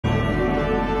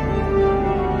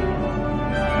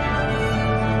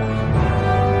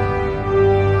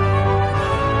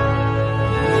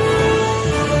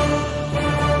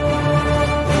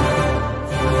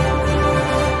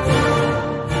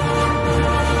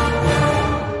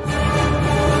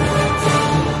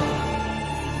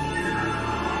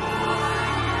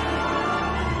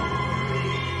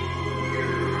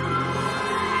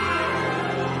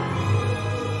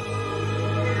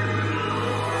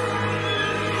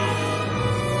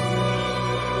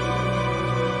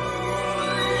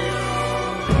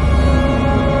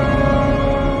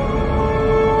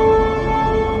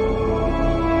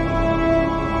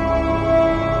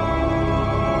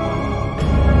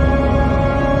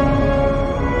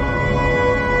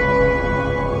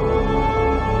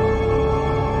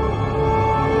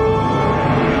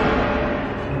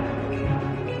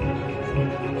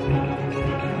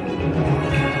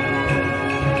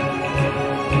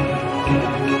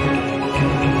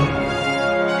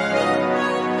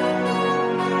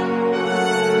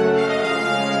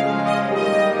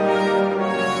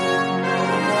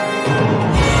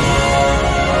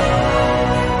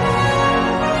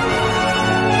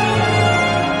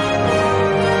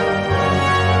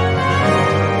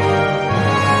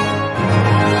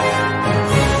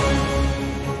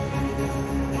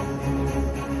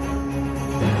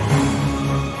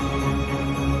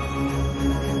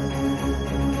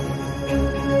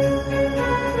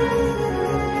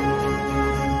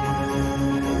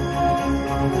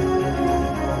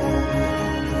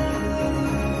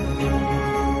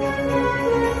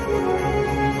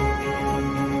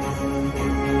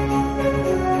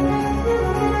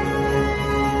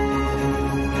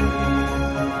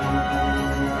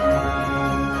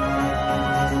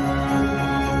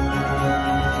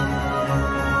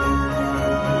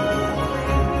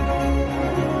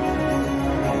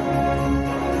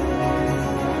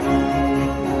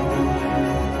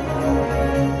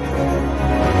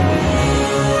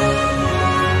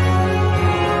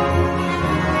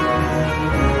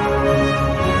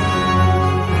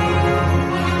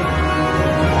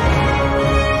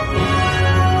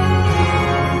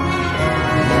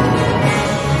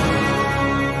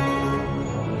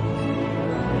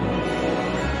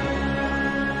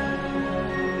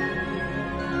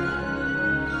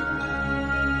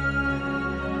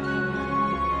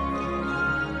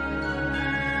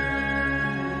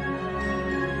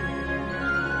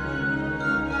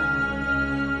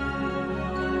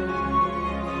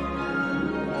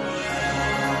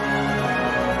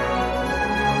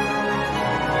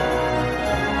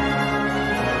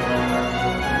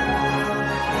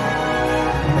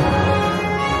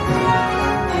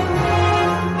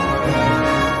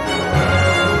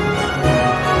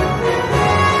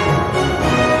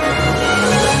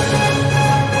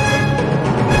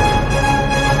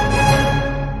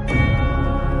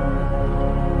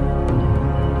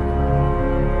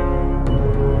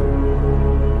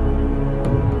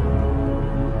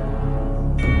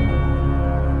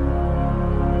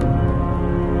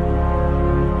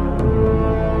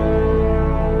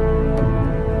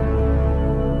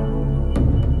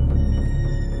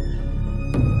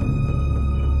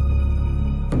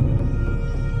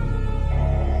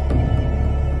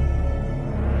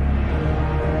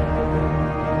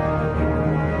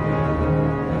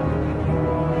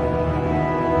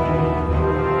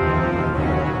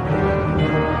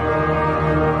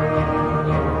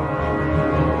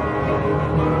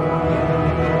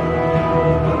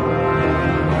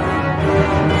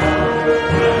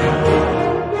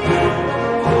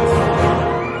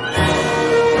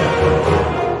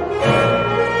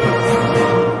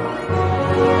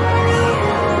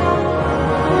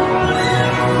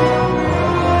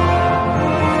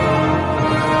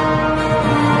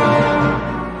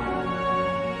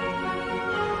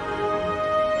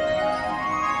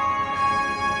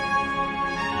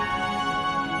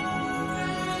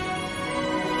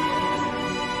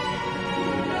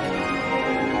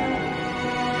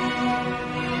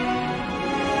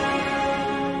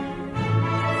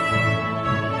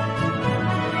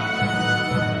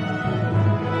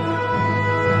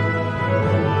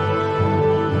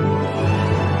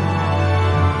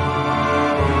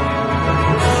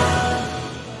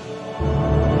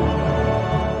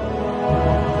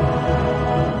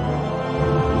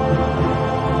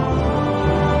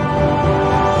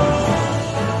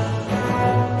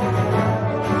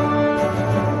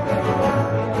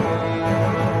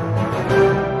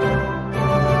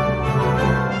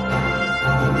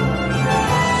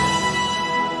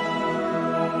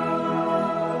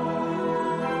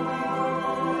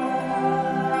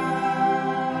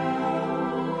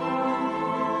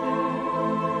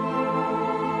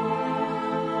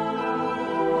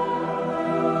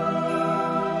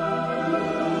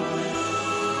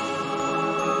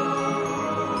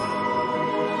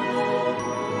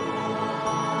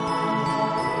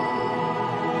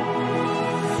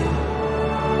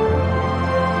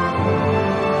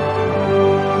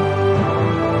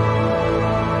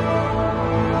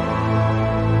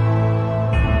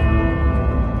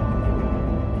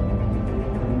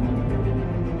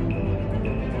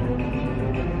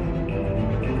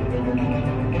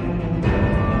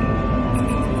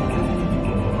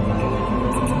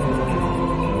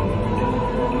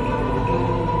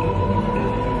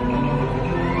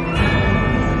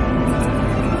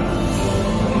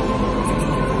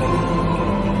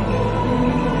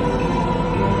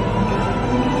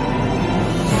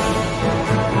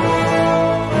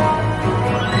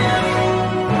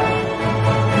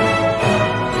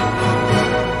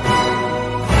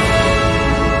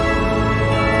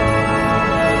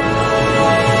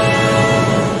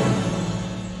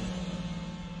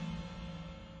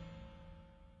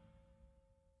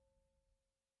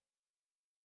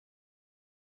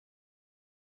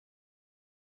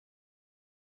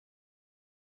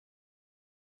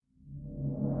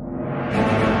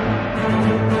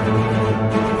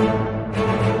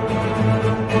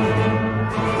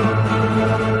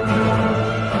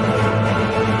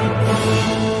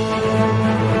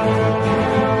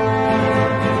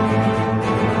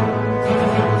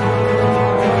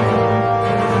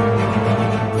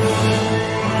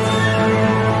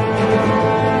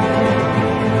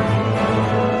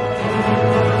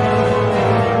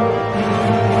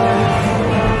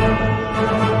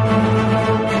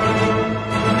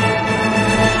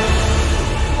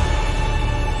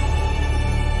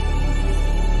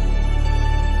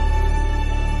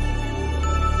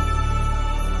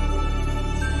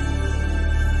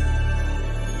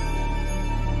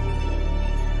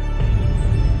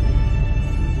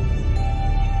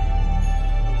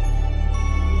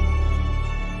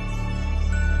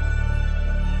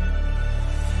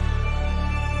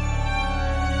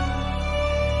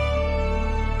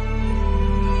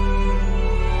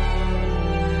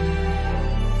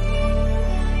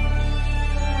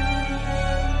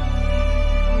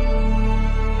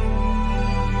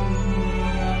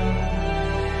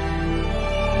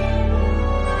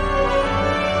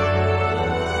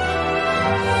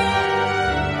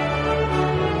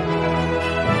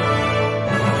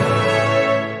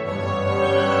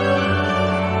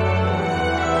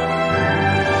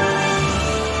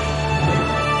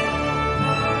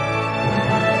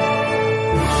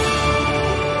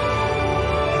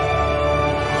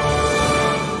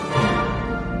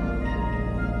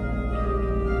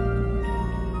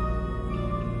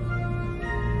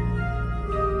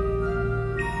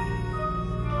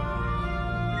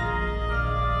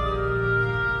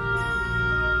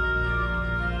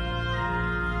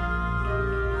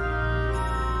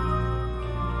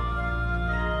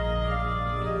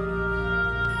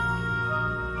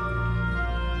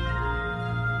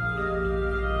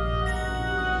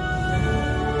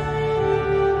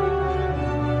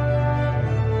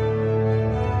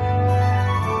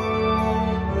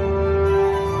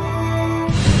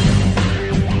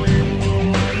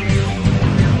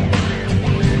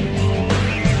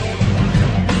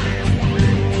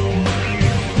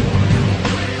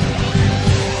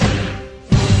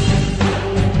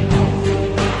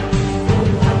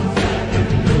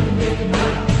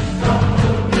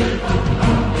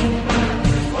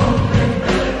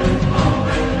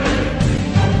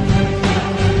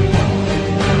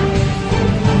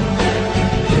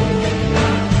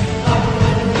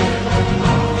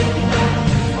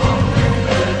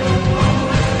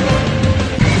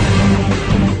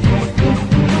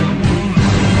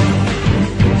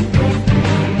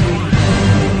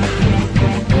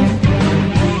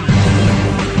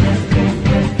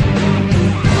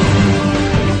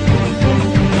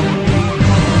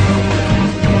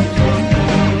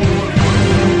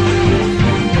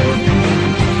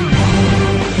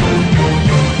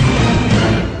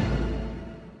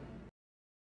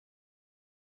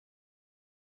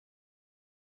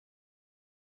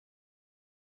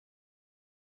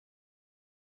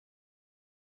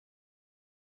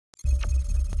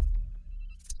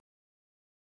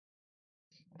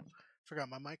Forgot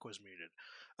my mic was muted.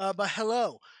 But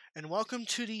hello, and welcome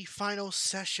to the final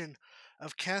session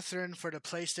of Catherine for the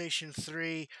PlayStation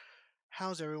 3.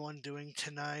 How's everyone doing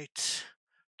tonight?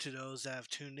 To those that have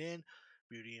tuned in,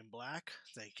 Beauty in Black,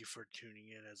 thank you for tuning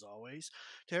in as always.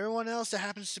 To everyone else that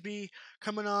happens to be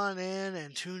coming on in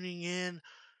and tuning in,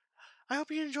 I hope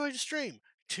you enjoyed the stream.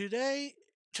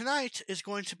 Tonight is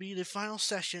going to be the final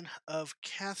session of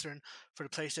Catherine for the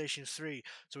PlayStation 3.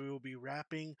 So we will be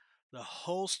wrapping the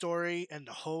whole story and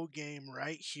the whole game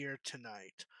right here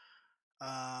tonight.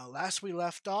 Last we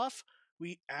left off,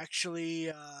 we actually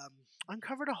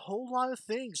uncovered a whole lot of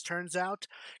things. Turns out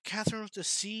Catherine with the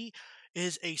C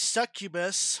is a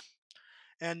succubus,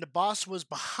 and the boss was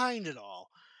behind it all.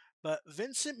 But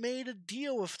Vincent made a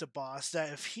deal with the boss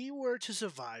that if he were to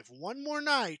survive one more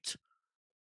night,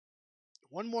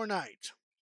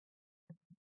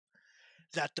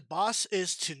 that the boss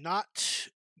is to not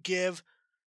give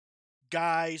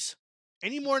guys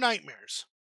any more nightmares.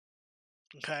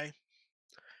 Okay?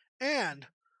 And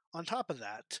on top of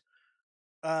that,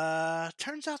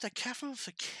 turns out that Catherine with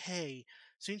a K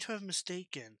seemed to have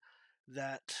mistaken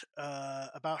that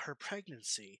about her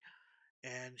pregnancy,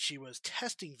 and she was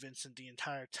testing Vincent the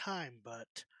entire time,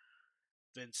 but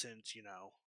Vincent,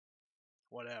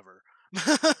 whatever.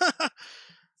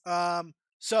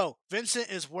 So Vincent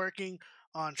is working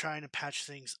on trying to patch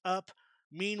things up.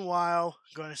 Meanwhile,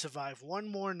 going to survive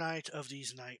one more night of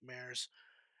these nightmares.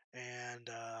 And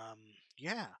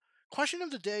yeah. Question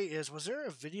of the day is, was there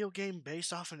a video game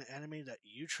based off an anime that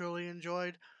you truly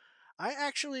enjoyed? I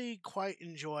actually quite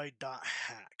enjoyed Dot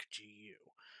Hack GU.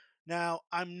 Now,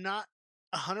 I'm not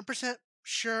 100%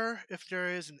 sure if there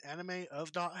is an anime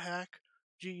of Dot Hack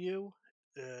GU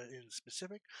in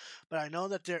specific, but I know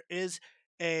that there is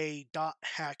a Dot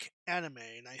Hack anime,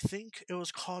 and I think it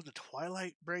was called the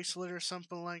Twilight Bracelet or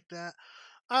something like that.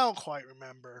 I don't quite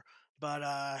remember, but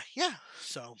yeah.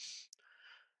 So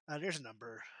there's a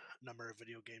number of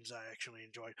video games I actually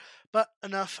enjoyed. But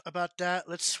enough about that.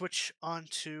 Let's switch on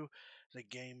to the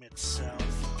game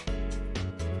itself.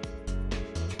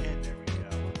 And there we go.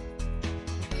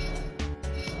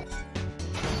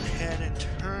 Go ahead and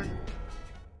turn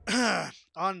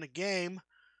on the game.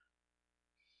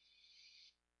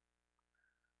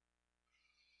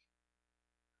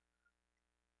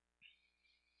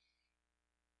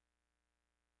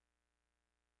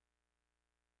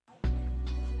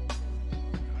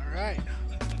 Alright.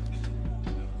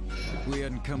 If we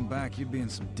hadn't come back, you'd be in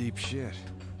some deep shit.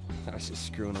 I was just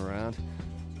screwing around.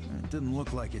 It didn't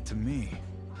look like it to me.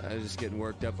 I was just getting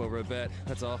worked up over a bet,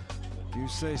 that's all. You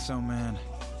say so, man.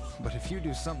 But if you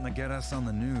do something to get us on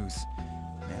the news,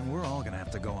 man, we're all gonna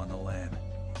have to go on the lam.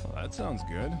 Well, that sounds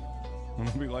good.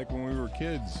 It'll be like when we were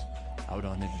kids, out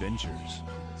on adventures.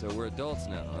 So we're adults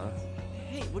now, huh?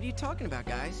 Hey, what are you talking about,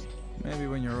 guys? Maybe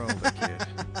when you're older, kid.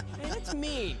 Hey, that's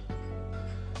mean.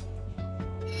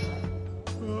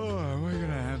 Oh, we're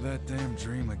gonna have that damn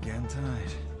dream again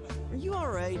tonight. Are you all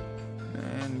right?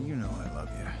 Man, you know I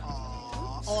love you. Aww,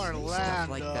 Don't say stuff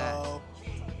Orlando. like that.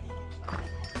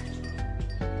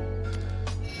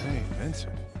 Hey,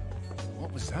 Vincent.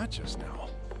 What was that just now?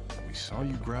 We saw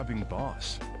you grabbing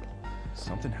Boss.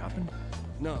 Something happened?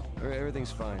 No,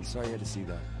 everything's fine. Sorry you had to see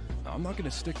that. I'm not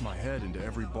gonna stick my head into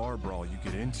every bar brawl you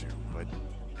get into, but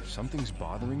if something's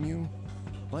bothering you,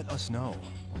 let us know,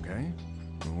 okay?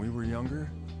 When we were younger,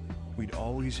 we'd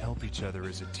always help each other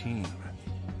as a team.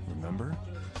 Remember?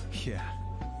 Yeah.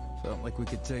 Felt like we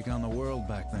could take on the world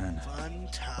back then. Fun Fun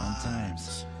times.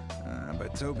 times.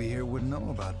 But Toby here wouldn't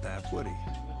know about that, would he?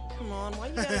 Come on, why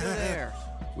you gotta go there?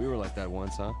 We were like that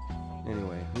once, huh?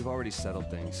 Anyway, we've already settled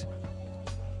things.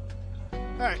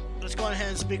 Alright, let's go ahead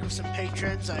and speak with some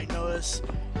patrons. I notice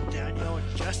Daniel and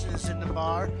Justin is in the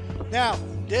bar. Now,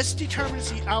 this determines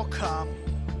the outcome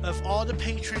of all the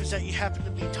patrons that you happen to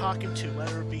be talking to,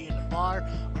 whether it be in the bar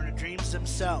or in the dreams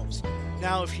themselves.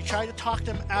 Now, if you try to talk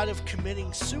them out of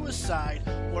committing suicide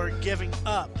or giving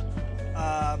up,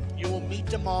 you will meet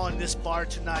them all in this bar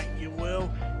tonight. You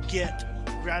will get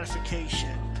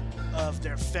gratification of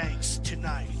their thanks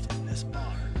tonight in this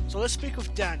bar. So let's speak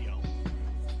with Daniel.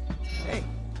 Hey,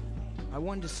 I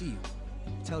wanted to see you.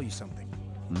 Tell you something.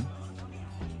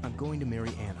 I'm going to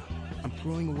marry Anna. I'm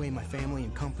throwing away my family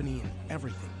and company and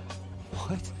everything.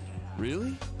 What?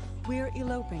 Really? We're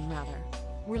eloping, rather.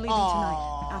 We're leaving Aww.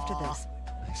 tonight, after this.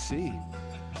 I see.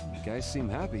 You guys seem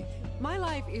happy. My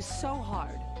life is so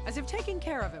hard, as if taking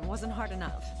care of him wasn't hard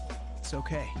enough. It's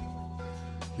okay.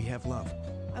 We have love.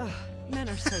 Ugh, men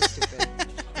are so stupid.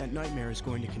 That nightmare is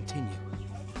going to continue.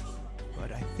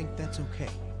 But I think that's okay.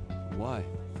 Why?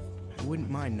 I wouldn't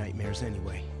mind nightmares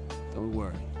anyway. Don't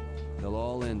worry. They'll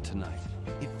all end tonight.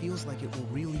 It feels like it will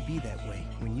really be that way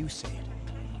when you say it.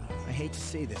 I hate to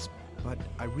say this, but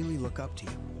I really look up to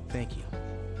you. Thank you,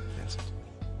 Vincent.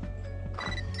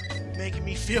 Making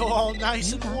me feel all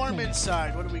nice and warm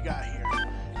inside. What do we got here?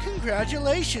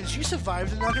 Congratulations, you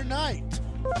survived another night.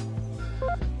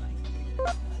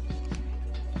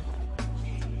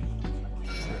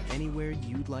 Is there anywhere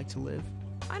you'd like to live?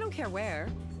 I don't care where.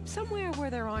 Somewhere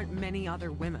where there aren't many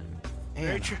other women.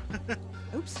 Very Anna. true.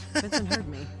 Oops, Vincent heard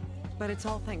me. But it's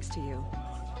all thanks to you.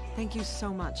 Thank you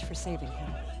so much for saving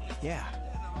him. Yeah,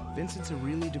 Vincent's a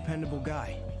really dependable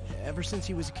guy. Ever since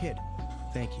he was a kid.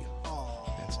 Thank you,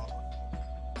 Vincent.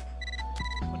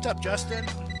 What's up, Justin?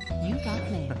 You got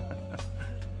me.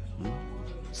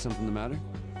 Something the matter?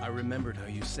 I remembered how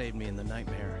you saved me in the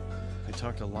nightmare. I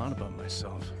talked a lot about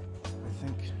myself. I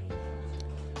think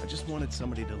I just wanted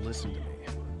somebody to listen to me.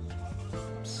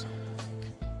 So,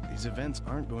 these events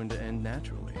aren't going to end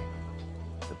naturally.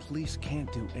 The police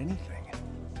can't do anything.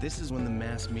 This is when the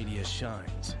mass media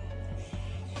shines.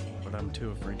 But I'm too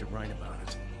afraid to write about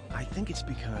it. I think it's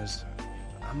because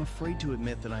I'm afraid to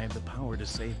admit that I have the power to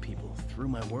save people through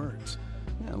my words.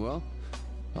 Yeah, well,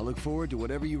 I'll look forward to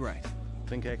whatever you write.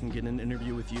 Think I can get an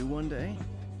interview with you one day?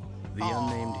 The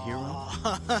unnamed hero?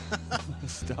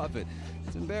 Stop it.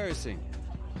 It's embarrassing.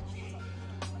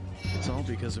 It's all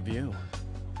because of you.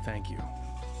 Thank you.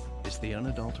 It's the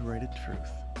unadulterated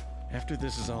truth. After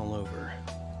this is all over,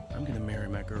 I'm gonna marry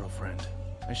my girlfriend.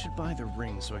 I should buy the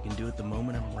ring so I can do it the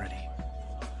moment I'm ready.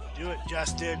 Do it,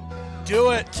 Justin.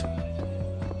 Do it!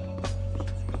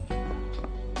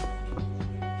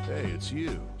 Hey, it's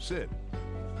you. Sit.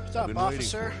 What's I've up, been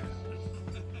officer? waiting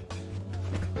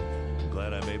for you. I'm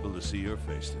glad I'm able to see your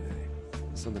face today.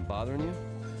 Something bothering you?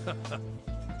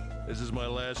 This is my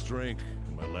last drink,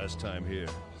 and my last time here.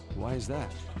 Why is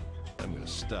that? I'm gonna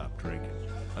stop drinking.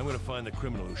 I'm gonna find the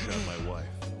criminal who shot my wife.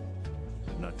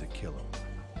 Not to kill him.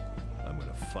 I'm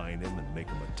gonna find him and make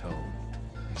him atone.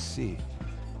 I see.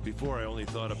 Before, I only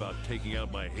thought about taking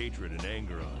out my hatred and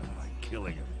anger on him by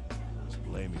killing him. I was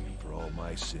blaming him for all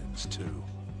my sins, too.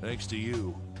 Thanks to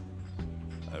you,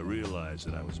 I realized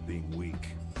that I was being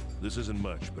weak. This isn't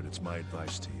much, but it's my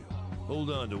advice to you. Hold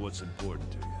on to what's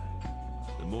important to you.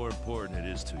 The more important it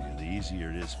is to you, the easier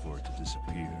it is for it to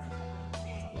disappear.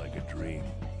 Like a dream.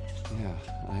 Yeah,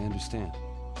 I understand.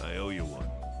 I owe you one.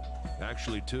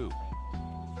 Actually, two.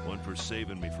 One for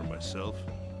saving me from myself,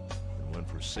 and one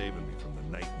for saving me from the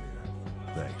nightmare.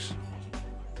 Thanks.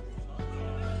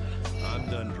 I'm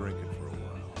done drinking for a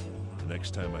while. The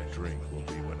next time I drink will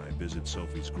be when I visit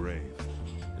Sophie's grave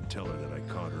and tell her that I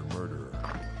caught her murderer.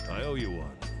 I owe you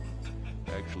one.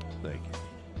 Actually, thank you.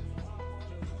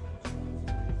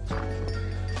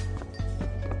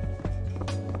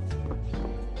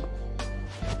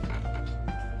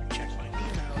 Check my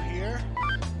email here.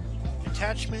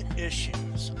 Attachment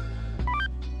issues.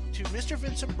 To Mr.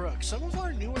 Vincent Brooks, some of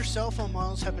our newer cell phone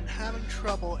models have been having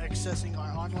trouble accessing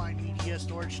our online media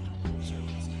storage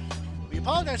service. We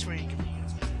apologize for any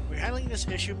inconvenience. We're handling this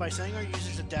issue by sending our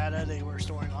users the data they were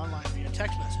storing online via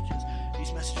text messages.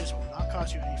 These messages will not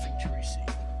cost you anything to receive.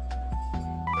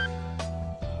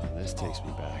 This takes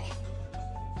me back.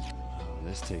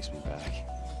 This takes me back.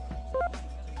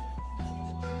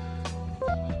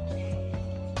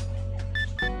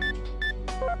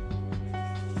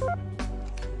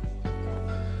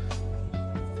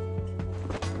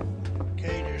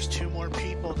 Okay, there's two more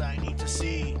people that I need to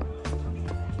see.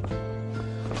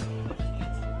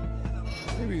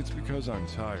 Maybe it's because I'm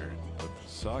tired, but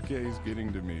sake is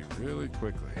getting to me really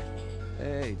quickly.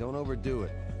 Hey, don't overdo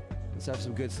it. Let's have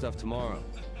some good stuff tomorrow.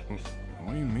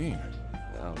 What do you mean?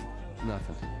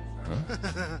 Nothing.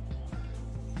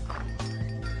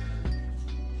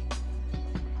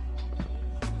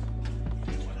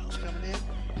 Anyone else coming in?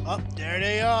 Oh, there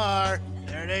they are.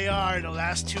 There they are. The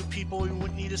last two people we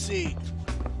would need to see.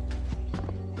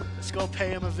 Let's go pay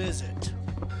them a visit.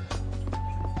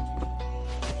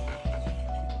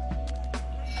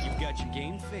 You've got your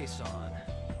game face on.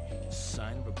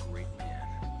 Sign of a great man.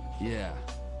 Yeah.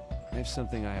 I have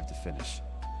something I have to finish.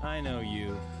 I know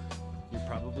you. You're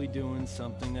probably doing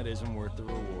something that isn't worth the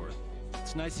reward.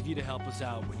 It's nice of you to help us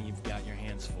out when you've got your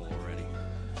hands full already.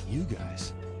 You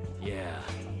guys? Yeah,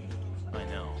 I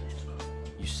know.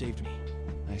 You saved me.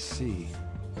 I see.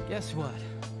 Guess what?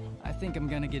 I think I'm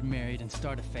gonna get married and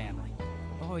start a family.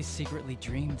 I've always secretly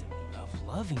dreamed of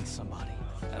loving somebody,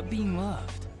 of being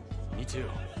loved. Me too.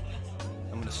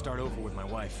 I'm gonna start over with my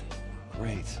wife.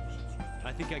 Great.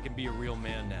 I think I can be a real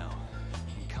man now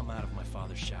and come out of my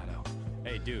father's shadow.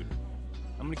 Hey, dude,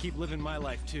 I'm gonna keep living my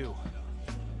life too.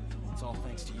 It's all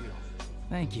thanks to you.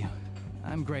 Thank you.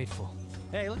 I'm grateful.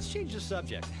 Hey, let's change the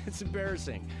subject. It's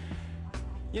embarrassing.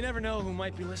 You never know who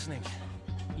might be listening.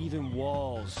 Even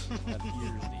walls have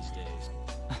ears these days.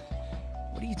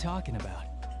 What are you talking about?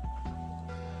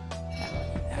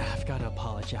 I've got to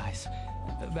apologize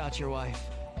about your wife.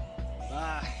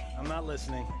 I'm not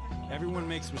listening. Everyone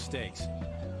makes mistakes,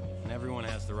 and everyone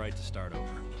has the right to start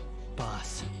over.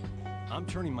 Boss. I'm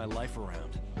turning my life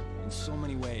around in so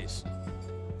many ways.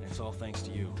 And it's all thanks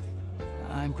to you.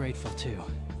 I'm grateful too.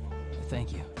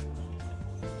 Thank you.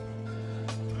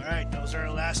 Alright, those are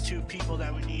the last two people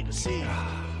that we need to see.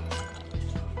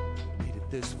 Made it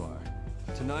this far.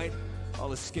 Tonight,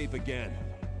 I'll escape again.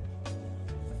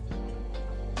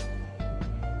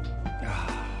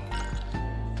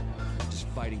 Just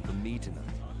fighting for me tonight.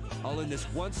 I'll end this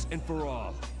once and for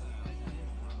all.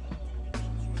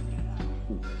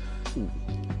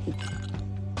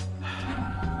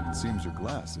 It seems your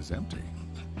glass is empty.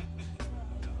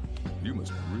 You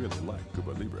must really like Cuba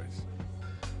Libres.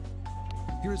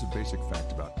 Here's a basic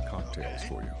fact about cocktails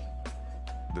for you.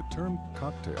 The term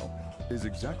cocktail is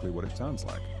exactly what it sounds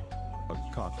like. A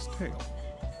cock's tail.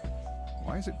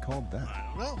 Why is it called that?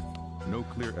 I don't know. No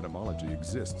clear etymology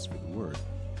exists for the word,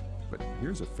 but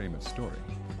here's a famous story.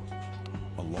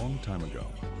 A long time ago,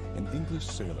 an English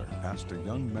sailor asked a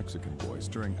young Mexican boy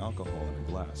stirring alcohol in a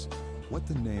glass what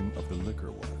the name of the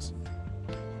liquor was.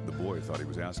 The boy thought he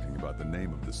was asking about the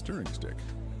name of the stirring stick,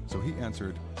 so he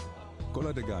answered,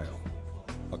 cola de gallo,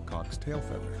 a cock's tail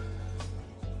feather.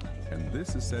 And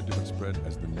this is said to have spread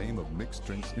as the name of mixed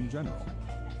drinks in general.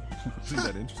 Isn't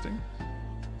that interesting?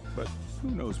 But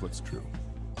who knows what's true?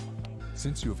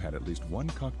 Since you have had at least one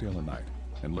cocktail a night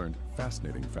and learned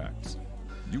fascinating facts,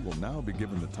 you will now be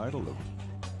given the title of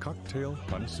Cocktail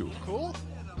Connoisseur. Cool.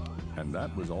 And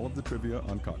that was all of the trivia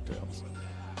on cocktails.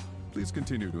 Please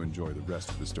continue to enjoy the rest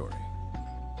of the story.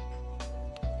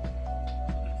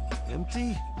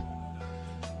 Empty?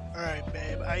 Alright,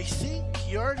 babe. I think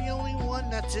you're the only one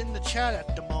that's in the chat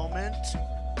at the moment.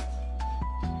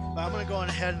 But I'm going to go on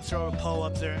ahead and throw a poll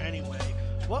up there anyway.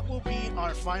 What will be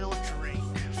our final drink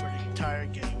for the entire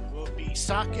game? Will it be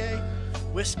sake,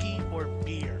 whiskey, or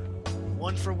beer?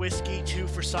 1 for whiskey, 2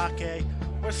 for sake,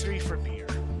 or 3 for beer?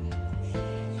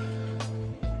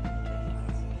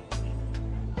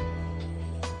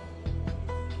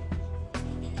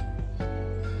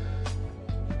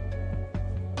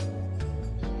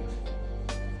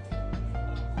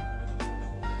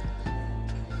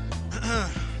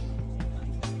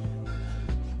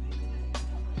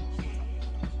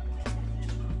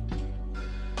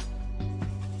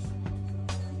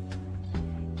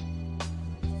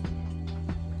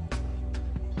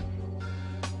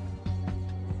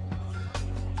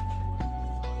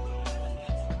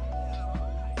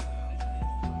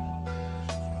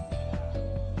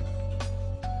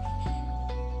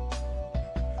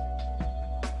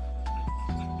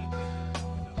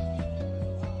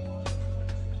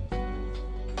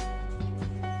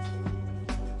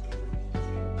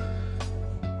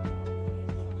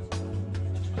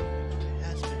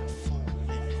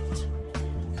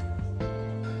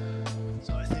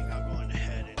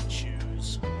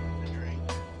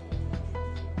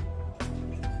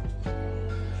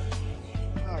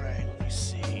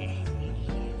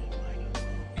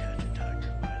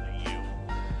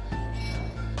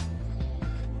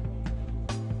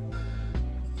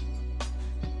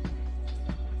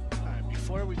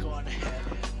 Before we go on ahead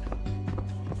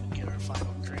and get our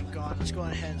final drink on, let's go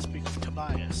on ahead and speak with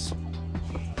Tobias.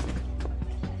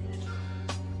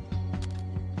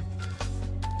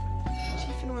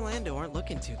 Chief and Orlando aren't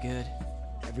looking too good.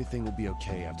 Everything will be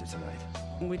okay after tonight.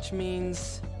 Which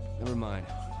means... Never mind.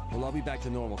 Well, I'll be back to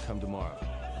normal come tomorrow.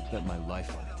 I'll bet my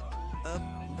life on it.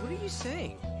 What are you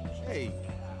saying? Hey,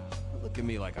 don't look at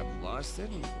me like I've lost it.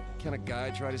 Can a guy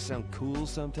try to sound cool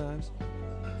sometimes?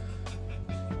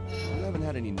 You haven't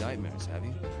had any nightmares, have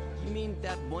you? You mean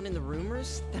that one in the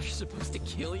rumors? That are supposed to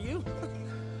kill you?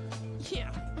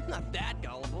 Yeah, I'm not that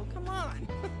gullible, come on.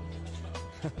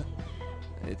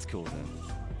 It's cool then.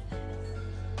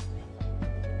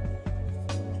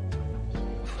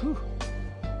 Whew.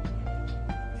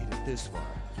 Made it this far.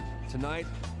 Tonight,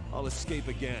 I'll escape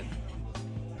again.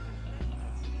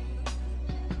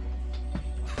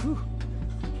 Whew.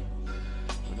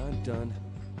 When I'm done,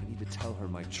 I need to tell her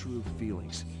my true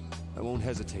feelings. I won't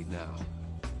hesitate now.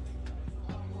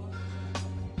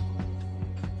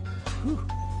 Whew.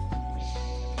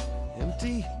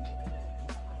 Empty?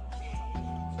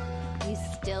 You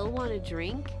still want a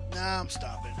drink? Nah, I'm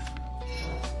stopping.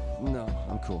 No,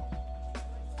 I'm cool.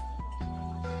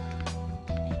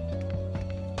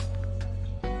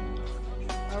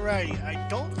 Alrighty, I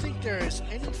don't think there is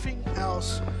anything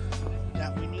else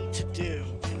that we need to do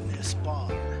in this bar.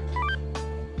 So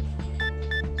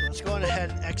let's go on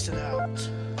ahead and exit out.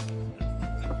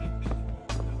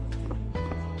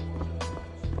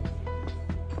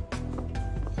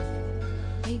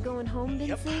 Are you going home,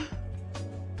 Vincent?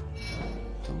 Yep.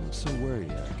 Don't look so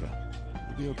worried, Erica.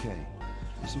 You'll be okay.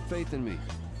 Have some faith in me.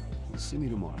 You'll see me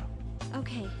tomorrow.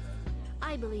 Okay.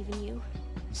 I believe in you.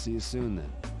 See you soon,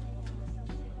 then.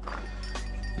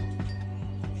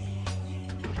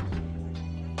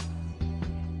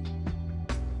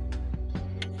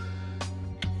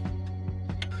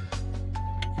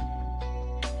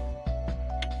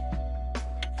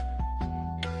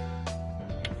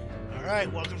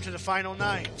 Alright, welcome to the final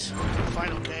night. The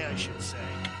final day, I should say,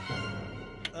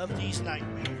 of these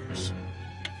nightmares.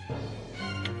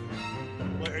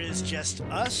 Where it is just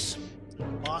us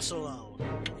and the boss alone.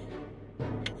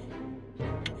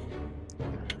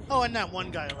 Oh, and that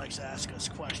one guy who likes to ask us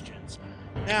questions.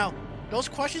 Now, those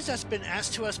questions that's been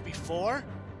asked to us before,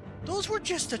 those were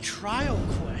just the trial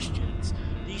questions.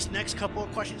 These next couple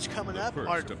of questions coming up are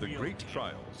First of the great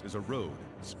trials is a road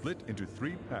split into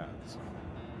 3 paths.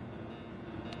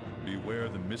 Beware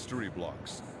the mystery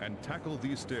blocks and tackle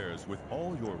these stairs with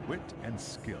all your wit and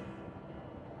skill.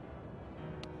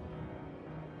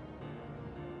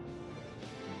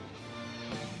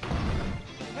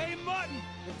 Hey, Mutton!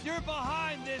 If you're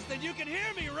behind this, then you can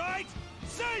hear me, right?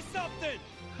 Say something!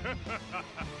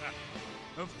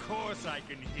 Of course I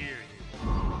can hear you.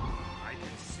 I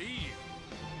can see you.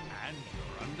 And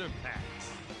your underpants.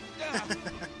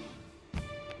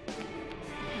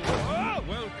 Whoa!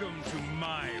 Welcome to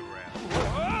my realm.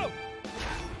 Whoa!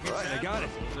 All right, I got it.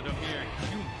 That a mere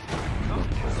human. All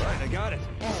right, I got it.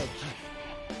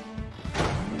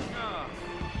 Ah,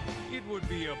 it would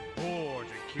be a bore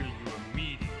to kill you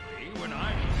immediately when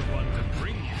I was the one to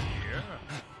bring you here.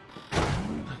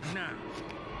 Now,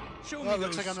 show me Oh,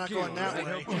 looks those like I'm not skills going that that way.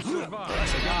 help you survive.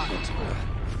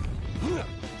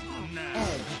 Now,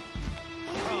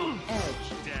 come,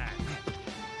 Dad.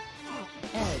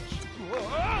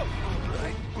 Whoa!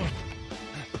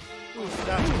 Oof,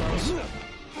 that was close.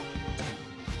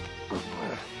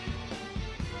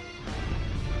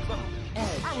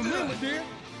 I remember, dear.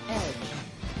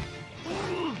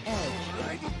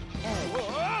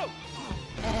 Whoa!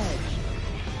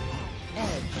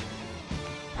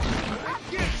 I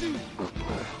get you. All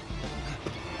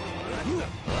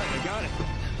right, I got it.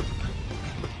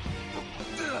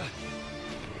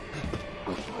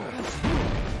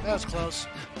 That was close.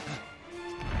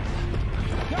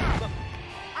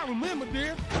 I remember,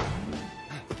 dear.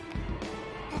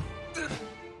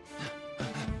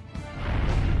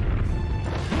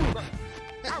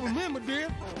 I remember, dear.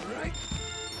 All right.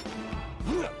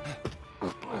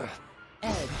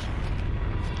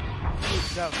 Oof,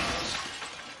 that was close.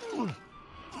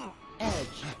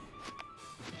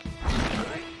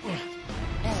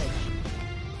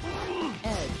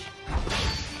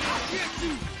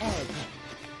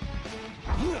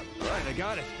 All right, I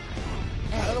got it.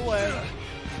 Out of the way.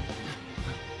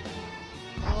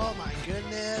 Oh my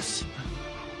goodness.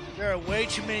 There are way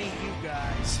too many of you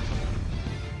guys.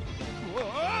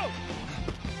 Whoa!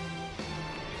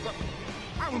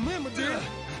 I remember, dear.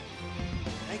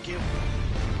 Thank you.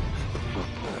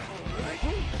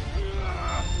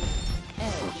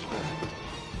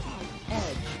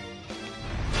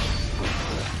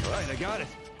 All right, I got it.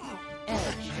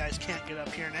 You guys can't get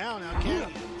up here now, can you?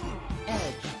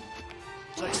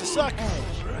 Likes to suck.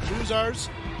 Losers.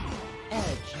 All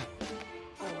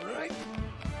right.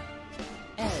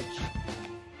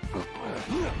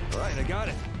 All right, I got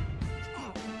it.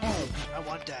 I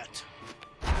want that.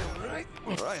 All right.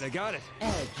 All right, I got it.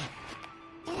 All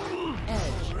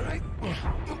right.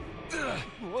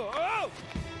 Whoa!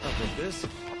 I'll take this.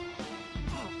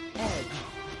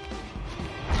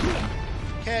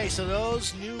 Okay, so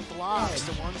those new blocks,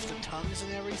 the ones with the tongues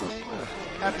and everything,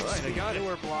 happens Right, to I be got it.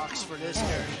 newer blocks for this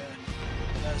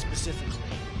area specifically.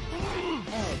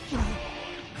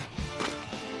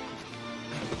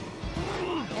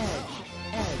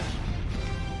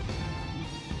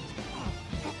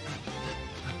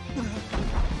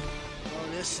 Oh,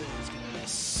 this is gonna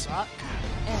suck.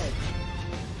 Okay.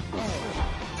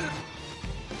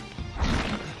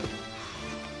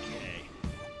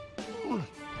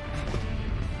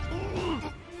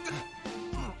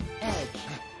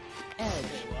 Okay,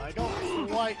 well, I don't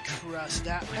quite trust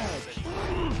that path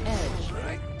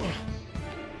anymore.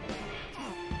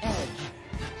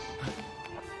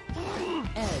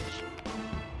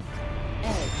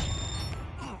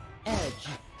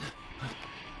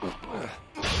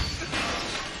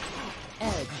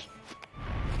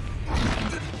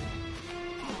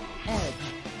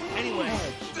 Anyway,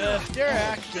 if they're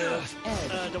active,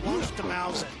 the ones with the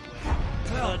mouths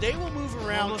anyway, they will move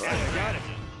around. Almost, I got it.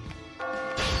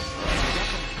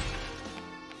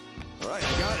 All right,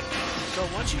 I got it. So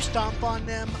once you stomp on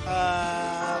them,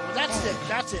 well, that's it.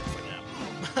 That's it for them.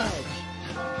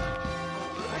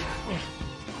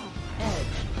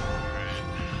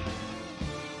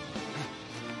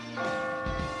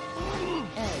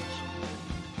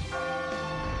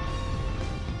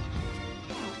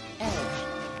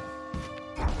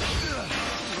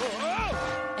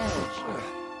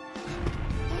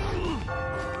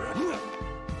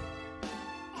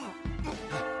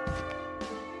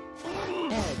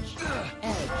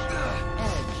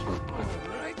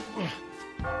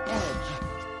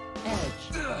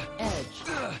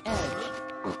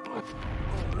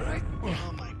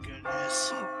 Oh my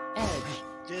goodness.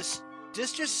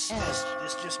 This just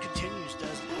continues,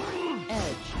 doesn't it?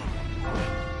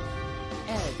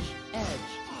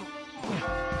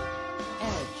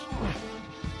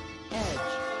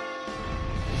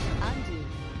 Undo.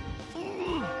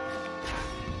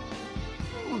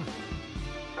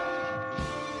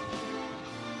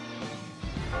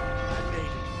 I made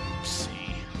it.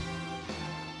 See.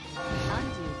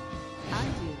 Undo.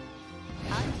 Undo.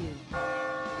 Undo.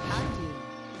 Undo.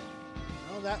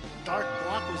 Oh, that dark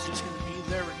block was just going to be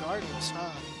there regardless,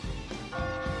 huh?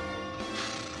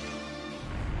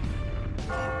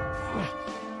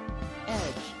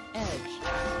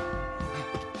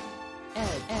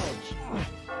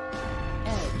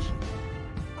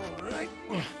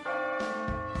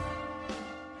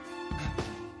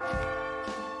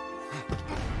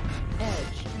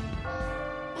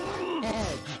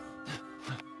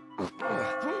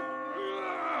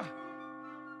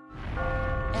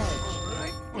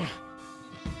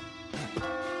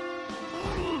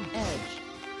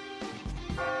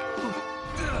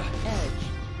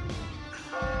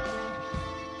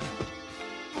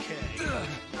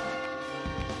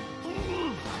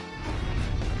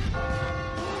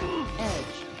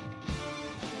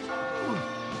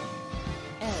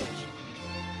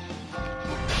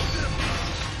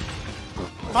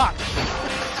 Fuck!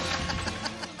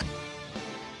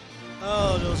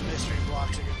 Oh, those mystery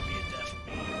blocks are going to be a death for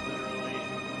me,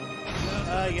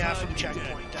 literally. Yeah, from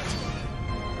checkpoint, that's why.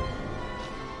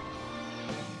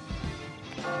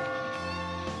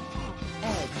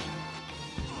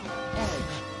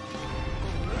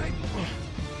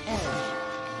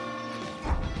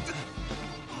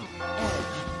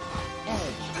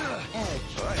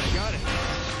 All right, I got it.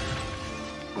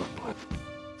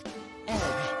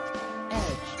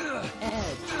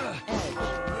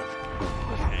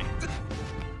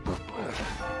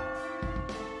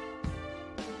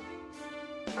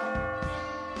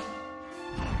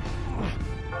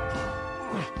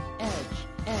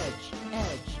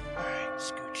 Alright,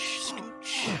 scooch,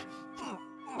 scooch.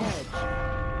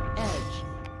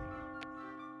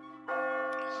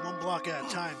 One block at a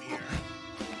time here.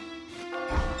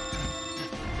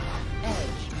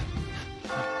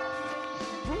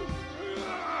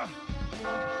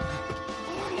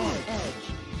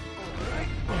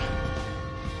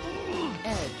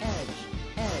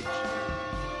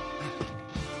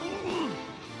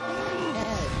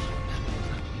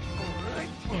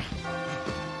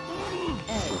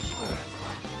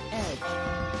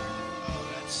 Oh,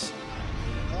 that's...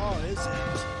 Oh, is it?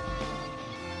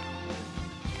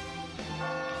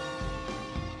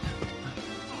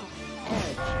 Oh,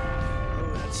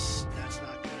 that's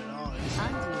not good at all, is it?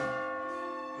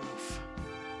 Oof.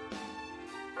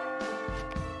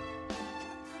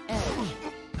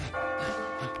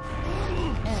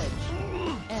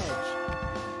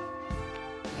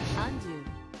 Undo.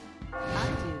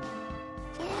 Undo.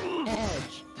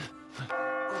 Edge.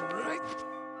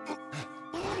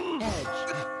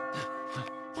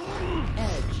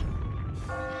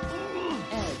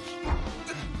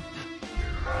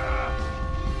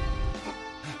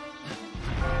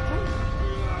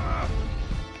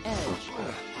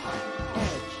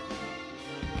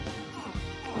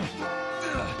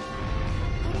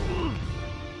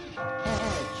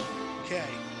 Okay,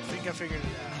 I think I figured it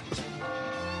out.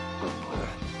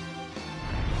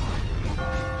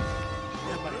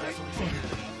 Yep, I definitely figured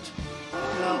it out.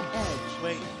 No,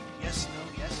 wait. Yes, no,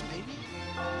 yes, maybe?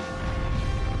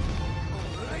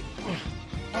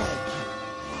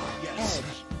 Yes.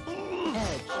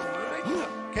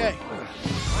 Okay.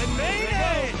 I made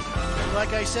it! And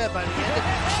like I said, by the end of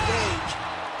each stage,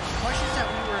 the questions that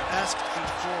we were asked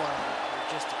before were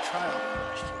just the trial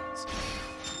questions.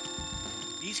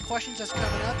 These questions that's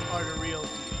coming up are the real deal.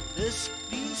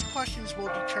 These questions will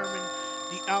determine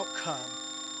the outcome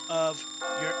of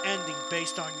your ending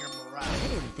based on your morale. I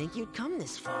didn't think you'd come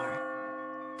this far.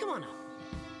 Come on up.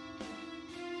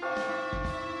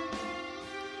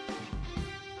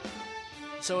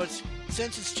 So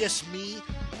since it's just me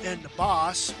and the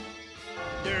boss,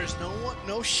 there's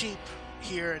no sheep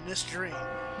here in this dream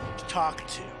to talk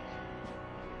to.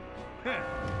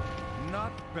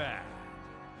 Not bad.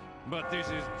 But this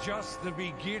is just the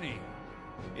beginning.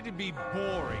 It'd be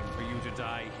boring for you to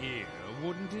die here,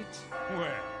 wouldn't it?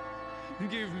 Well,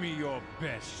 give me your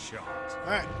best shot.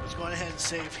 Alright, let's go ahead and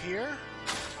save here.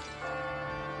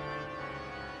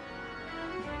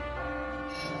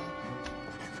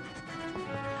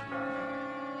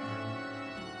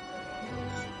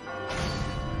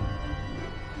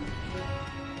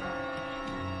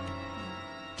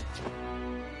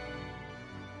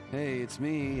 Hey, it's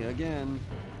me again.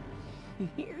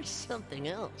 Here's something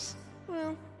else.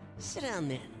 Well, sit down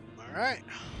then. Alright.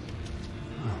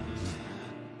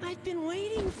 I've been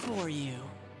waiting for you.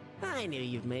 I knew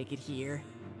you'd make it here.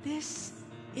 This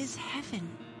is heaven.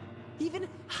 Even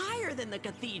higher than the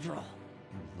cathedral.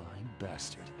 You lying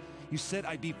bastard. You said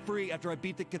I'd be free after I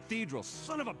beat the cathedral.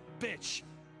 Son of a bitch!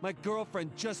 My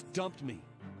girlfriend just dumped me.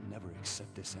 I'll never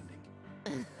accept this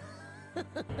ending.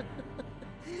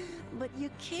 But you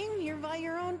came here by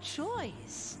your own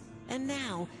choice. And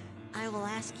now, I will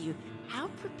ask you how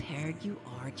prepared you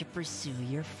are to pursue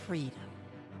your freedom.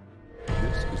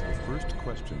 This is the first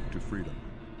question to freedom.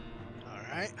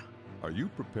 Alright. Are you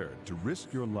prepared to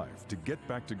risk your life to get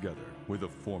back together with a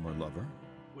former lover?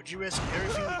 Would you risk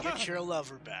everything to get your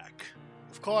lover back?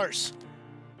 Of course.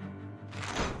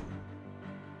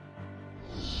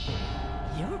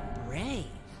 You're brave.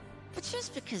 But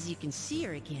just because you can see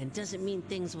her again doesn't mean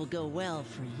things will go well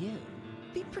for you.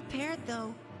 Be prepared,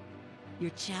 though.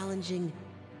 You're challenging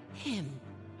him.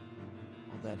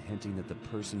 All that hinting that the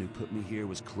person who put me here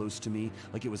was close to me,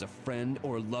 like it was a friend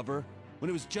or a lover, when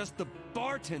it was just the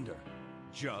bartender.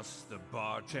 Just the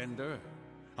bartender?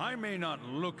 I may not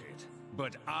look it,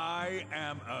 but I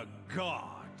am a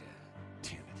god.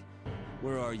 Damn it.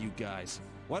 Where are you guys?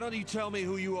 Why don't you tell me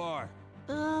who you are?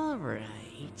 All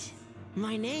right.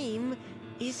 My name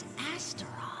is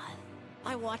Astaroth.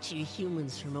 I watch you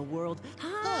humans from a world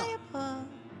high above.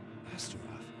 Astaroth?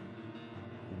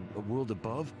 A world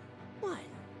above? What?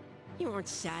 You weren't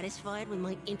satisfied with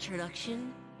my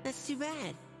introduction? That's too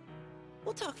bad.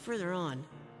 We'll talk further on.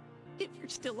 If you're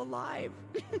still alive.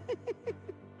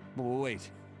 Wait.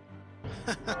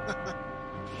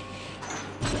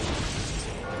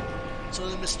 So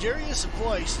the mysterious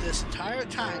voice this entire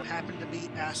time happened to be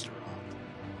Astaroth.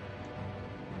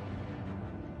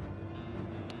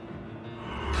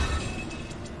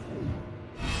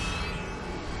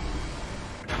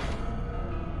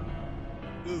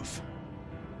 Oof.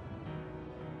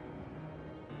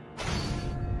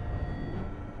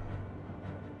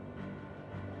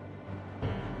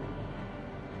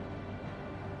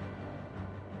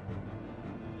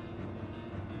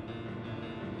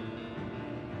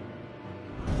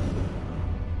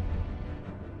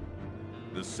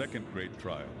 The second great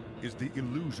trial is the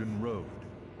Illusion Road.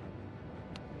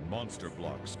 Monster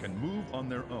blocks can move on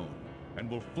their own and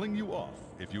will fling you off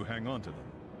if you hang on to them.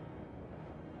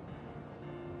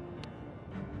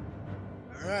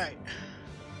 All right.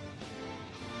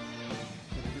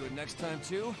 Gonna do it next time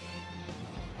too?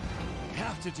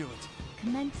 Have to do it.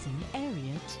 Commencing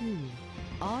Area 2.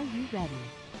 Are you ready?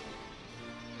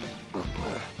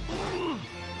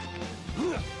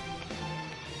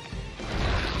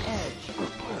 Edge.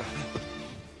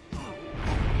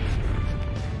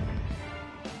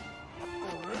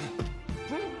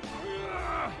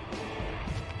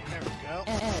 There we go.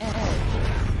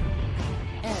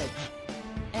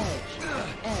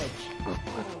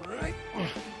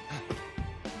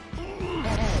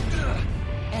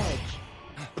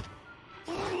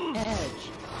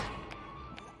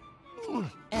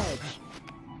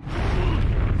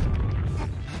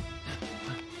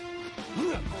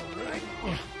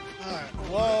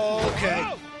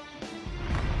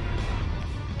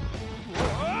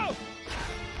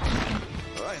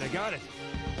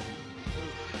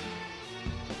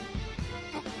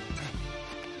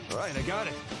 Alright, I got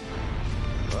it.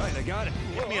 Alright, I got it.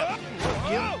 Get me up.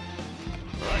 Alright,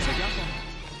 I got that.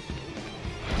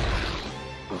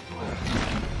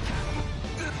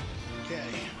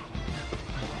 Okay.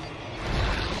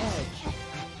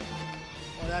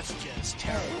 Well, that's just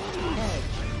terrible.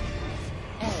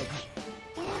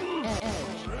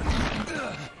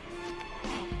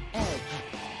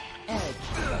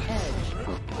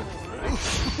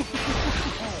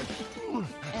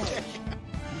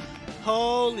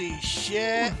 Holy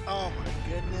shit. Oh my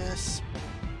goodness.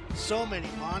 so many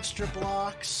monster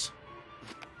blocks.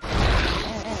 Behind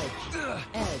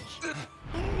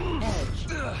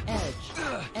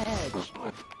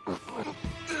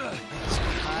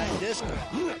this block.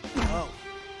 Oh.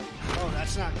 Oh,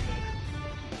 that's not good.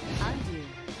 Undo.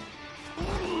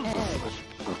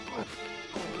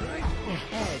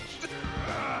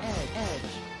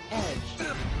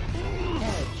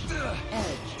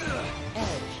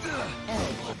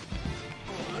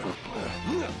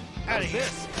 Out of here.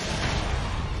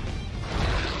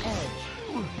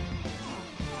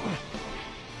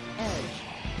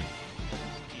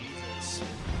 Jesus.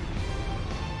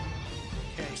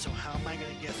 Okay, so how am I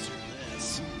going to get through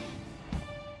this?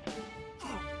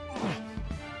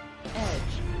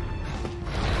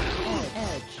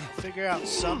 Figure out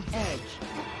something.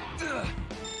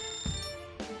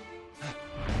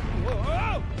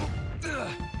 Whoa!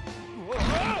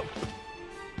 Whoa!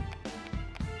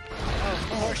 Oh, of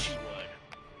course you would.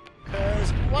 Because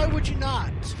why would you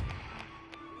not?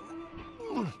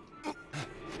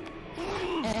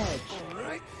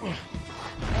 Alright.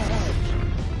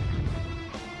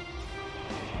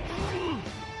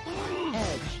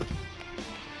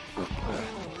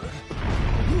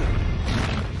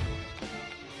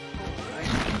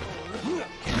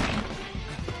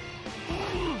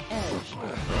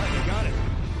 You got it.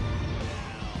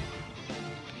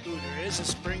 Ooh, there is a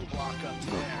spring block up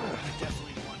there. I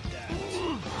definitely want that.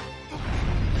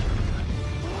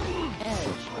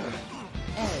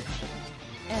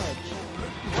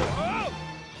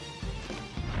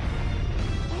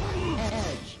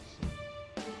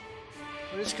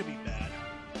 Well, this could be bad.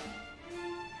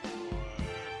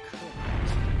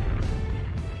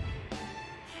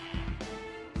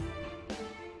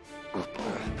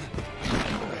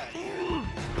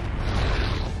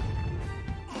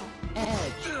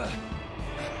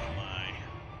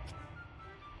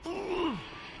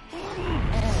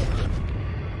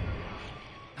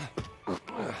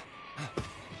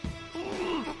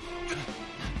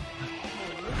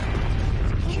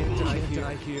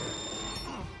 Die here.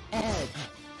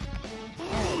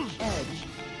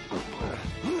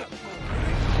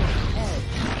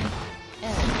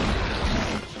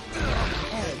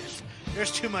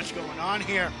 There's too much going on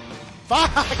here.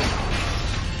 Fuck!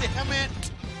 Damn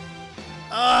it!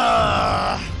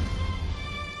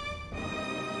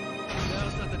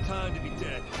 Now's not the time to be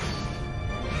dead.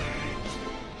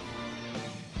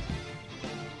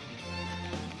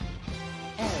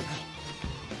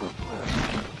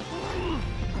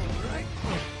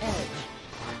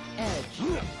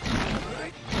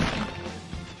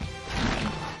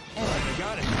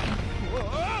 Got it.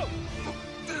 Whoa!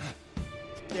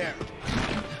 There.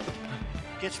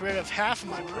 Gets rid of half of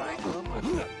my problem.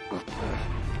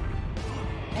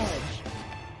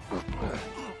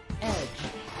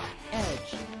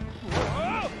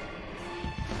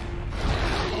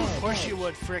 Of course you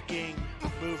would fricking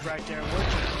move right there, would you?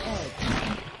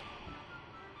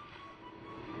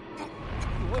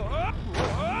 Whoa!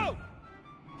 Whoa!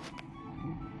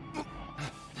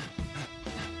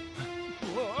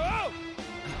 Whoa!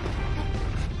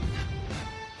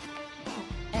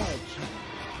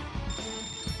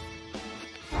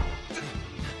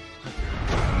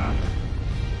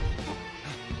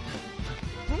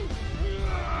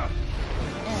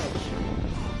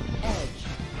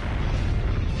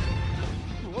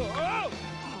 Whoa!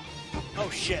 Oh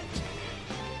shit.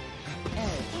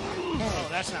 Oh,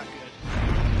 that's not good.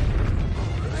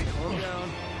 Calm down.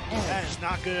 That is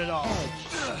not good at all. Whoa!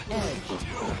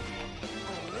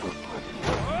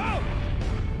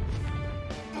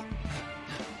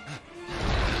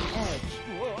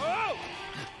 Whoa!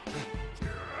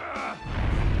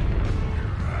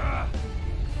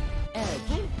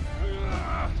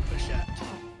 Push that.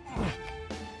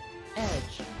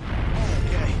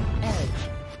 Okay.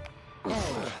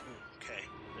 Okay.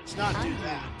 Let's not do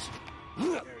that. There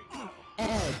we go.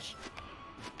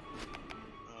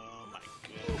 Oh my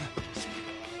goodness.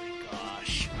 Oh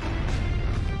gosh.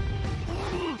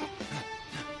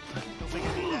 Don't think I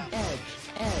need that.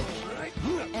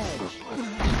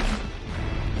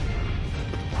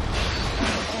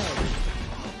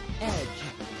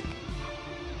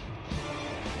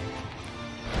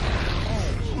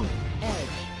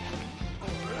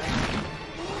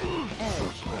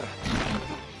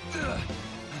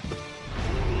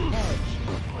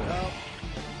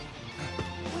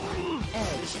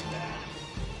 This is bad.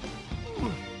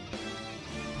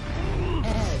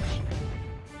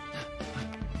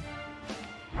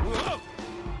 Whoa!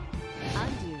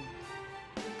 Undo.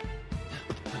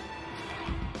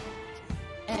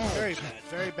 Very bad,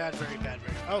 very bad, very bad,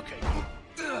 very bad. Okay.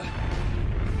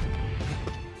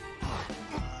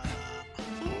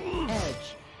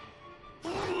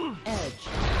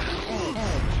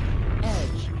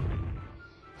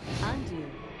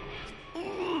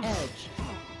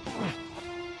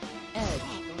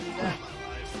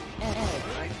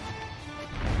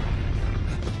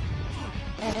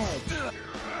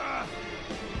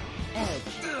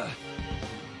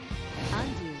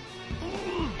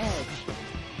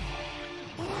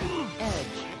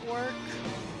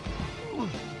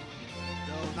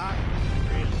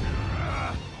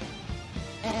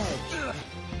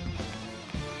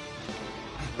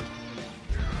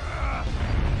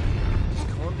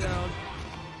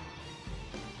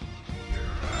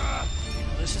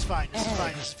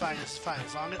 This is fine. This is fine.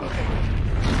 As long as okay.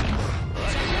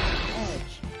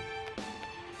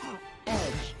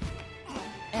 Edge.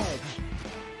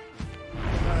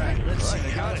 All right. Let's see.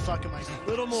 How the fuck am I? A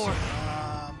little more.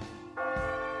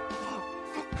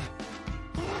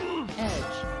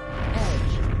 Edge.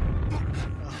 Oh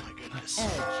my goodness. Edge.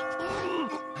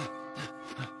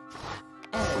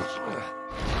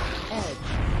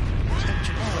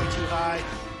 Tension is way too high.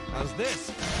 How's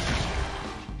this?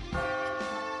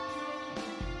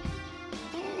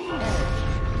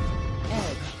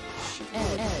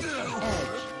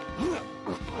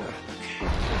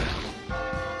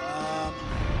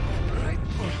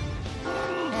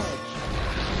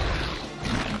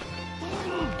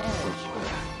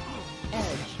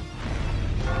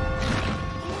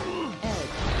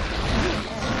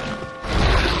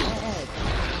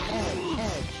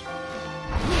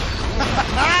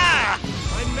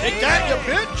 Take that, you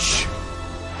bitch!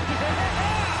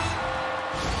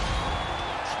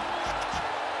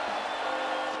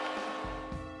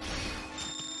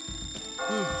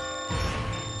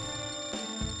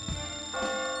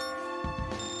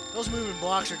 Those moving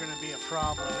blocks are going to be a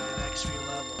problem in the next few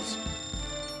levels.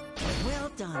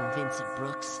 Well done, Vincent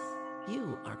Brooks.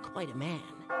 You are quite a man.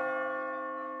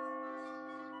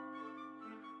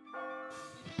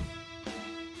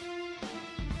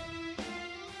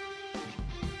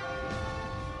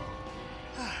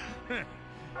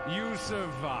 You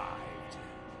survived.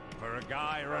 For a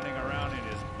guy running around in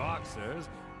his boxers,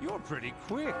 you're pretty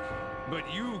quick.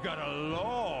 But you've got a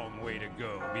long way to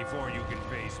go before you can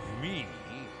face me.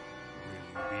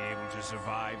 Will you be able to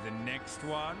survive the next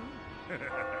one?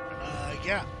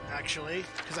 Yeah, actually,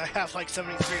 because I have like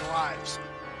 73 lives.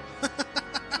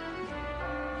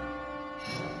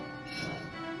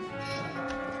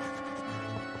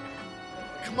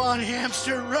 Come on,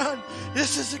 hamster, run!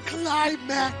 This is a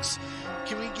climax!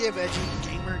 Can we give Edgy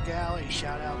Gamer Gal a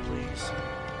shout out, please?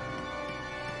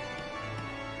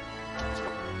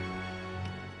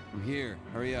 I'm here.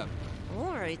 Hurry up.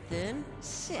 All right, then.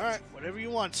 Sit. All right, whatever you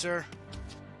want, sir.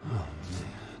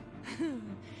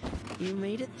 You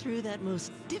made it through that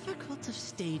most difficult of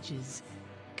stages.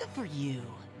 Good for you.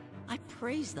 I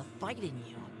praise the fight in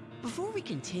you. Before we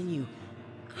continue,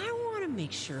 I want to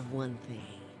make sure of one thing.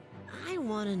 I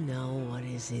want to know what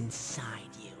is inside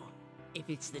you. If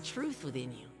it's the truth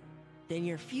within you, then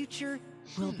your future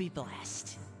will be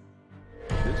blessed.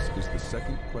 This is the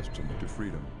second question to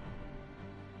freedom.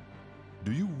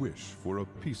 Do you wish for a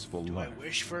peaceful life? I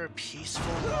wish for a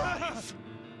peaceful life.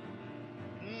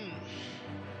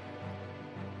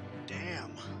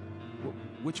 Damn.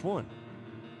 Which one?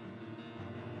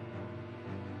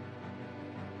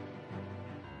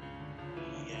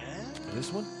 Yeah.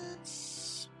 This one?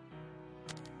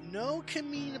 No can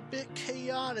mean a bit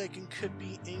chaotic and could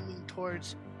be aiming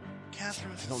towards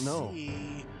Catherine I don't know.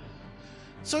 C.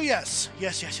 So yes.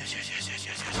 Yes.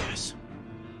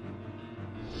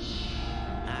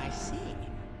 I see.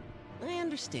 I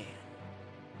understand.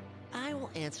 I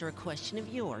will answer a question of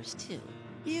yours, too.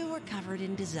 You were covered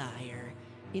in desire,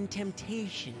 in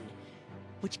temptation,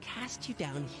 which cast you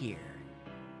down here.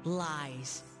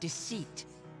 Lies, deceit,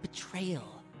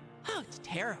 betrayal. Oh, it's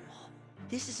terrible.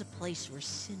 This is a place where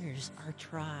sinners are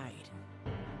tried.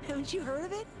 Haven't you heard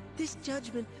of it? This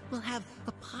judgment will have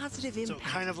a positive impact. So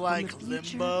kind of on like the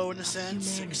future Limbo in a of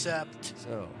sense, humanity. except...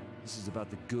 So, this is about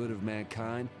the good of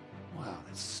mankind? Wow,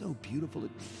 that's so beautiful.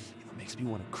 It makes me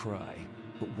want to cry.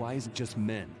 But why is it just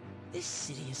men? This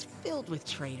city is filled with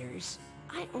traitors.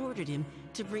 I ordered him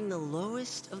to bring the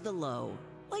lowest of the low,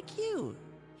 like you,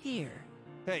 here.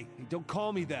 Hey, don't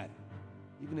call me that.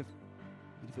 Even if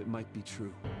it might be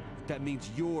true. That means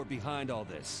you're behind all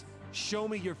this. Show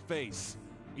me your face.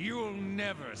 You'll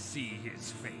never see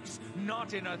his face.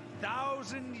 Not in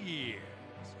 1,000 years.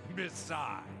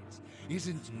 Besides,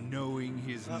 isn't knowing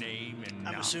his name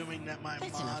enough? I'm assuming that my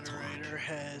That's enough moderator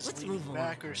has Let's leaned move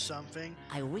back on. or something.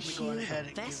 I wish Let me go you the ahead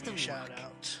and best give you a of shout luck.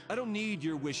 out. I don't need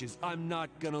your wishes. I'm not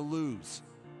gonna lose.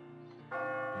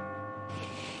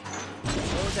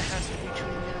 Those that has to be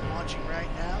tuning in and watching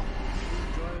right now, if you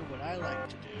enjoy what I like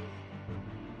to do,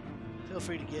 feel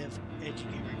free to give Edgy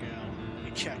Gamer Gal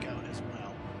a check out as well.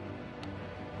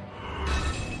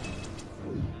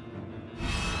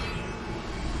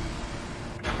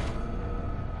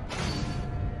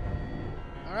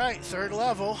 Alright, third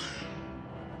level.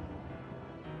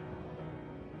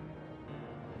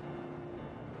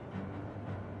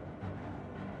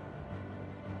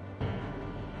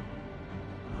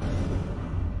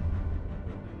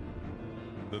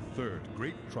 The third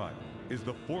great trial is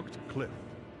the Forked Cliff.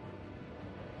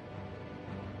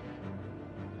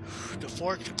 The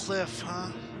Forked Cliff,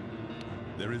 huh?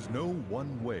 There is no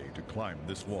one way to climb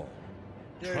this wall.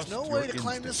 There's Trust no your way to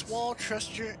climb this instincts. wall.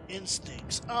 Trust your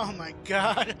instincts. Oh my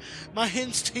god. My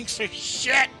instincts are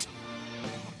shit.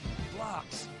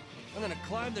 Blocks. I'm gonna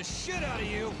climb the shit out of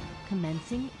you.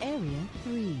 Commencing Area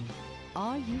 3.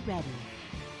 Are you ready?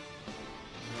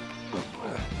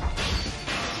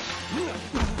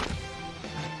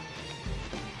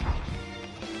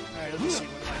 Alright, let me see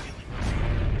what am I dealing with.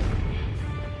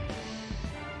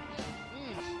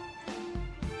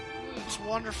 It's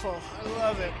wonderful. I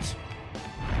love it.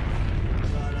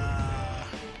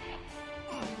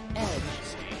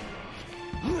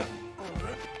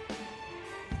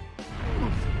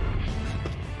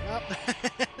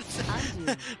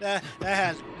 But,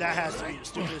 that has to be the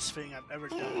stupidest thing I've ever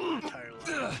done in my entire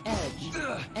life.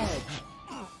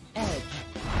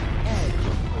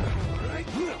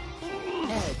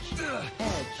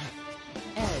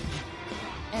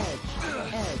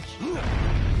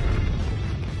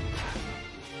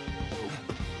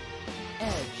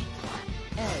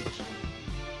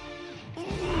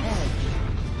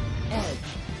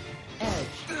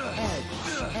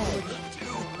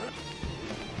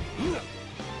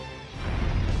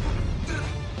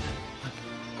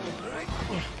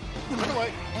 Run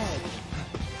away.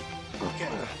 Okay.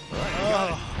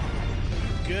 Oh,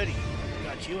 goody.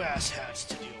 Got you asshats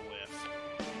to deal with.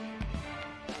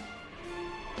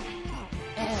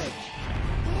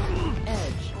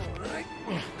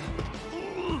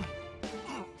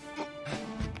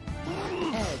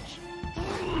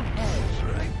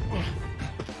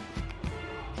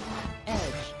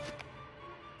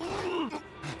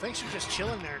 Thanks for just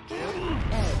chilling there, dude.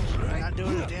 Not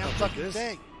doing a damn fucking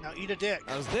thing. Now eat a dick.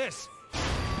 How's this?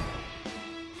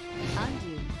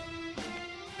 Undo.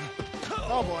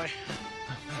 Oh boy.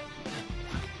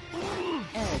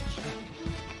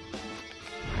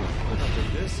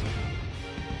 This?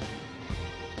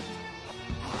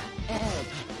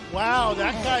 Wow,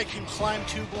 that guy can climb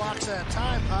 2 blocks at a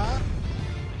time, huh?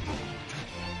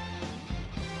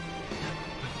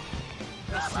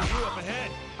 That's for you up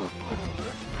ahead.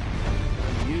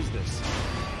 Use this.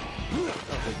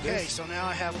 Okay, so now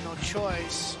I have no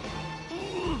choice.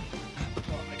 Well,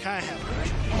 I kind of have no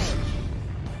choice.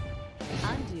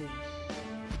 Undo.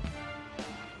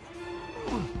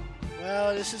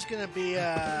 Well, this is gonna be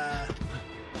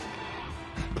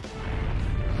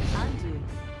Undo.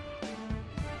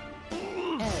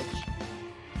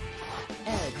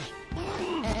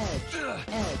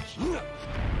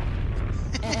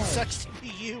 It sucks to be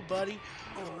you, buddy.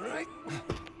 Alright.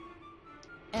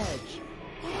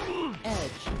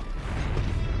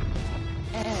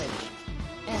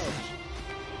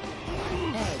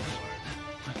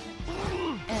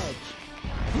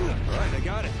 Alright, I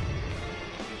got it.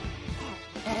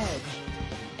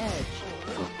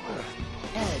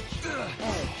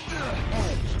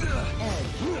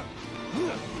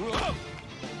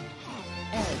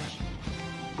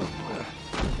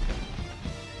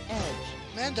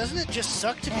 Man, doesn't it just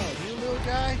suck to be you, little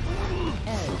guy?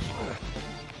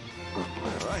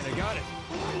 Alright, I got it.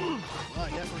 Well, I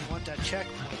definitely want that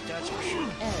checkpoint, that's for sure.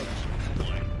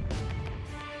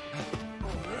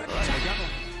 Alright, I got it.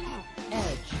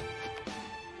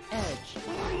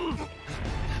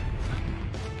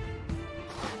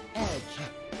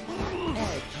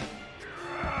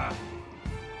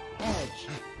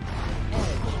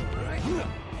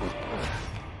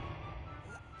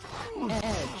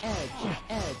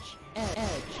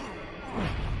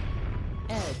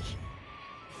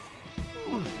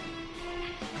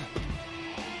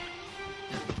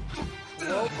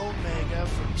 Quote Omega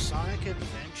from Sonic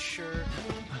Adventure.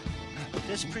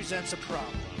 This presents a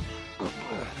problem.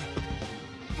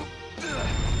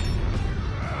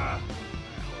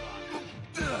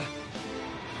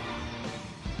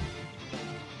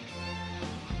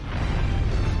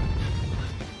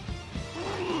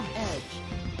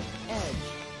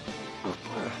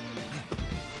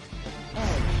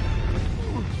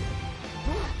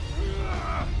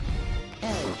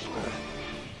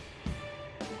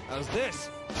 How's this?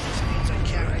 This means I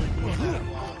can't really move that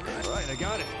walk. Alright, I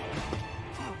got it.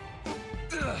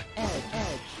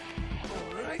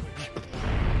 Alright.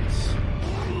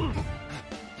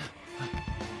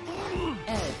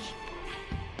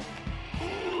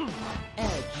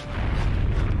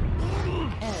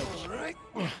 Alright.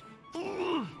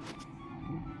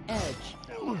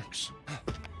 That works.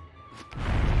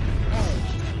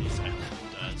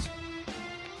 Does.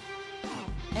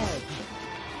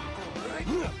 Alright.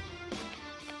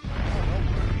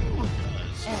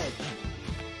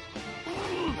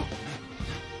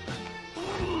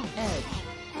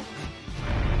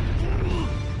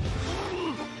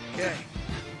 Okay.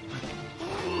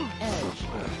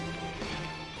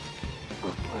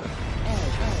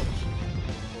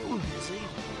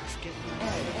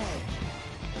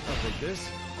 Take this.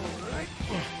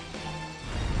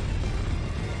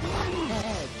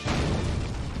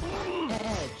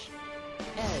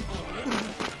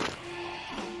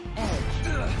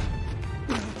 Edge.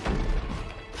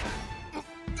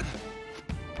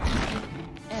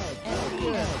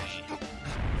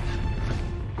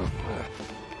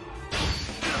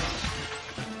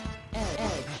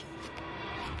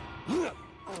 You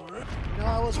know,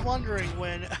 I was wondering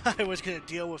when I was gonna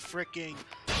deal with freaking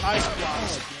ice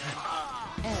blocks again.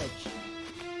 Edge.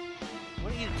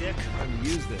 What are you, dick? How do you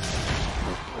use this?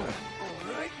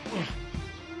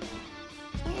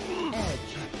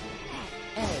 Edge.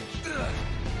 Edge.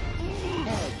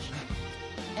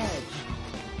 Edge.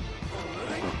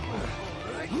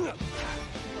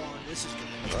 Oh, this is gonna be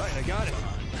Alright, I got it.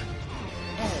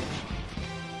 Edge.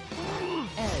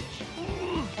 Edge.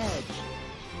 Edge.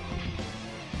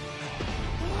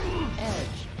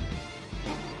 Edge.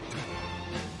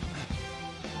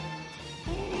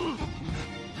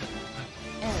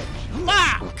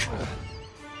 Fuck!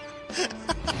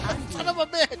 Son of a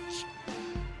bitch!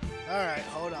 Alright,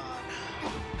 hold on.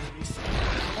 Let me see.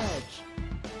 Edge.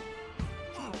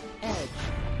 Edge.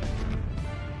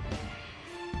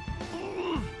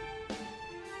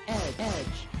 Edge.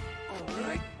 Edge.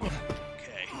 Alright.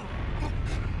 Okay.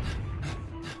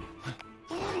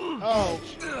 Oh.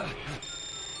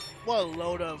 What a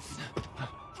load of...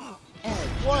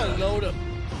 What a load of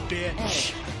bitch.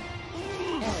 Edge.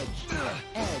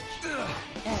 Edge.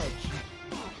 Edge.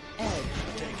 Edge.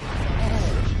 Take it.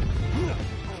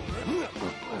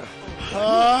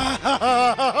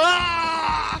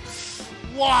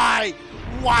 Why?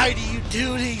 Why do you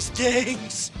do these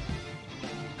things?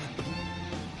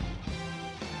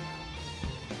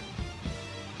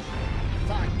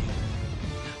 Fuck.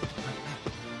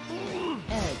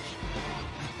 Edge.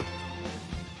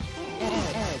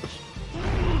 Edge.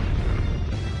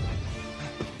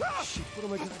 Shit, what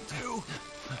am I gonna do?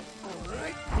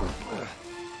 Alright.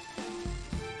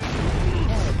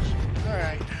 Edge.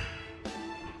 Alright.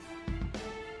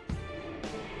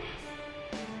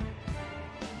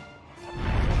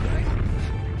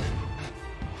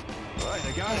 Alright,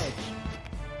 I got it.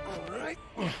 Alright.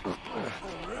 Alright.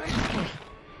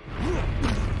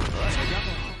 Alright, I got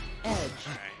it. Edge.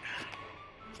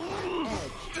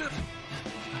 Edge.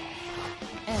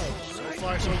 Edge. So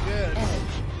far, so good.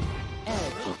 Edge.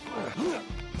 Edge.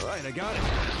 Alright, I got it.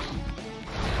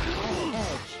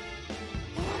 Edge.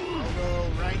 Although,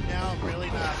 right now, I'm really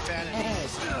not a fan of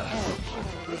these. Edge.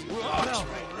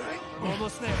 Right? We're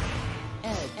almost there.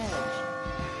 Edge. Edge.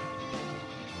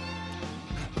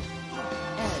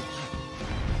 Edge.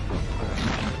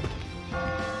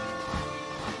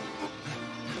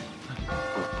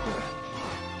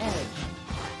 Edge. Edge.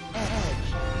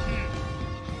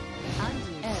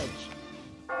 Undo. Edge.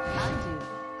 Undo.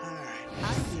 Alright.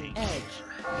 Undo. Edge.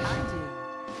 Undo.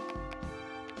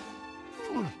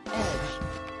 Edge.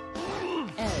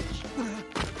 Edge.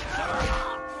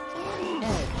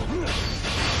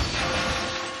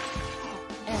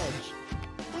 Edge.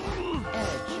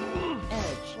 Edge.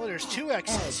 Edge. Well, there's two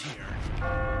exits here.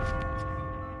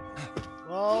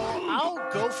 Well, I'll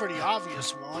go for the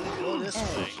obvious one and go this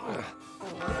way.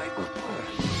 I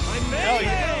made Hell it!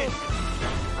 yeah.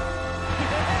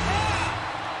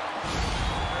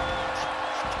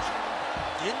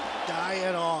 Didn't die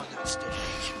at all in that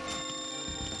stage.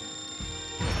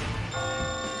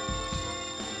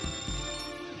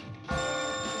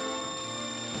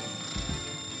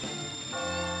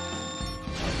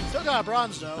 Still got a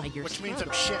bronze though, By your which means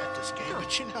I'm struggle. shit at this game,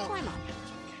 but you know. Climb up.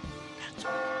 That's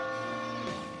okay.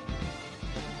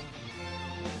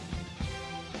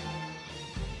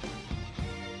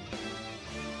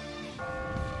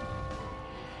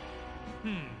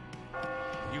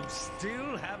 You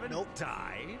still haven't Nope.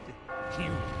 died?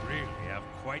 You really have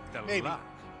quite the Maybe. luck.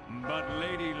 But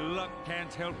Lady Luck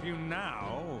can't help you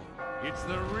now. It's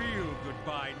the real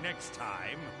goodbye next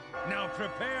time. Now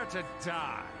prepare to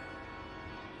die.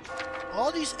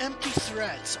 All these empty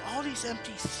threats,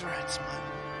 man.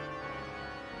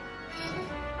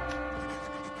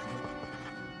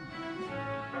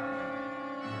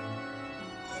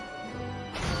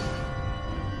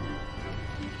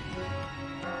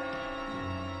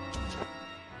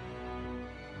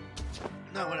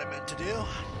 Not what I meant to do.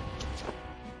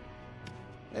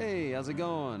 Hey, how's it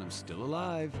going? I'm still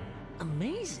alive.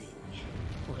 Amazing.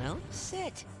 Well,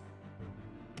 sit.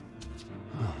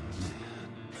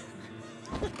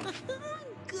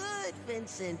 Good,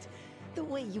 Vincent. The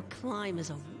way you climb is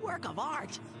a work of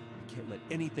art. I can't let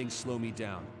anything slow me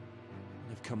down.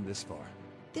 I've come this far.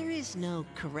 There is no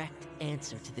correct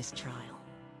answer to this trial.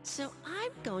 So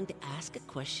I'm going to ask a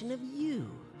question of you,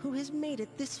 who has made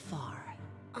it this far.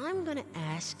 I'm gonna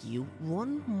ask you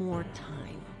one more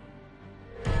time.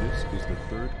 This is the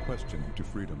third question to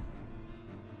freedom.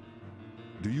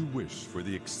 Do you wish for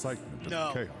the excitement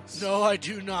of chaos? No, I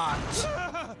do not.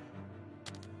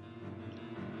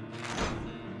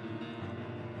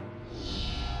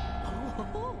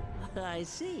 Oh, I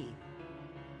see.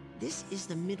 This is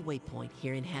the midway point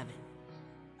here in heaven.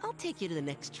 I'll take you to the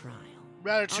next trial.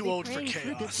 Rather too old for I'll be praying for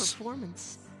a good chaos.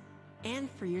 performance and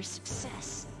for your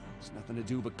success. There's nothing to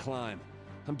do but climb.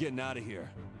 I'm getting out of here.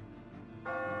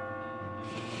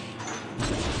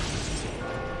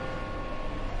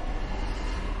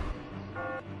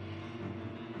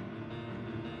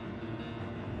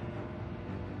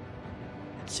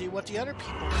 Let's see what the other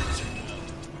people answered.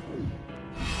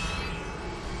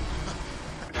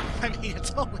 I mean,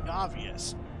 it's only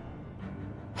obvious.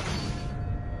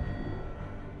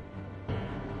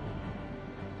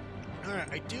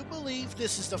 Alright, I do believe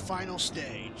this is the final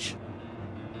stage.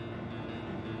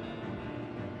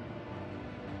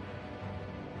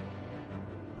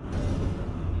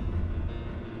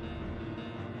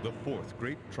 The fourth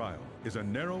great trial is a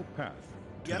narrow path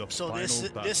to the Yep, so final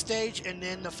battle. this stage and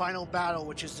then the final battle,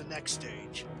 which is the next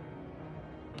stage.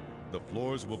 The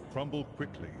floors will crumble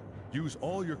quickly. Use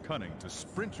all your cunning to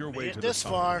sprint your way Made to it the this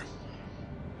top. far.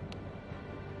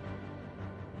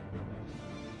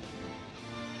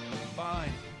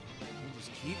 Fine. We'll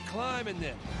just keep climbing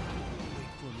then. Wait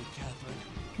for me, Catherine.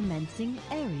 Commencing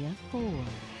Area 4.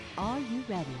 Are you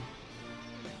ready?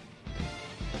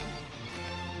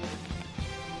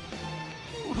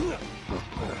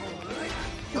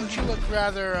 Don't you look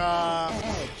rather,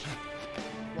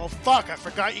 well, fuck, I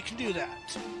forgot you can do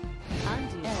that.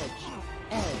 Undo.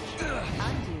 Edge.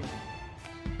 Undo.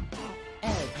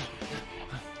 Edge.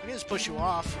 I can just push you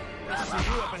off.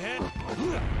 See you up ahead.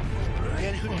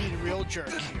 Again, who'd be the real jerk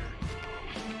here?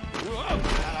 Not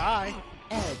I.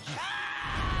 Edge.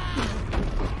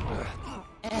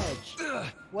 Edge.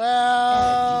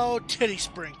 Well, titty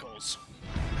sprinkles.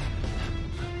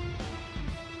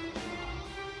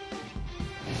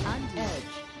 Undo. Edge.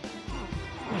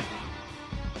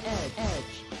 Edge.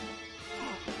 Edge.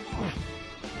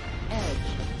 Edge.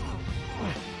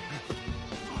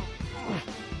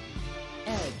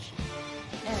 Edge.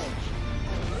 Edge.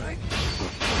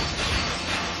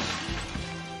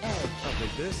 Edge. I'll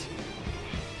take this.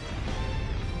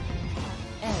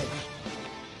 Edge.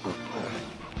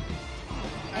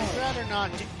 I'd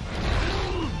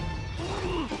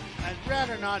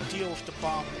rather not deal with the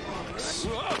bomb blocks.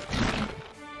 Edge.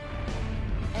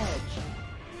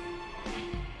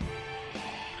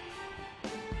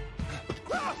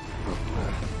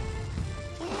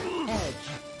 Edge.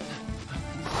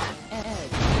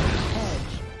 Edge.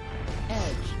 Edge.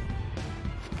 Edge.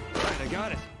 Right, I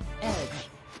got it. Edge.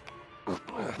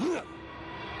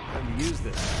 Time to use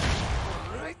this.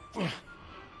 Right.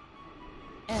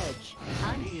 Edge.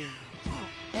 Undo.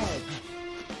 Edge.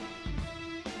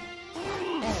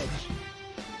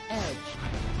 Edge.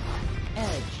 Edge.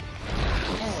 Edge.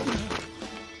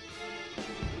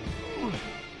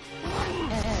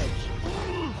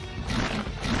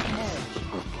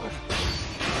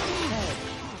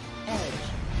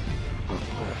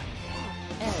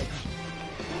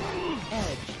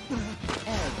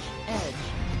 Edge.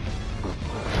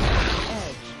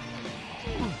 Edge.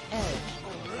 Edge.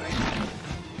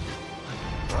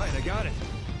 Right, I got it.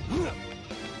 Right,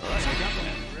 I got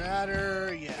that.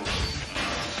 Rather, yeah.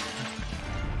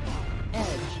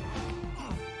 Edge.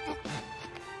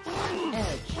 Edge.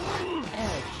 Edge.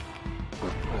 Edge.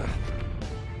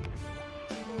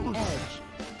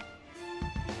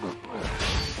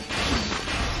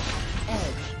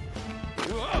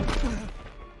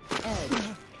 Edge.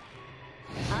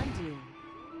 Undo.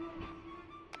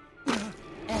 Edge.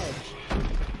 Edge.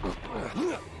 Edge.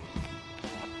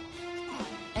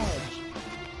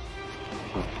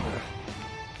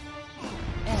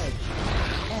 Edge.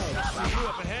 You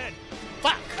up ahead.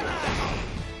 Fuck!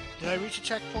 Did I reach a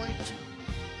checkpoint?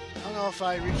 I don't know if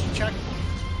I reached a checkpoint.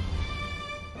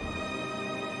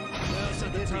 Yes, I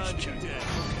did reach a checkpoint.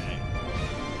 Okay.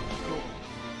 Cool.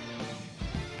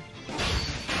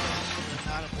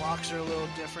 Now the blocks are a little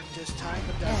different this time,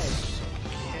 but that's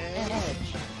okay.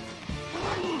 Edge.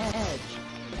 Edge.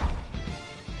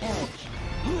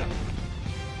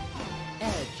 Edge.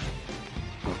 Edge.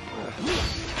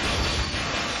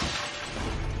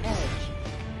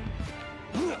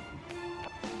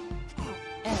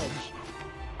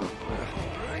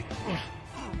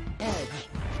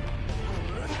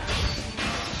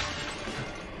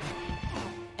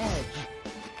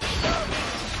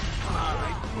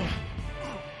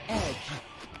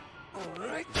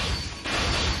 Alright.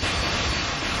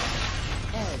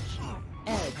 Edge.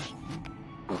 Edge.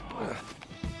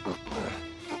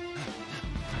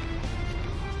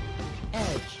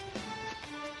 Edge.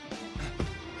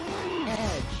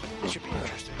 Edge. This should be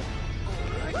interesting.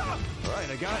 Alright,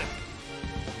 I got it.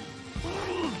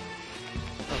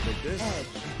 I'll take this. Edge.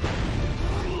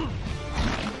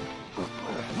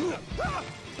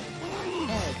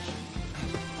 Edge.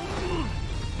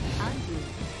 Undo.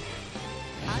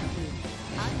 Undo.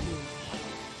 Undo.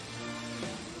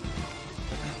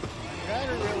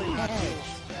 Gotta really not do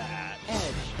Edge. that.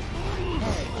 Edge.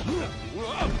 Edge.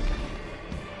 Whoa!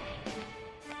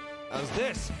 How's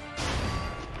this?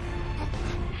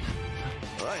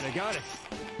 Alright, I got it.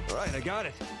 Alright, I got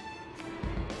it.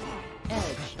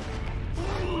 Edge.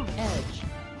 Edge.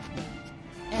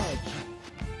 Edge.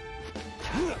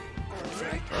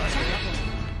 Perfect.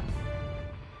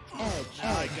 Edge.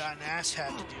 Now I got an ass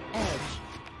hat to do. Edge.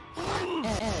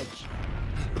 Edge.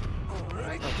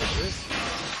 Alright, I'll take this.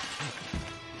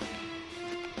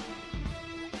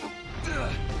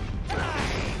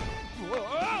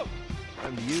 Whoa!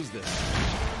 Time to use this.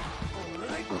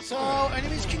 So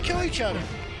enemies can kill each other.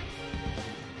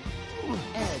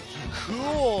 Edge.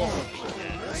 Cool.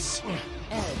 Edge.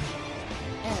 Edge.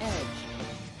 Edge.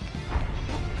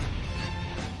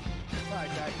 I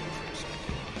died here for a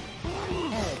second.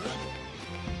 Edge.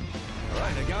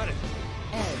 Alright, I got it.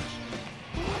 Edge.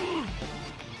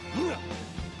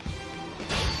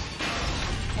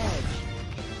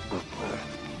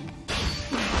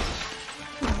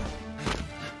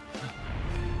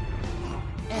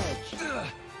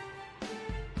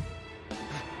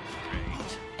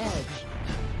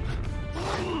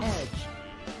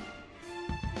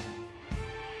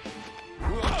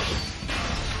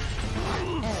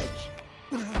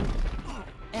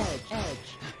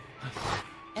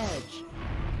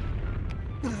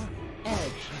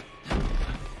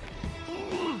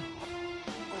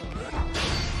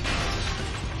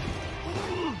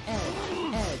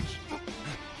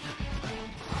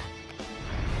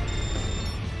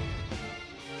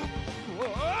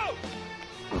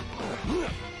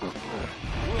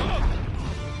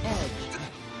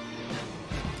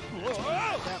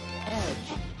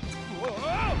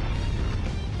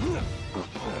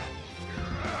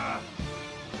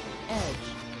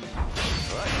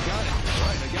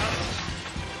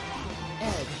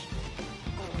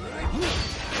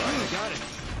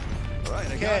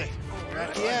 Okay, we're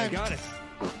at the end. I got it.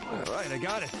 Alright, I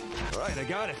got it. Alright, I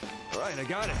got it. Alright, I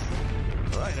got it.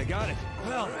 Alright, I got it.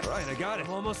 Well, Alright, I got it.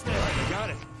 I'm almost there. Alright, I got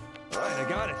it. Alright, I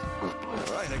got it.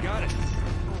 Alright, I got it.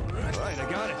 Alright, I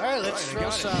got it. Alright, let's throw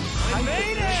some I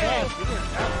made it!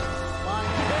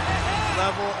 final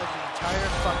level of the entire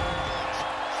fucking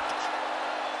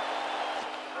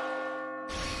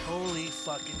holy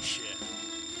fucking shit.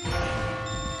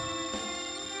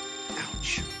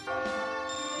 Ouch.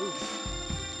 Oof.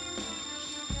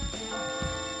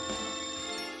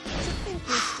 To think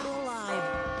we're still alive.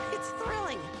 It's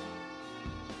thrilling.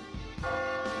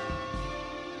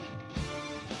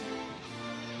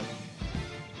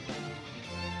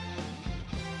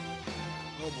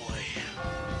 Oh boy.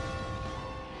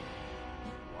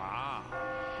 Wow.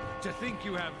 To think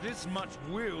you have this much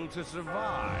will to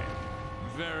survive.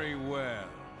 Very well.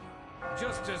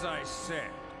 Just as I said,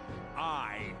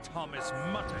 I, Thomas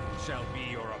Mutton, shall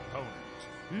be your opponent.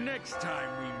 Next time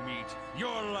we meet,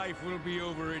 your life will be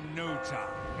over in no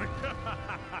time.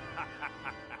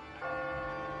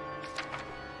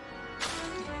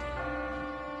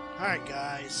 Alright,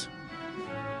 guys.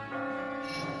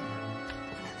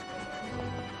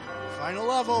 Final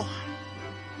level.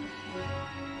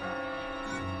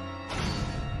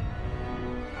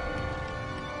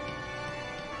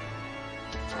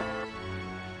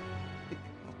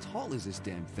 How tall is this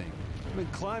damn thing? I've been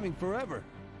climbing forever.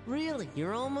 Really,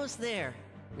 you're almost there.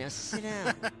 Now sit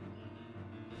down.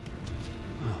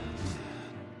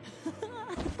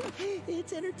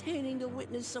 It's entertaining to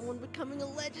witness someone becoming a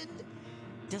legend.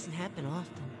 Doesn't happen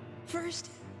often.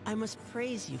 First, I must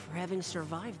praise you for having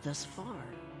survived thus far.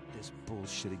 This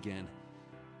bullshit again.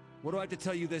 What do I have to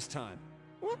tell you this time?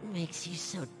 What makes you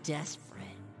so desperate?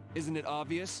 Isn't it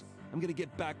obvious? I'm gonna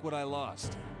get back what I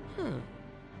lost.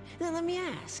 Now let me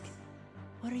ask.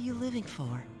 What are you living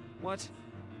for? What?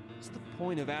 What's the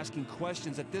point of asking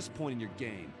questions at this point in your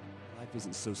game? Life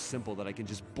isn't so simple that I can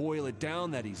just boil it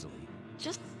down that easily.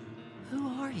 Just who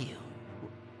are you?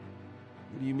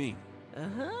 What do you mean?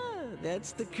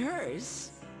 That's the curse.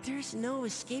 There's no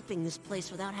escaping this place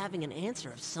without having an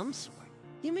answer of some sort.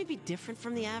 You may be different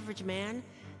from the average man,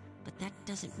 but that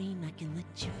doesn't mean I can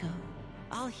let you go.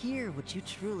 I'll hear what you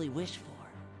truly wish for.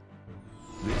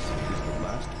 This is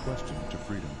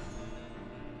freedom.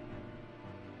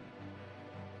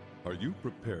 Are you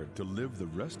prepared to live the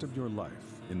rest of your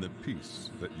life in the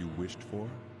peace that you wished for?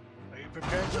 Are you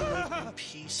prepared to live in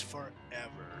peace forever?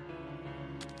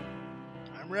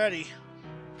 I'm ready.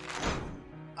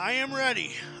 I am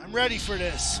ready. I'm ready for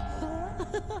this.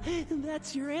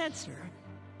 That's your answer.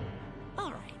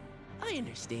 All right, I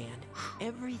understand.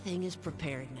 Everything is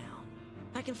prepared now.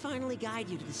 I can finally guide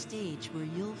you to the stage where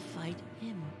you'll fight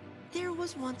him. There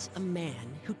was once a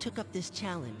man who took up this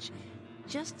challenge,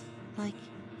 just like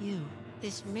you.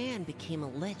 This man became a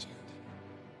legend.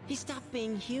 He stopped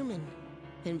being human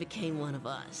and became one of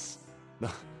us.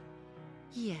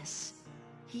 Yes,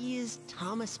 he is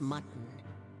Thomas Mutton,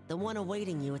 the one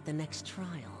awaiting you at the next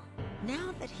trial.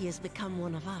 Now that he has become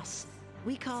one of us,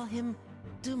 we call him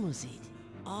Dumuzid.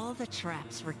 All the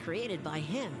traps were created by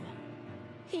him.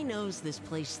 He knows this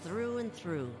place through and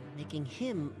through, making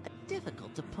him a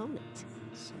difficult opponent.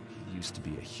 So he used to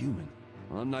be a human.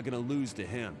 Well, I'm not gonna lose to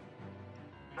him.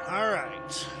 All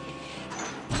right.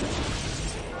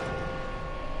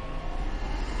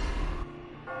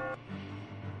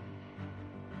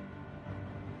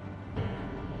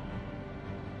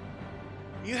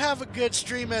 You have a good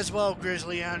stream as well,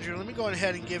 Grizzly Andrew. Let me go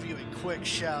ahead and give you a quick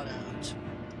shout out.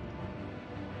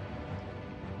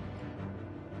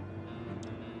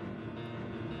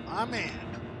 My man.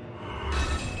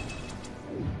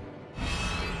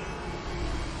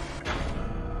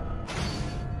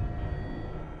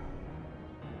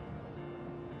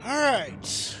 All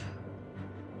right.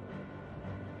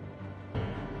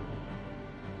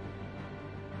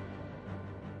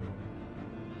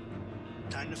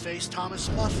 Time to face Thomas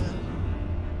Muffin.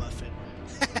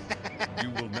 You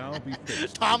will now be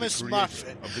faced Thomas with the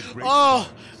Muffin. creator of the great Oh,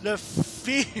 the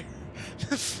fear.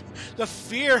 The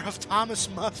fear of Thomas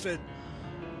Muffin.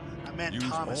 I meant Use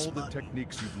Thomas all the Muffin.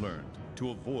 techniques you've learned to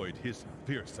avoid his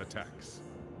fierce attacks.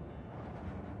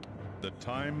 The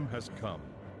time has come.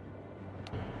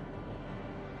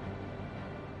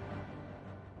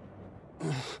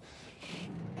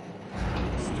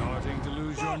 Starting to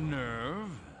lose your nerve?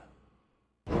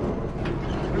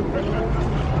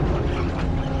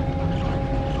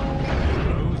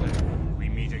 Hello there. We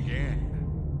meet again.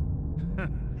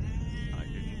 I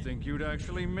didn't think you'd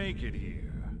actually make it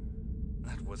here.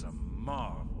 That was a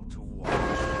marvel to watch.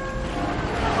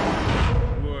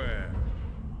 Well,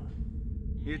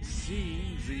 it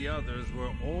seems the others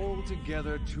were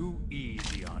altogether too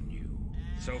easy on you.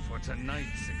 So for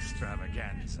tonight's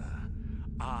extravaganza,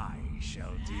 I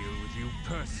shall deal with you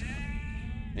personally.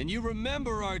 And you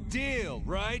remember our deal,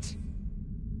 right?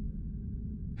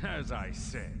 As I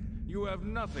said, you have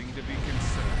nothing to be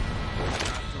concerned.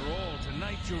 After all,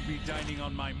 tonight you'll be dining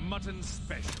on my mutton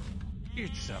special.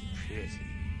 It's a pity.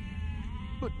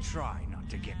 But try not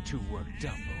to get too worked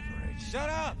up over it. Shut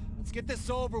up! Let's get this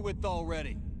over with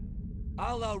already.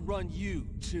 I'll outrun you,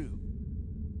 too.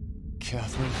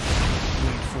 Catherine,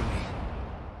 wait for me.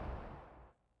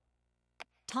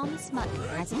 Thomas Mutton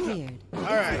has appeared. All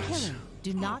right. Killer,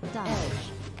 do not die.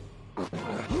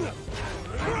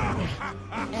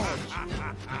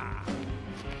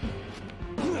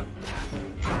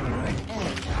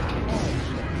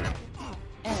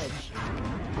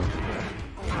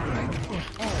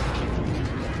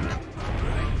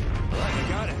 I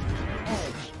got it.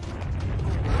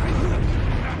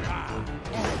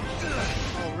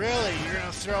 Oh, really? You're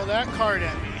gonna throw that card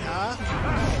at me, huh?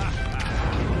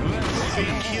 Are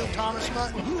you cute, Thomas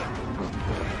Mutton?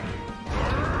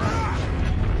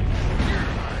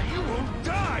 You won't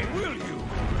die, will you?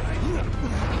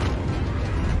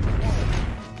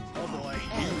 Oh boy.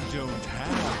 You don't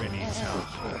have any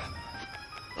time.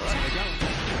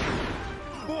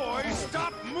 Boy,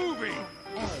 stop moving!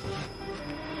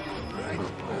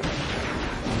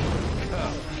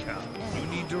 Come, you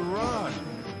need to run.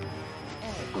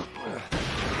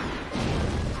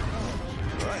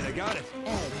 Right, I got it.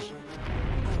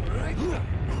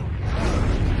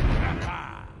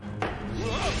 I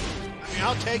mean,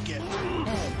 I'll take it.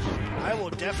 I will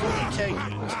definitely take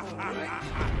it.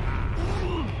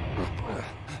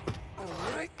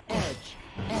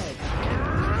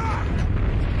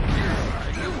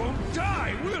 You won't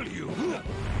die, will you?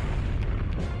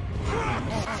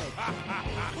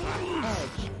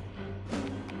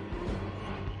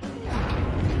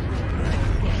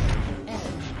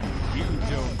 You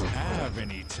don't have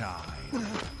any time.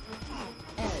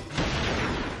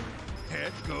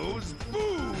 Head goes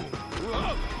boom!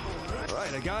 Whoa.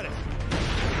 Right, I got it.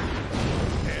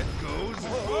 Head goes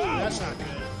boom! That's not good.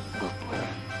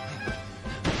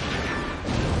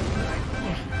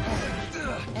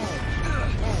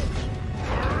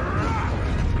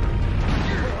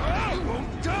 You won't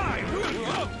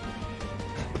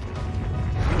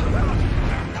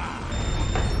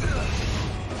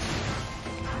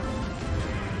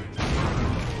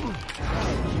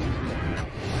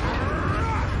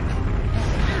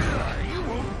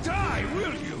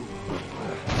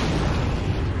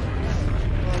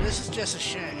just a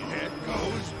shame. It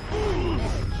goes.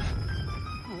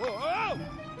 Whoa!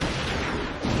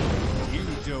 You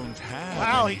don't have.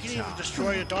 Wow, he any can even time.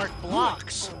 destroy the dark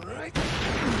blocks. Right.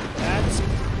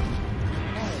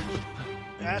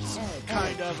 That's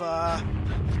kind of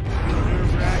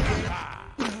nerve-wracking.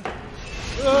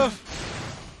 Oh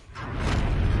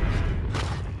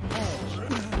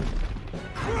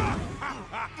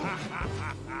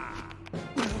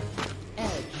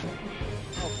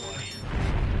boy.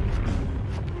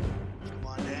 Come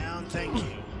on down, thank you.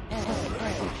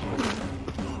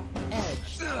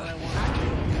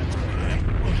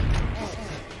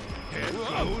 It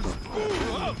goes.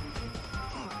 Oh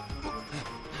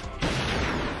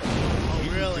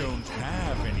really? You don't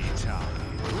have any time.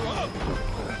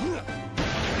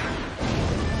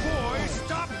 Boy,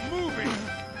 stop moving!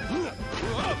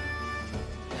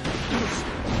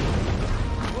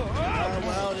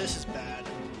 Well, this is bad.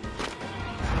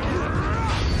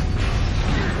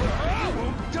 You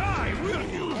won't die, will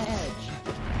you?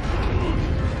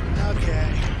 Okay.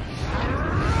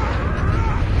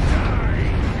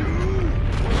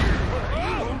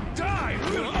 You won't die,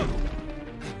 will you?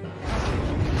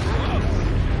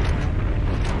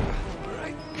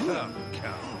 Come,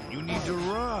 you need to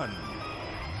run.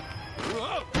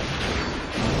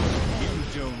 You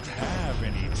don't have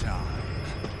any time.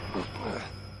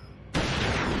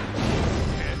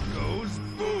 It goes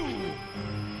boom.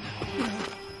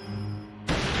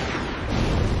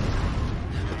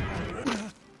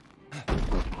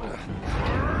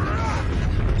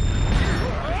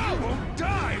 You won't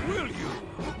die, will you?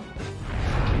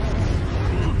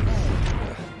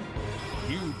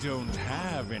 You don't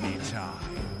have any time.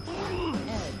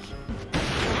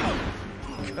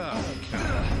 Come,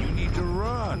 you need to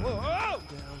run.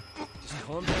 Just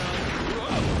calm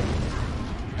down.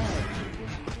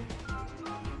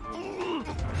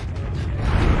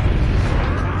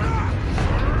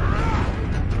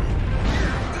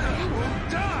 You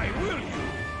won't die, will you?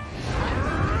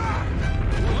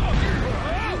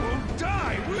 You won't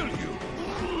die, will you?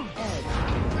 I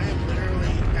am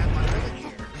literally at my limit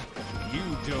here. You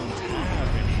don't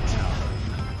have any time.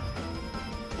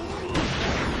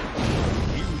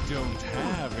 You don't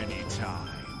have any time.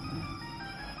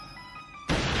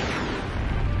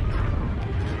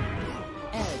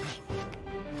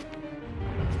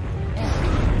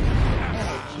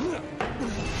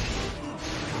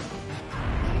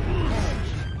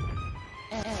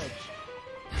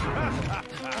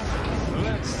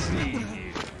 Let's see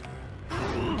here.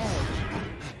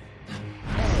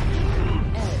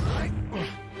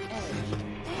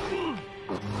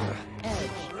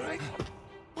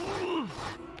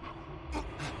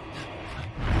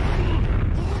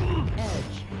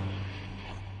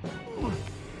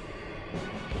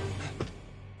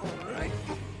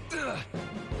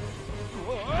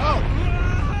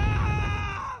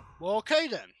 Well, okay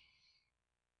then.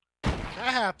 That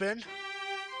happened.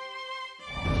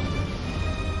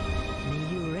 May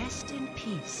you rest in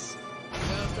peace.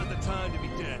 Now's not the time to be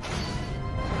dead.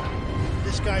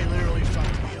 This guy literally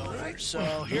fucked me over. So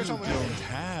here's You what I'm gonna don't do.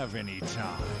 have any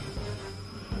time.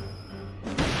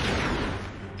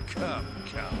 Come.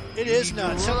 It You is need to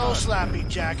nuts. Hello, run. Slappy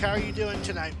Jack. How are you doing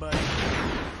tonight, buddy?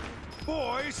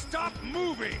 Boy, stop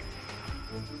moving!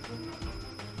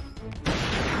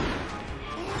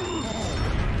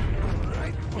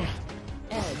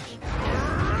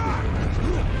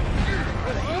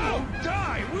 You won't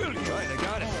die, will you? Right, I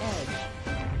got it.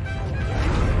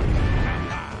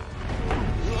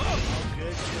 Oh,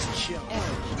 good. Just chill.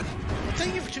 Well,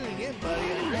 thank you for tuning in, buddy. I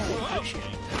really appreciate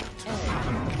it.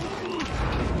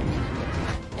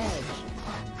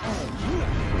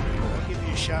 I'll give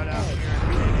you a shout out here in a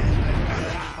minute. I've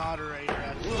got a moderator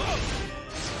at the moment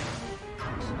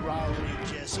is Raleigh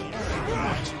Jesse.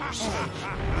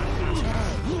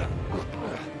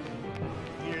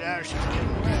 Either that or she's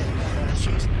getting ready.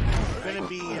 She's gonna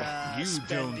be You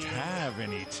spending. don't have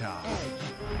any time.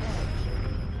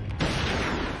 I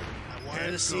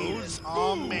wanted to see this.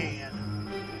 Oh man.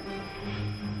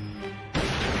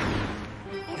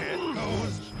 It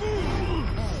goes boom.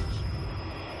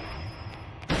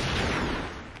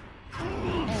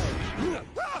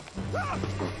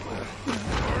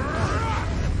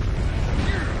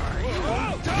 You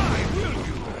won't die, will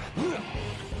you?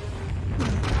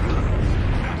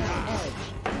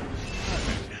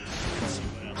 Let's see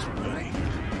what else we're doing.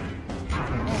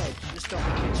 Just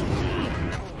don't get too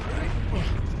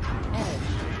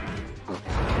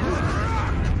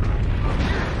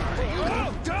You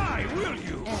won't die, will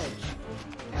you?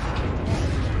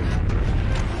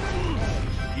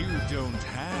 You don't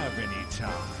have any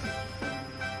time.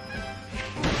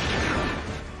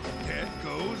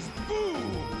 goes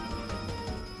boom!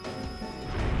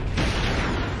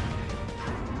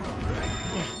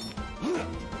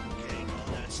 Okay, no,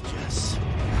 that's just...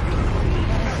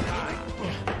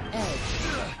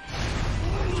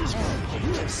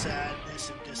 Just sadness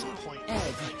and disappointment. I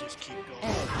just keep going.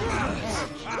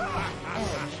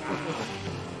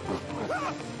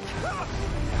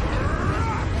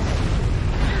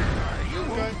 You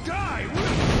won't die,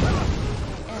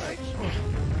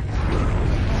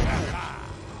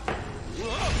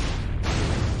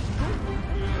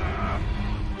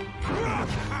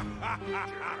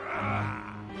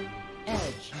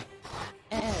 Edge.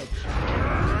 Edge.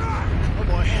 Oh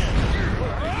boy.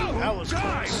 That was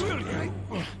close.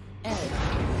 Edge.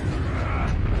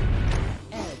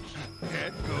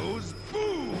 Head goes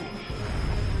boom!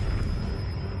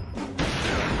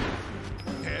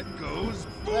 Head goes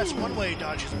boom! Well, that's one way he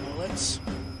dodges bullets.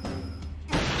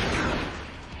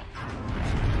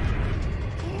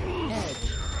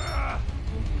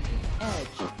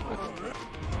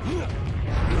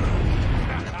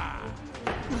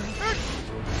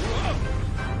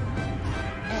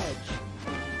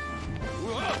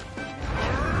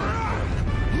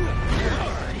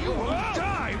 You won't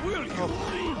die, will you?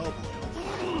 Oh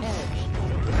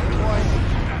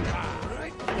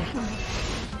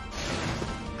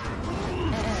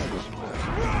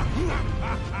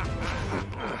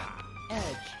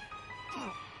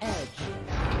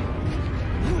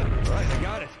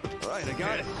Alright, I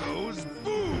got it. Goes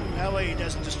boom! That way he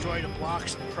doesn't destroy the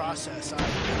blocks in the process either.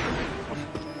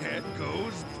 Head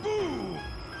goes boom!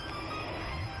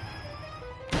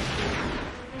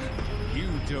 You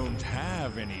don't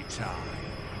have any time.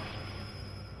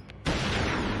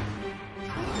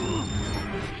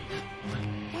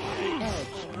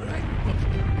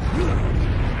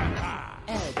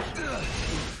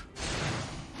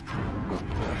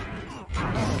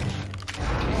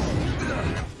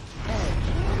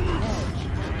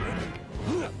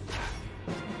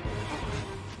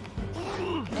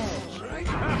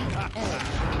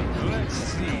 Let's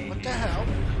see. What the hell?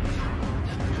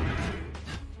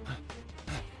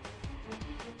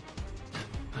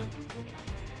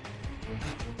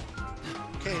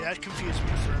 Okay, that confused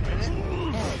me for a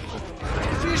minute.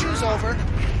 Confusion's over.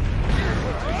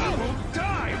 You won't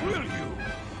die, will you?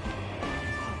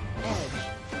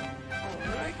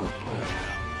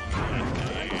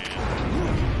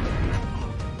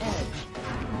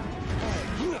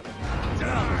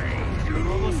 Die! You're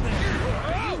almost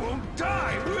there. You won't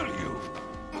die, will you?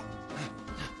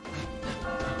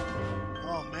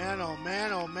 Oh man, oh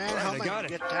man, oh man, Right, how I am I got gonna it.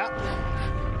 get that one?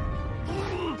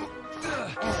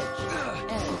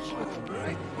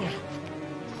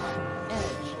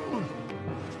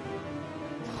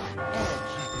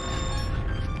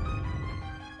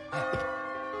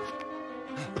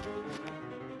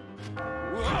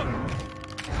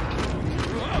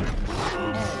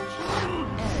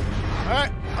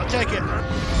 Alright, I'll take it.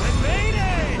 I made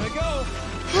it! Let go!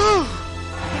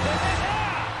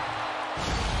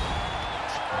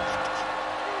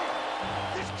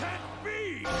 This can't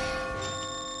be!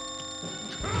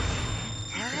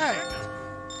 Alright.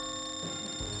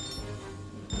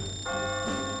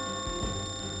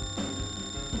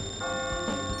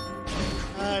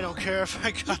 I don't care if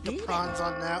I got the prawns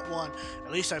on that one.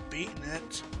 At least I've beaten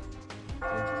it.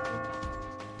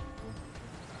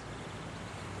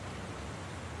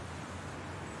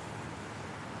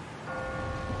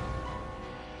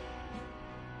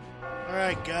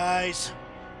 Alright, guys.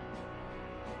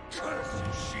 Curse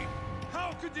you, sheep!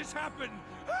 How could this happen?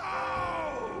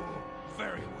 How?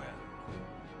 Very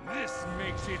well. This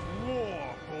makes it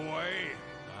war, boy.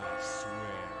 I swear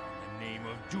in the name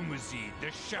of Dumazid, the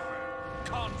shepherd,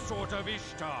 consort of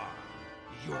Ishtar.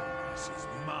 Your race is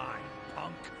mine,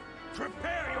 punk.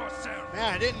 Prepare yourself!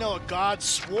 Man, I didn't know a god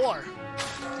swore.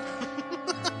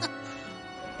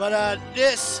 But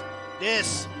this,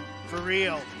 for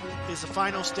real, is the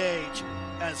final stage,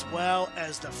 as well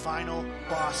as the final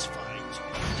boss fight in the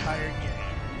entire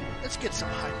game. Let's get some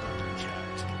hype up in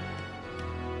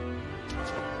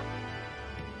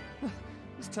chat.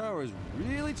 This tower is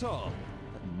really tall.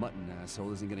 That mutton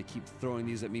asshole isn't gonna keep throwing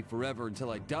these at me forever until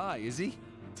I die, is he?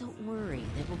 Don't worry,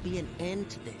 there will be an end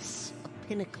to this. A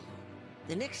pinnacle.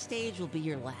 The next stage will be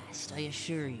your last, I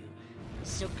assure you.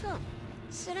 So come,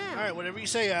 sit down. Alright, whatever you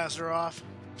say, Azeroth.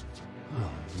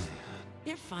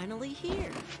 You're finally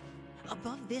here.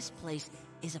 Above this place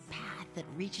is a path that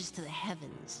reaches to the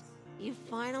heavens. You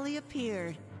finally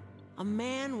appeared. A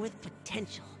man with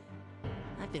potential.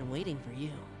 I've been waiting for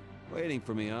you. Waiting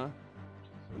for me, huh?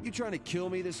 Were you trying to kill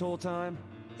me this whole time?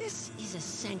 This is a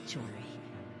sanctuary.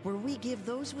 where we give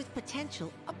those with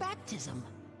potential a baptism.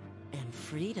 And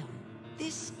freedom.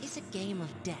 This is a game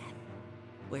of death,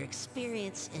 where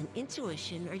experience and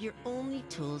intuition are your only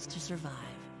tools to survive.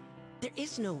 There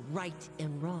is no right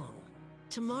and wrong.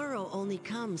 Tomorrow only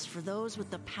comes for those with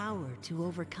the power to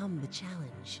overcome the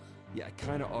challenge. Yeah, I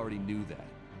kinda already knew that.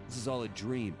 This is all a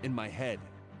dream, in my head.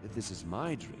 If this is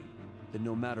my dream, then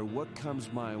no matter what comes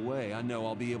my way, I know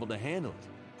I'll be able to handle it.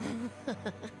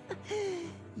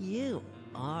 You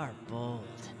are bold.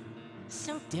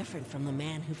 So different from the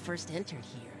man who first entered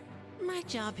here. My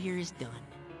job here is done.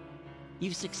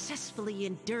 You've successfully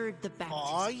endured the baptism.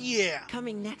 Aw, yeah.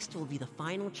 Coming next will be the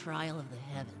final trial of the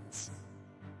heavens.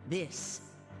 This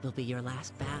will be your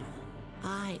last battle.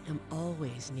 I am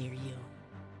always near you.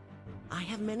 I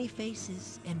have many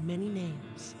faces and many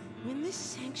names. When this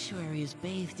sanctuary is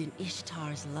bathed in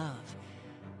Ishtar's love,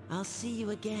 I'll see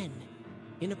you again,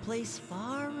 in a place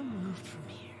far removed from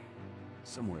here.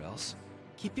 Somewhere else?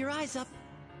 Keep your eyes up,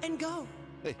 and go!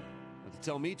 Hey, not to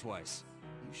tell me twice.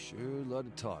 You sure love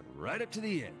to talk right up to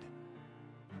the end.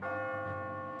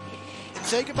 And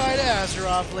say goodbye to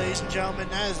Azeroth, ladies and gentlemen.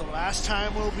 That is the last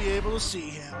time we'll be able to see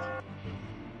him.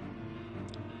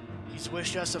 He's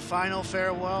wished us a final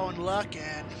farewell and luck,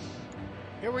 and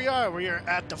here we are. We are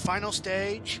at the final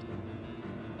stage.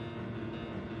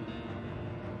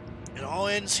 It all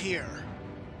ends here.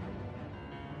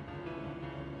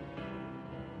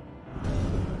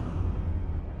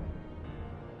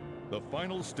 The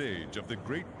final stage of the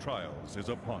Great Trials is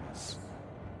upon us.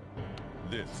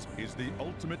 This is the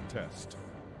ultimate test.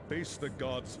 Face the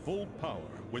gods' full power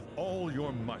with all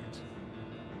your might.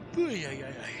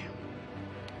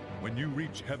 When you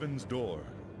reach heaven's door,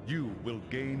 you will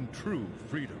gain true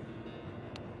freedom.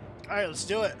 All right, let's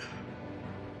do it.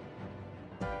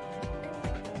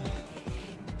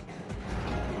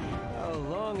 How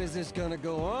long is this gonna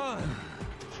go on?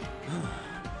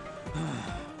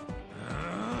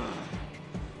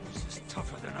 This is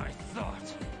tougher than I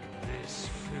thought. This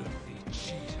filthy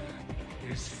cheater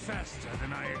is faster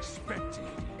than I expected.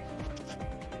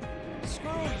 Screw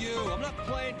you! I'm not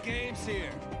playing games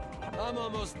here. I'm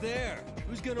almost there.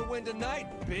 Who's gonna win tonight,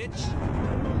 bitch?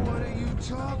 What are you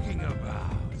talking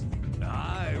about?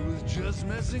 I was just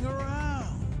messing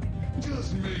around.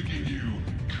 Just making you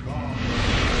calm.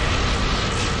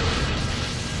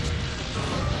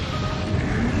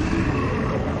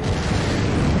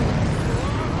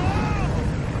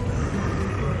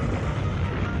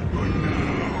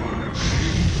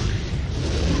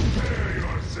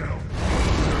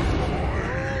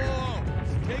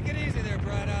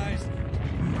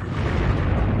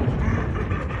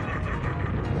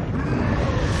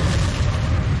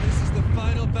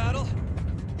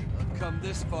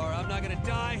 This far, I'm not gonna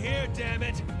die here, damn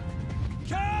it!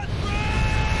 Catherine!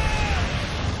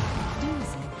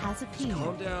 Doozy has appeared.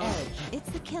 Calm down. Edge. It's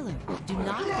the killer. Do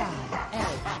not die.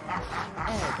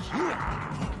 Edge.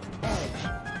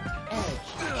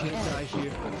 Can't die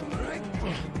here.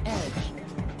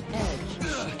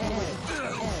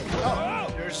 Oh,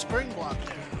 there's a spring block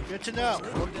there. Good to know.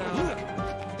 Calm down.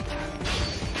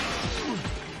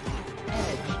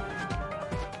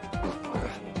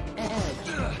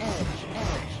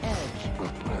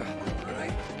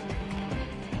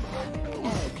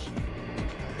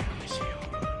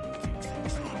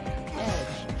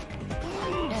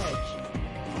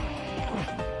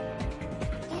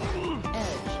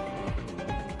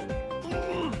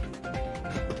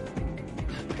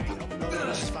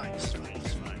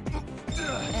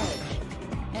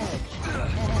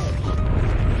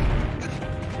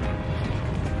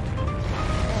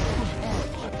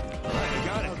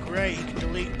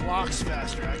 Blocks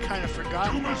faster. I kind of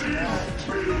forgot about that.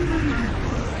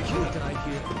 I can't die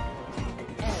here.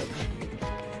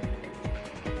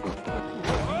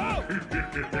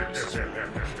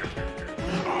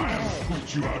 I'll put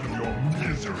you out of your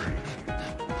misery.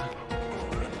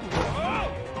 I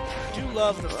do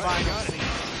love the final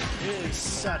scene. It is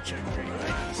such a great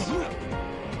piece.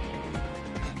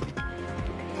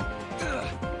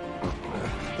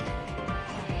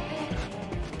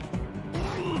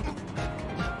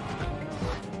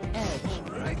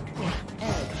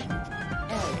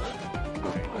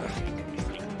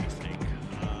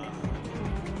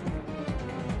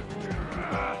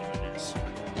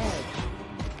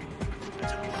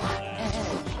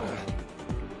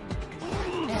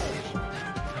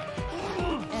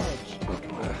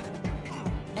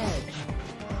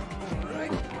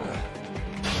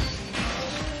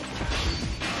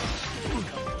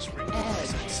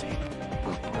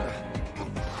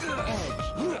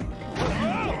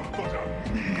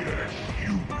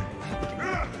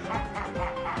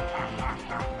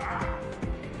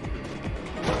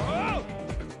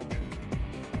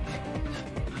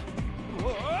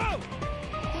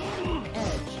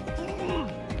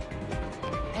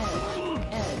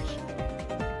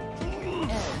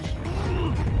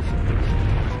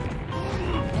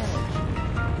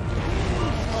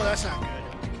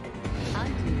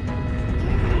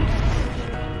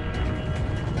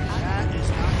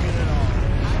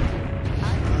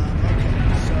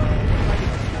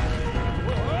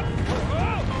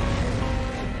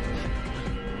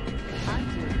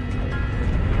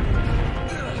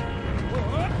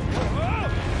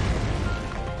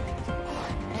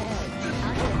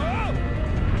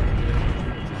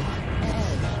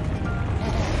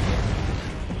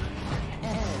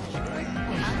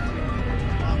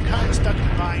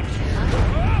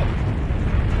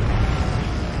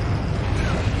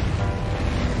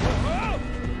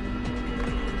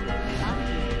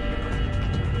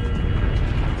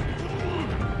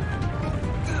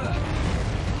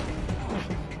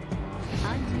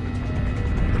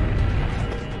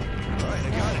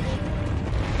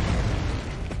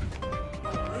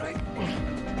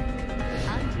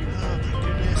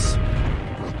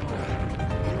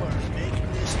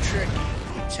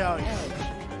 tell you.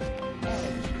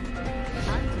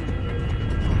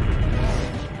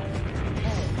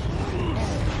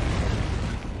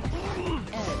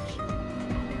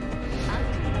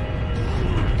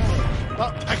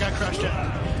 Oh, I got crushed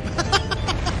out.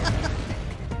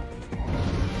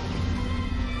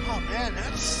 Oh man,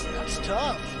 that's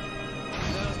tough.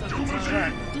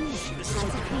 Right. This is a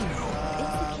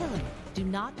killing. Do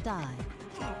not die.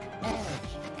 Edge.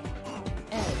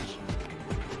 Edge.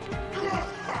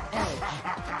 Edge.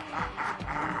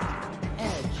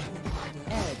 Edge.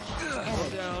 Edge.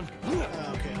 Hold down.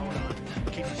 Okay, hold on.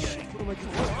 Keep getting.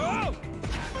 Oh!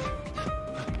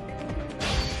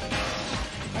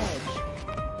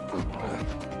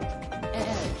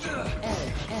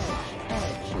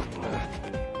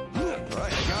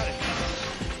 Right, I got it.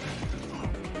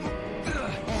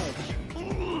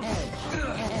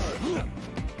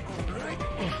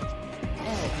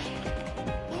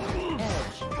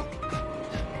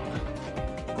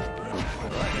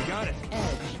 I got it.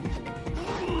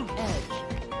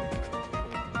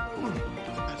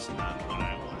 That's not what I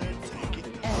wanted. Take it.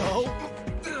 Oh.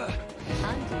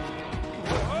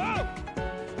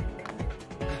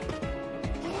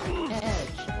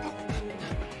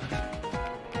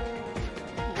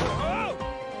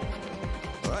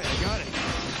 Right, I got it.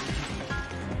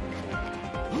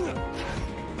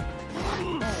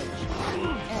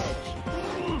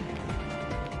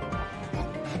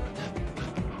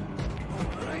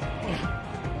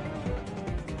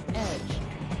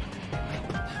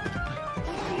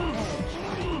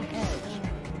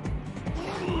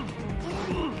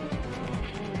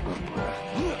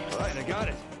 Right, I got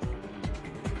it.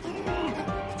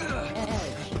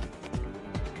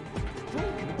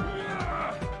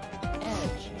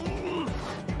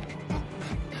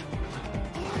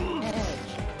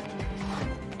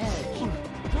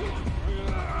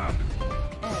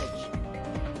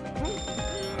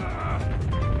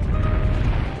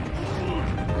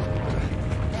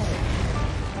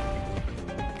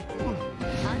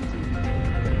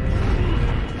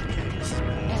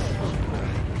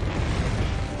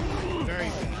 Very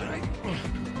good.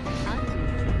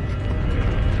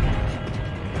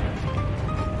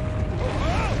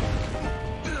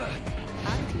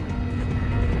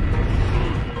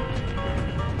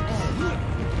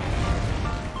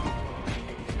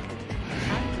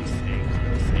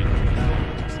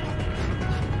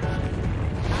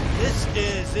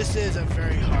 This is a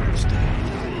very hard stage.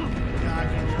 Not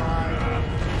gonna lie.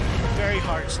 Very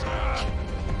hard stage.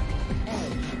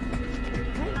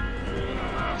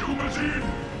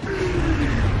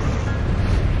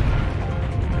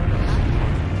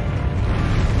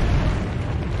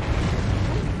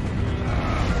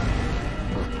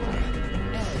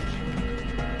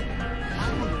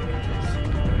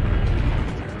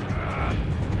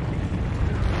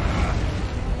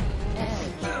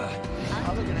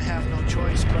 Probably gonna have no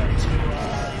choice but to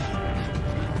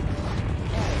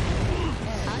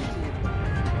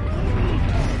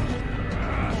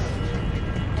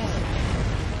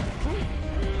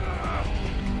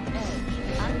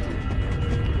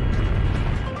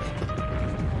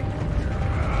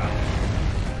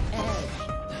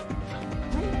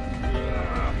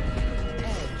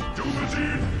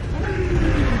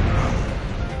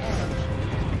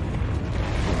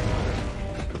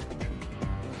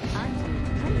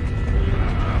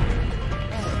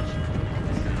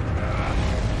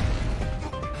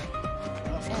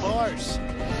of course.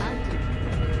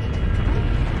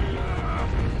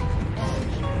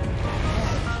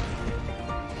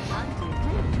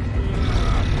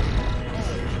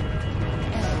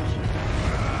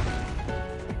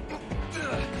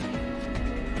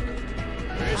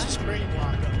 There's a spring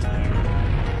block up there.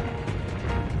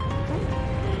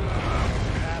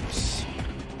 Perhaps.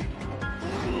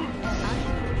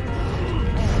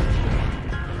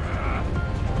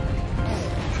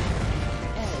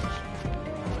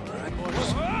 Of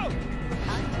course.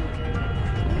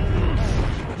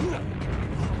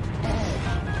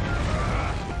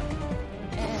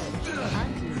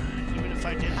 Even if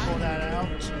I did pull that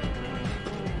out.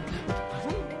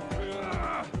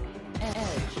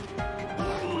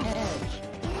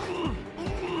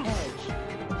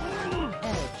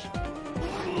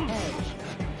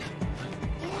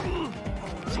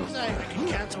 Seems like I can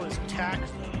cancel his attack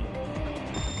though.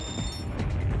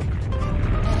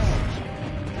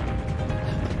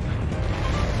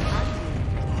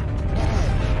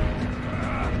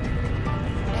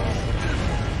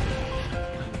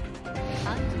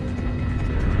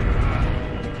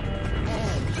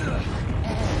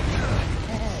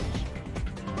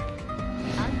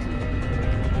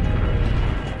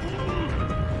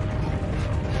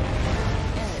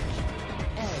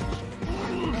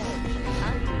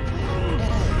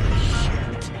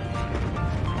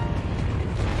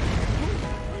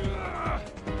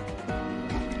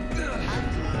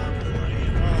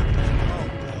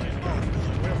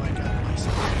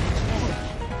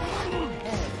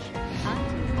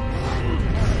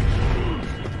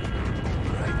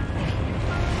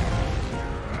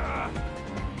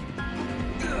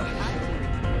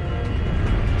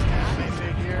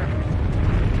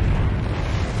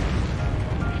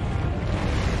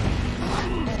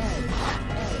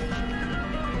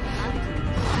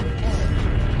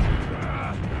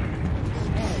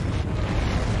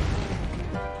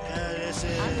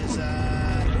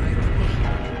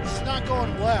 this is not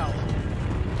going well.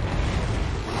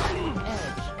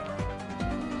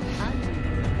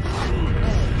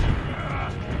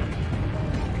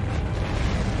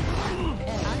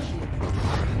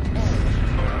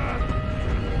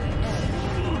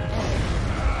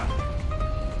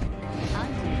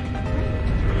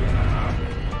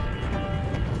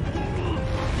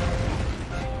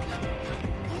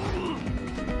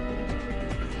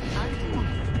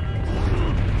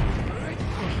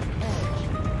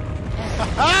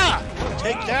 Ha!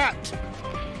 Take that!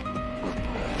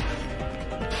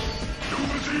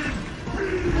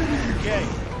 Okay.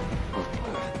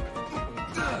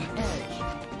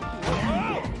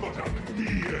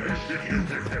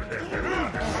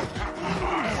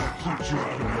 Put you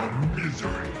out of your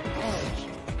misery.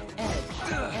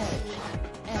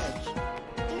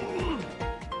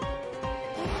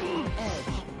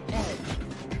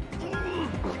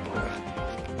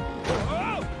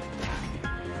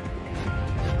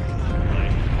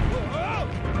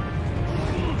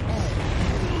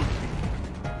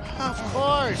 Of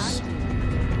course.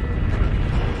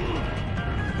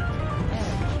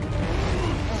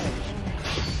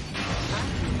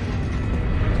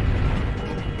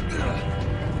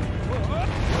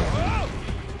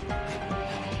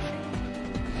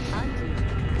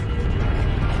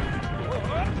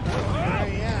 Here I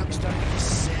am, stuck in the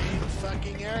same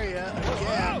fucking area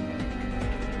again.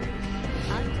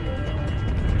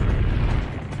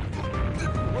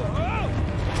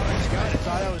 I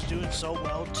thought I was doing so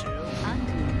well too.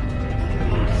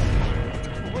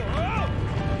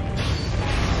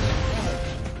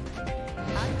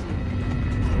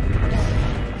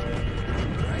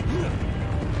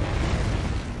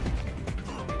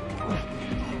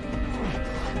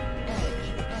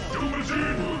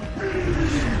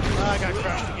 I got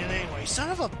crushed again anyway. Son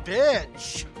of a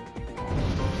bitch!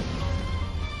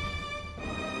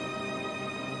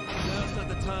 Now's not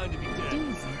the time to be dead.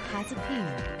 Doomsday has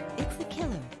appeared. It's the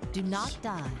killer. Do not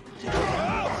die.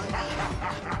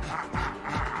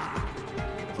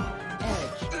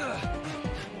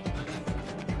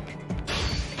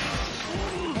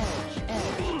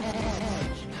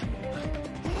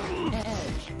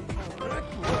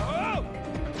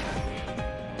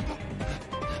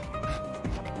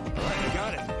 I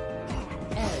got it.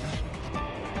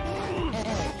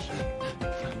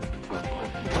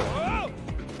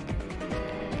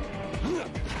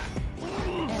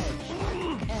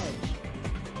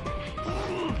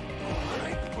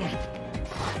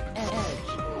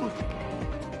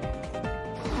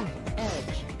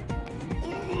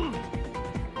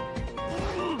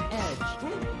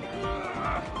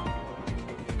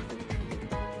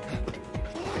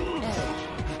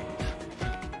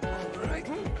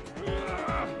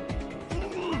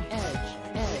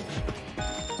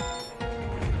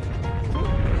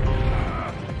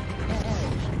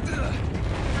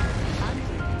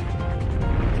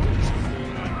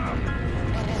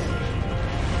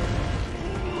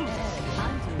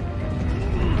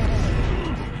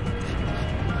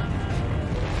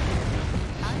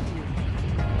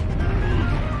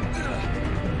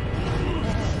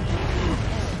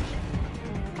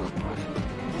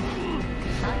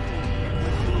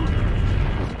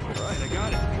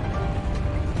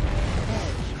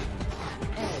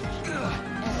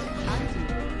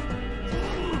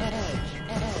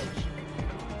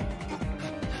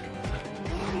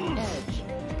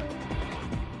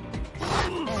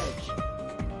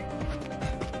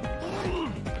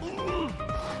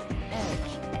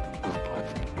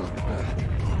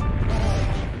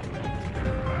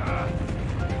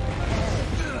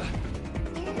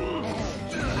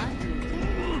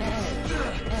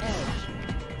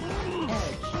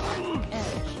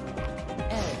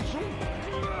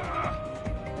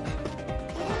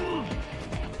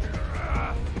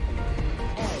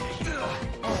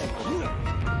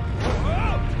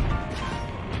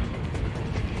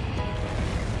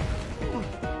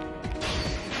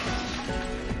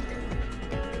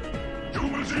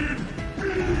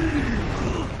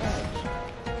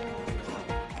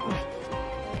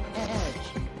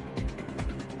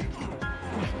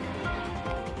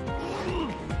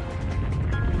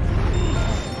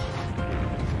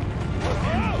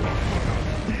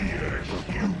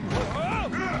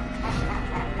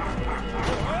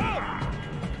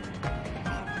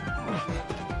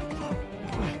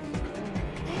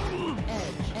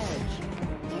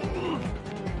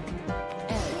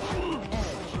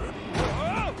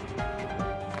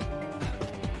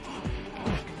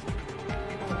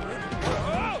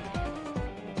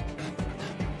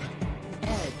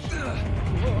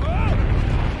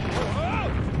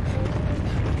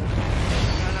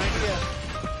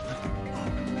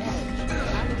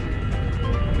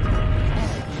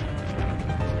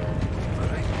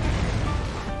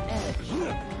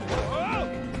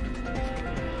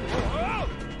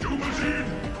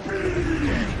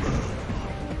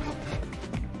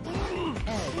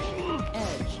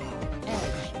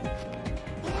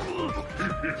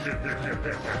 I'll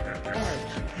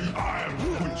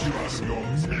put you out of your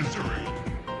misery.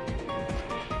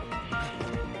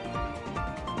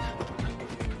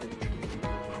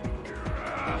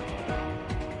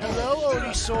 Hello,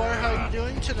 Odysor. How you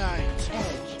doing tonight?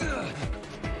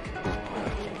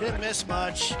 Didn't miss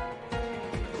much.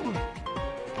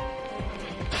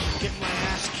 Getting my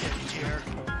ass kicked here.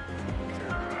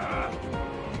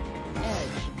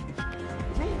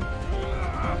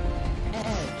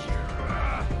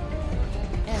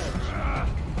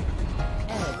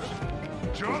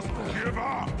 Just give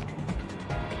up.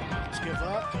 Just give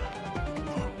up?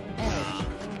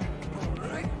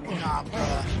 Nah,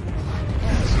 bruh.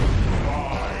 It's a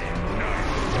fine night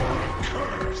for a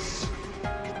curse.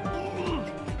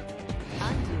 I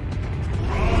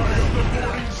am the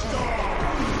morning star.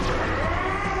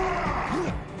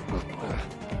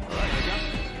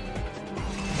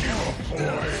 Give up,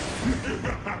 boy.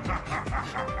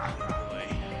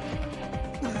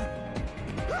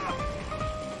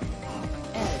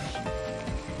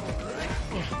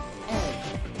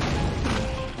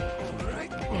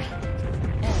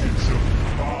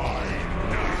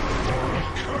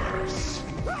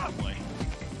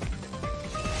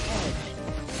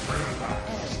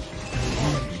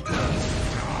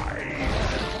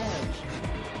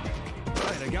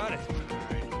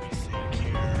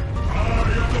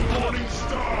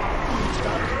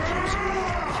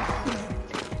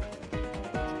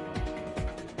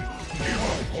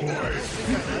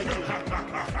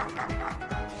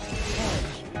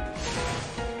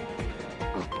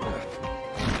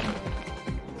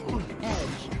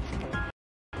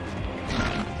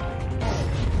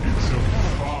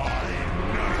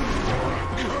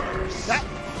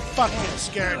 Fucking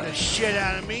scared the shit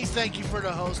out of me. Thank you for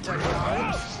the host,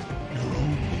 Technologics.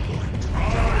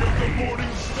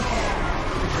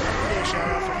 Give a shout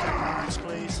out for Technologics,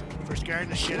 please. For scaring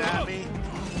the shit out of me.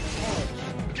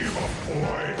 Give up,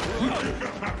 boy.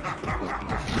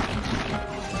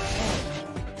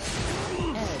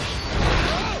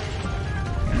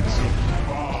 It's a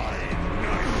fine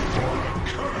night for a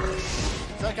curse.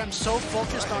 It's like I'm so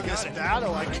focused on this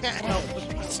battle, I can't help but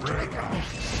be stricken.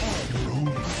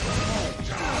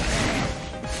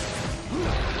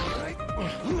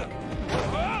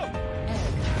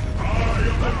 I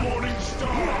am the morning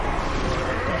star.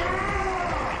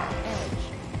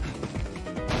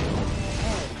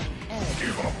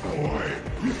 Give up, boy.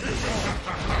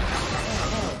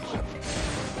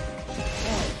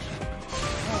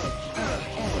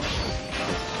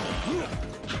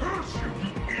 Curse you,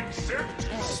 insect.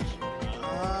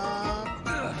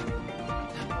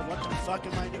 What the fuck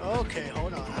am I doing? Okay,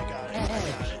 hold on, I got it.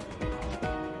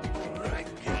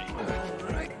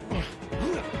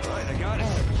 I got it.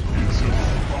 It's a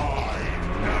fine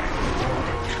night for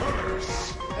a curse.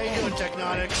 How you doing,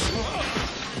 Technotics?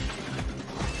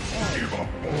 Give up,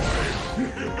 boy.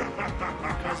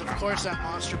 Because of course that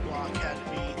monster block had to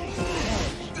be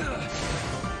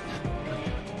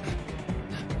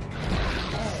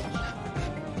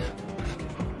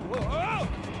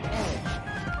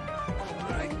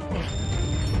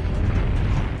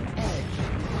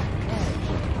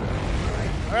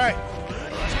Alright. I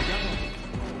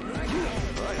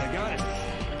got it.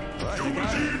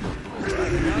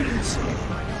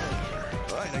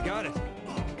 I got it.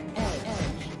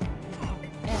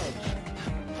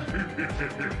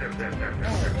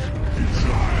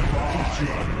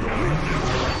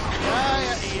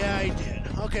 Yeah, I did.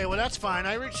 Okay, well that's fine.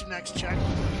 I reached the next check.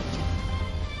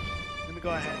 Let me go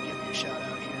ahead and give you a shout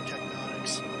out here,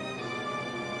 Technotics.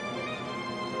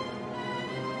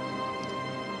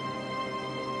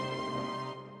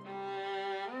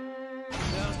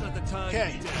 Now's not the time.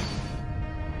 Okay.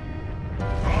 I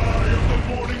am the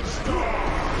morning star.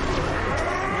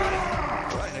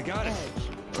 Right, I got it.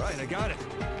 Right, I got it.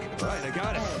 Right, I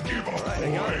got it. Give up, right, I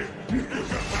got it.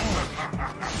 It's a fine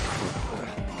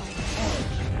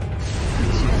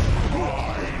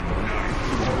night for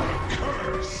a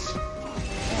curse.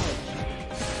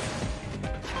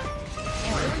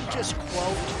 Let me just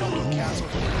quote fucking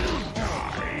Castlevania.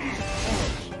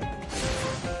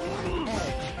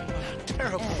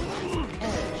 Terrible.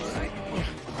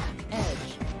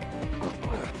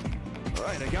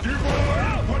 Right, I got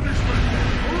Divine punishment.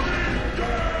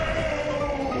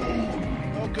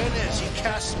 Oh goodness, he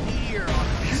cast Meteor on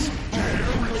us. I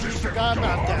completely forgot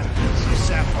about that.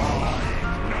 Sapphire.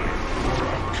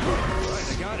 Right,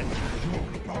 I got it. You're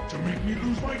about to make me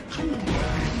lose my cool up in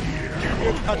here.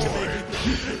 You're about to make me...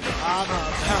 I'm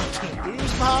about to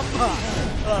lose my mind.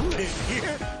 Up in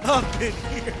here, up in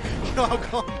here. Y'all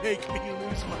gonna make me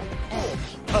lose my cool.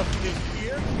 Up in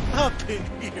here, up in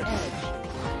here.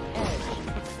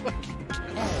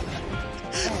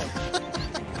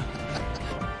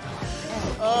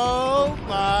 Oh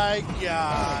my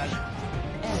god.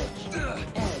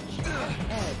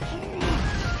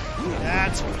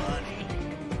 That's funny.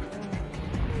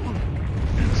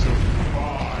 It's a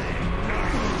fine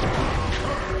night for a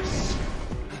curse.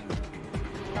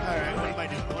 Alright, what am I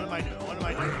doing? What am I doing? What am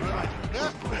I doing? What am I doing?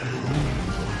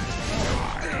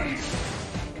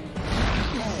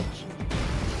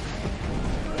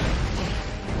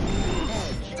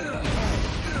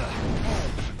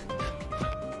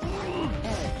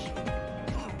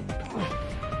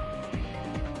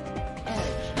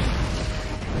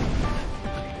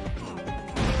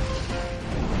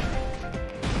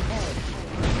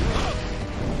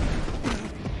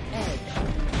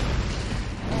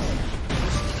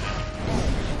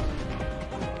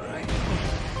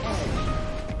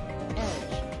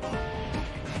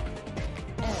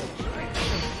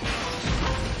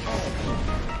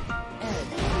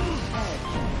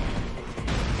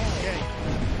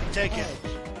 Take it.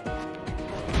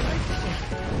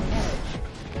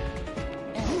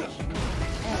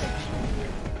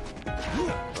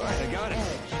 Alright, I got it.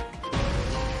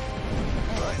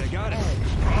 Alright, I got it.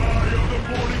 Eye of the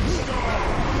morning star!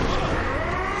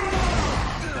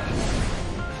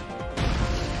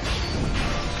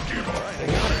 Give up, Alright, I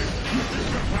got it.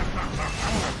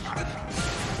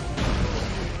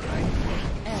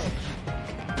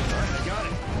 Alright, I got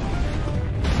it.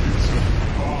 It's a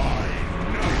fine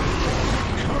night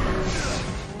for a curse.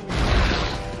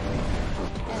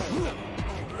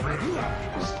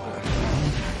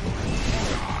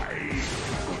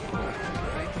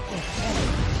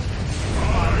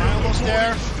 Am I almost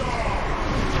there?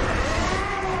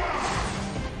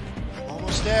 I'm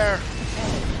almost there. A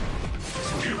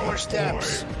few more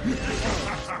steps. A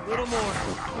little more.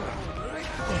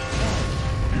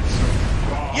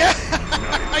 Yeah!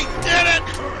 I did it!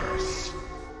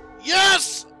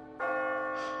 Yes!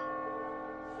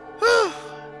 Whew.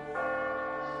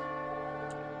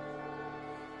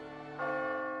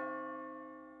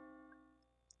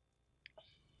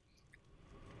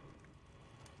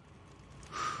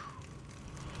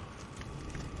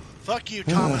 Fuck you,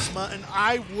 Thomas Mutton.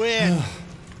 I win.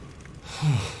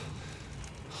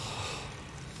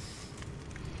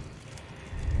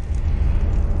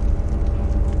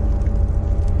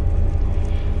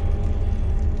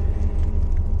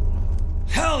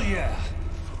 Hell yeah!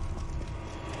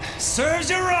 Serves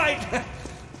you right!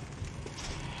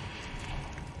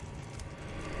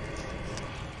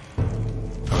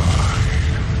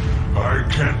 I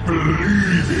can't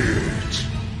believe it!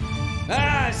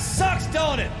 Ah, it sucks,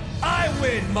 don't it? I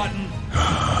win, Mutton!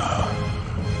 I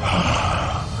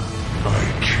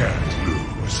can't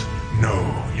lose.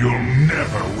 No, you'll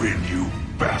never win, you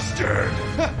bastard!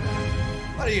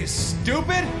 What are you,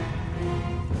 stupid?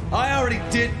 I already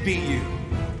did beat you.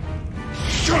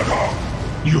 Shut up!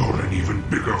 You're an even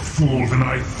bigger fool than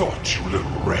I thought, you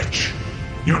little wretch.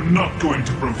 You're not going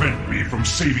to prevent me from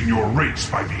saving your race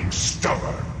by being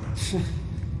stubborn.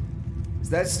 Is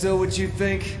that still what you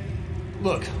think?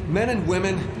 Look, men and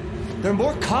women, they're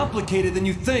more complicated than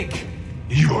you think.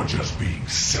 You're just being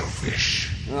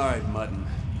selfish. Alright, Mutton.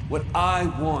 What I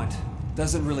want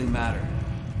doesn't really matter.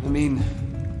 I mean,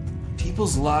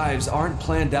 people's lives aren't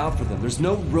planned out for them. There's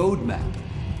no roadmap.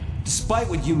 Despite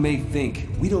what you may think,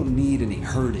 we don't need any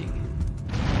hurting.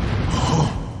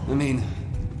 I mean,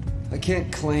 I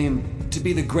can't claim to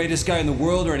be the greatest guy in the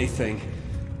world or anything,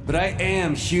 but I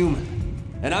am human,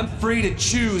 and I'm free to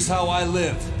choose how I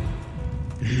live.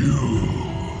 You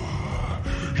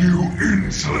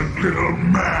insolent little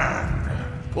man!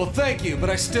 Well, thank you, but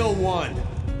I still won.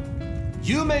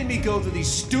 You made me go through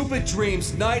these stupid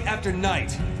dreams night after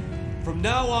night. From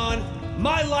now on,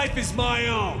 my life is my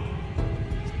own.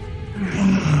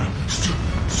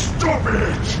 Stop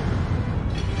it!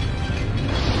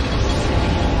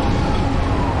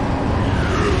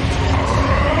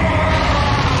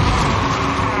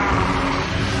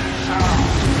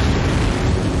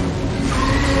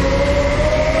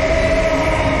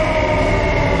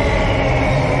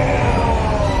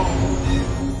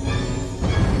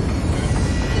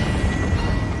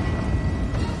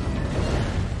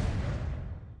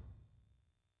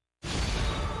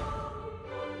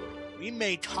 We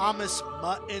made Thomas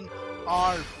Mutton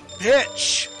our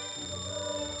bitch.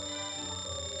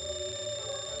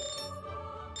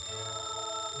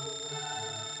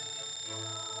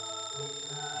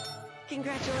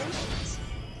 Congratulations.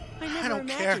 I never don't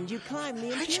imagined care. you climbed the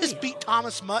Imperial. I just beat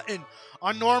Thomas Mutton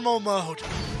on normal mode.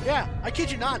 Yeah, I kid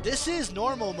you not. This is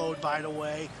normal mode, by the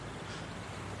way.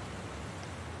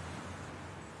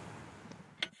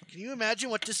 Can you imagine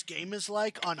what this game is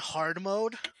like on hard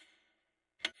mode?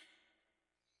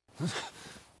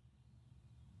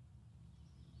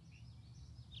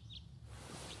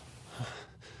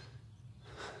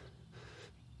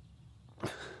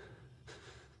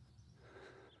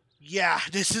 Yeah,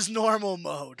 this is normal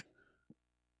mode.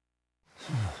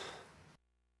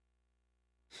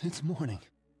 It's morning.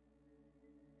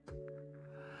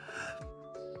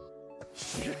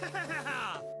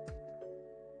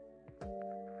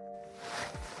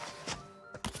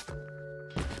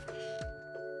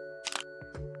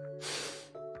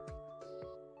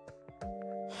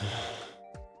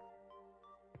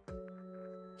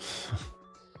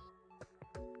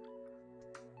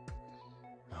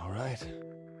 All right.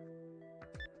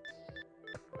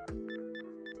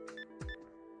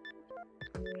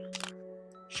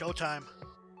 Showtime.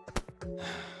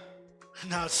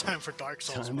 Now it's time for Dark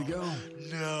Souls Time to mode. go.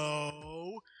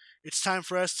 No. It's time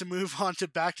for us to move on to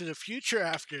Back to the Future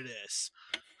after this.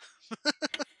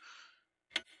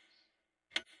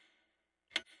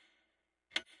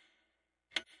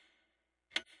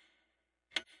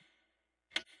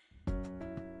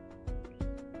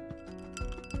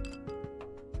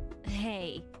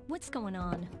 Hey, what's going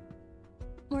on?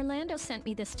 Orlando sent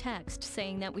me this text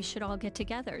saying that we should all get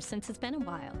together since it's been a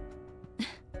while.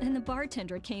 And the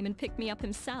bartender came and picked me up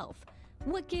himself.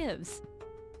 What gives?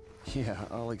 Yeah,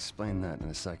 I'll explain that in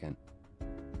a second.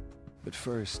 But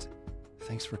first,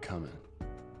 thanks for coming.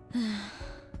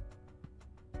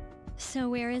 So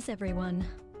where is everyone?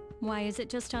 Why is it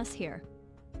just us here?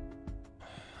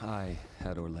 I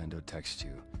had Orlando text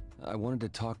you. I wanted to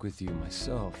talk with you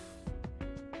myself,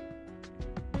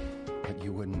 but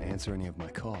you wouldn't answer any of my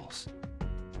calls.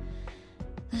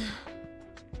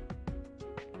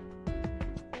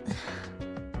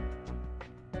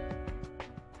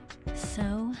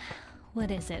 So,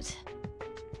 what is it?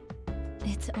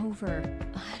 It's over.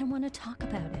 I don't want to talk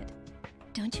about it.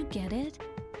 Don't you get it?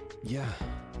 Yeah,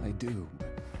 I do.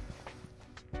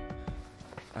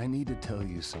 I need to tell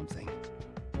you something.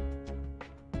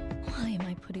 Why am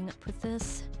I putting up with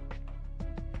this?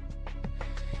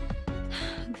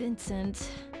 Vincent.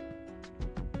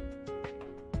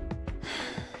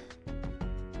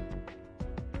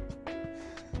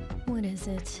 What is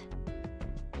it?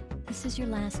 This is your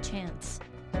last chance.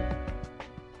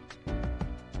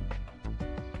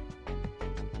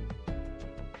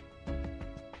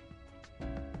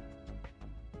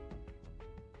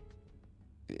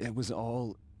 It was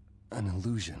all an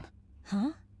illusion.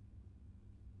 Huh?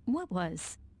 What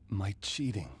was? My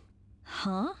cheating.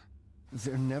 Huh?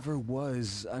 There never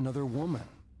was another woman.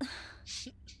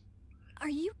 Are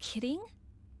you kidding?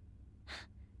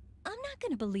 I'm not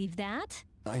gonna believe that.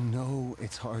 I know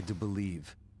it's hard to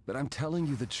believe, but I'm telling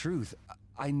you the truth.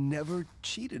 I never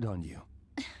cheated on you.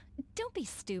 Don't be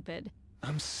stupid.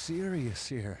 I'm serious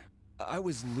here. I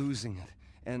was losing it,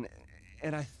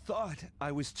 and I thought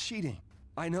I was cheating.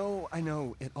 I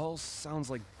know, it all sounds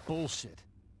like bullshit.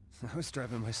 I was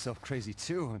driving myself crazy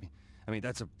too. I mean,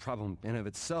 that's a problem in of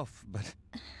itself, but...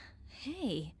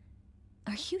 Hey,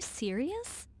 are you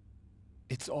serious?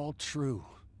 It's all true.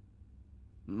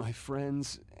 My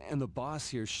friends and the boss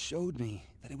here showed me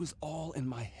that it was all in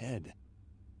my head.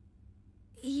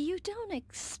 You don't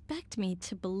expect me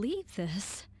to believe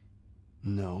this.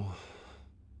 No.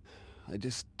 I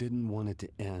just didn't want it to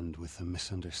end with a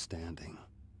misunderstanding.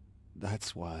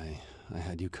 That's why I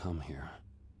had you come here.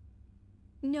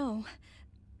 No,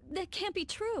 that can't be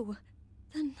true.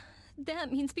 Then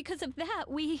that means because of that,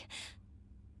 we...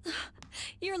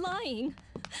 You're lying.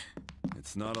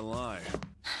 It's not a lie.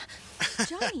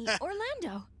 Johnny,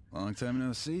 Orlando. Long time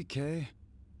no see, Kay.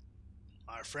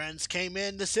 Our friends came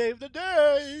in to save the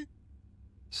day.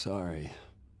 Sorry.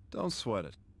 Don't sweat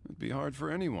it. It'd be hard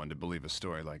for anyone to believe a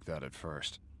story like that at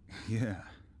first. Yeah.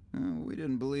 We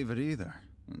didn't believe it either,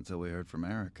 until we heard from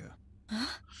Erica.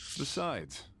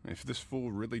 Besides, if this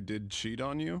fool really did cheat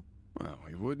on you, well,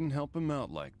 we wouldn't help him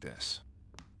out like this.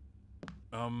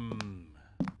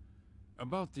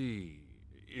 About the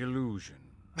illusion.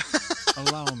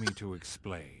 Allow me to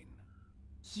explain.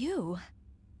 You?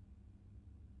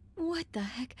 What the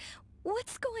heck?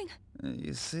 What's going...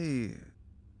 You see...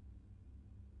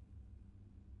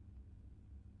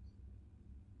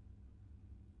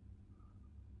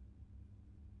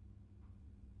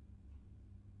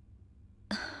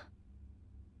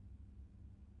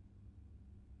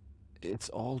 It's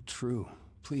all true.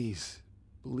 Please,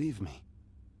 believe me.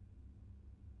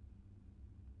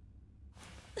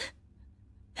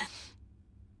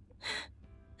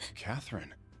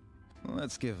 Catherine.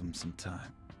 Let's give him some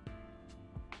time.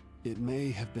 It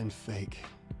may have been fake,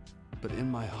 but in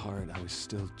my heart I was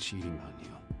still cheating on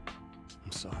you.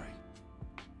 I'm sorry.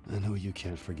 I know you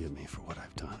can't forgive me for what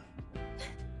I've done.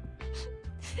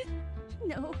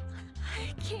 No,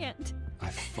 I can't. I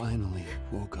finally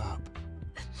woke up.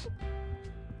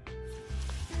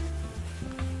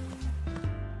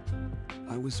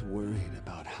 I was worried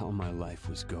about how my life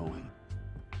was going.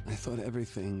 I thought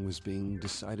everything was being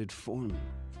decided for me.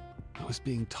 I was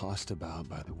being tossed about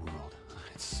by the world.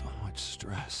 I had so much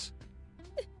stress.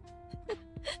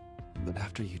 But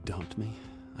after you dumped me,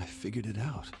 I figured it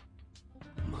out.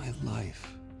 My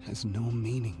life has no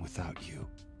meaning without you.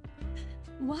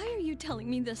 Why are you telling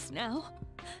me this now?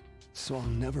 So I'll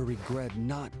never regret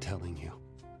not telling you.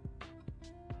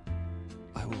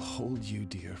 I will hold you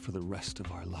dear for the rest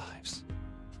of our lives.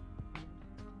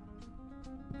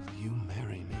 Will you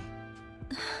marry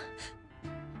me?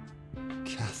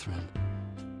 Catherine,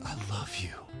 I love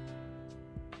you.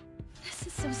 This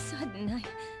is so sudden.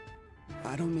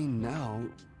 I don't mean now.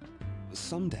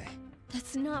 Someday.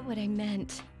 That's not what I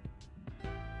meant.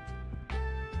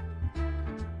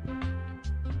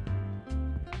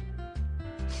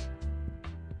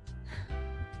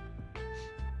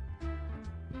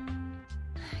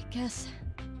 I guess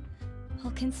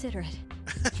I'll consider it.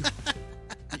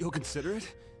 You'll consider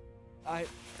it?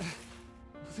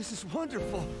 This is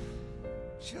wonderful.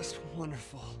 Just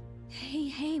wonderful.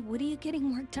 Hey, what are you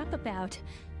getting worked up about?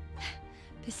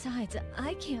 Besides,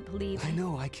 I can't believe... I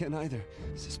know, I can't either.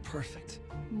 This is perfect.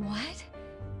 What?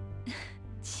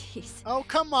 Jeez. Oh,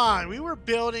 come on. We were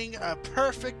building a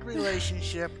perfect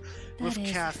relationship with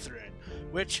Catherine.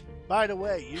 Which, by the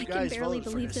way, you guys voted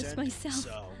for this ending,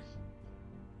 so...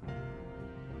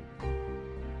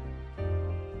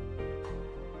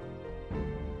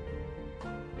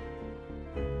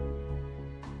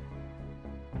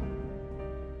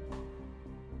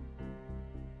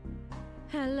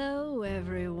 Hello,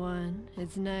 everyone.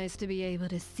 It's nice to be able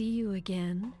to see you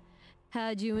again.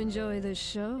 How'd you enjoy the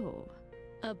show?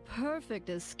 A perfect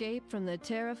escape from the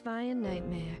terrifying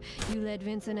nightmare. You led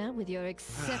Vincent out with your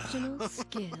exceptional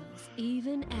skills.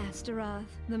 Even Astaroth,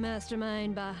 the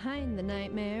mastermind behind the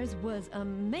nightmares, was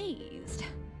amazed.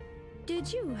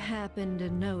 Did you happen to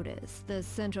notice the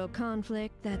central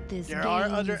conflict that this There are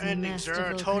other endings. There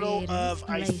are a total of,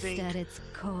 I think... at its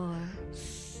core?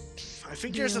 I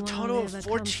think there's a total of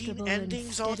 14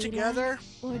 endings altogether.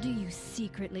 Or do you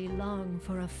secretly long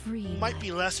for a free Might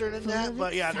be lesser than that,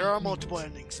 but yeah, there are multiple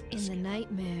endings. In the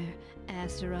nightmare,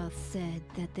 Astaroth said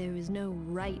that there is no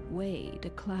right way to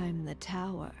climb the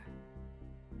tower.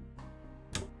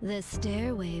 The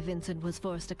stairway Vincent was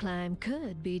forced to climb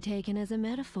could be taken as a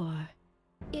metaphor.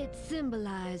 It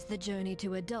symbolized the journey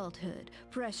to adulthood,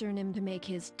 pressuring him to make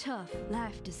his tough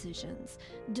life decisions.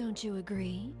 Don't you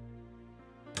agree?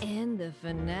 And the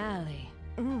finale.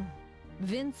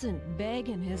 Vincent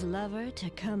begging his lover to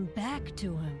come back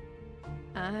to him.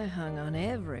 I hung on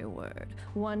every word,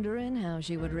 wondering how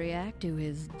she would react to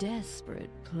his desperate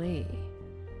plea.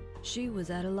 She was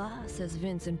at a loss as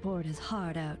Vincent poured his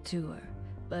heart out to her,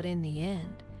 but in the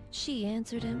end, she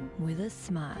answered him with a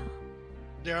smile.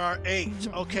 There are 8.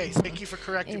 Okay, thank you for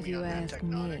correcting me on that,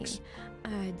 Technonics.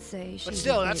 I'd say she. But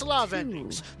still, that's a lot of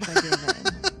endings.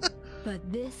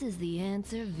 But this is the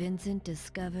answer Vincent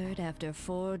discovered after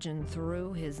forging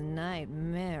through his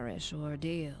nightmarish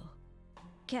ordeal.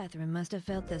 Catherine must have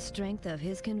felt the strength of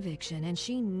his conviction, and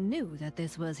she knew that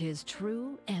this was his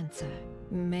true answer.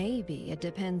 Maybe it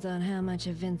depends on how much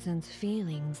of Vincent's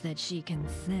feelings that she can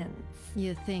sense.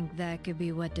 You think that could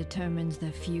be what determines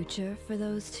the future for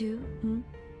those two,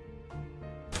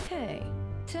 Hey,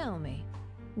 tell me,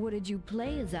 what did you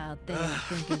players out there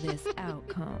think of this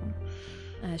outcome?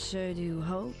 I sure do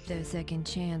hope their second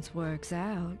chance works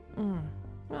out.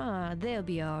 They'll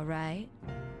be all right,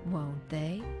 won't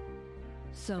they?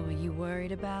 So are you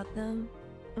worried about them?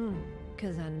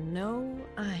 'Cause I know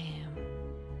I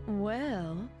am.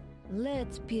 Well,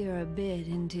 let's peer a bit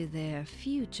into their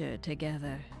future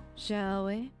together, shall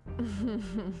we?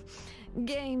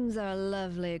 Games are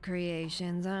lovely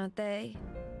creations, aren't they?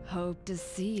 Hope to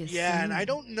see you soon. Yeah, and I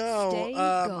don't know. Stay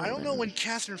I don't know golden. when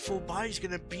Catherine Full Body's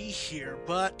gonna be here,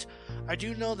 but I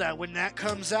do know that when that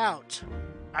comes out,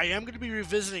 I am gonna be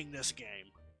revisiting this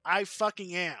game. I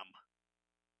fucking am.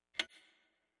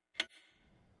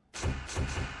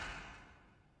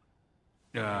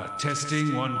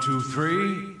 Testing 1, 2,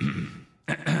 3.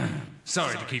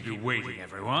 Sorry to keep you waiting,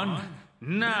 everyone.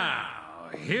 Now,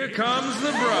 here comes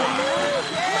the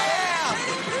bride.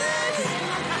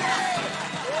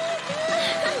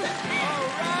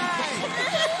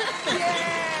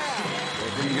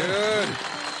 Looking good.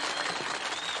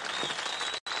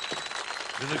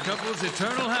 To the couple's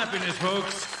eternal happiness,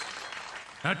 folks.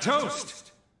 A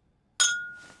toast.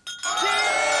 Cheers!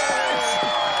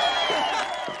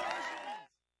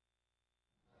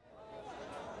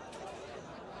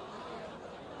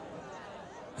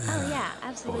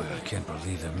 absolutely. Boy, I can't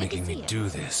believe they're making me do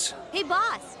this. Hey,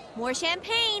 boss. More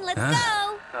champagne. Let's Huh?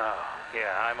 go. Oh,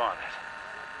 yeah, I'm on it.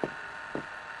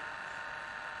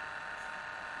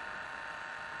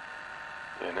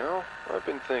 You know, I've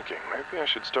been thinking, maybe I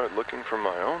should start looking for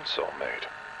my own soulmate.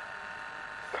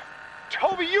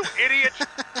 Toby, you idiot!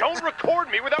 Don't record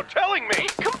me without telling me!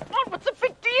 Come on, what's the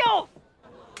big deal?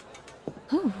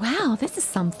 Oh, wow, this is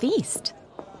some feast.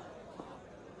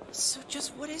 So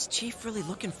just what is Chief really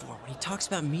looking for when he talks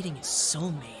about meeting his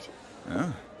soulmate?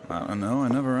 Oh, I don't know. I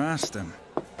never asked him.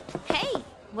 Hey,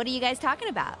 what are you guys talking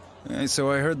about? Hey,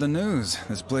 so I heard the news.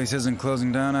 This place isn't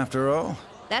closing down after all?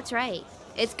 That's right.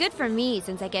 It's good for me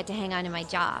since I get to hang on to my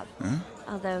job. Huh?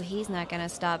 Although he's not gonna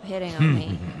stop hitting on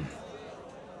me.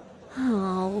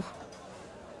 Oh.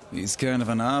 He's kind of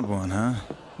an odd one, huh?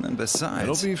 And besides...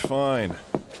 It'll be fine.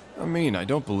 I mean, I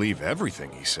don't believe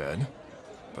everything he said.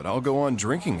 But I'll go on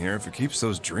drinking here if it keeps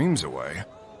those dreams away.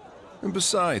 And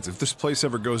besides, if this place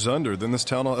ever goes under, then this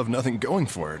town will have nothing going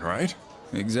for it, right?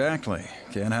 Exactly.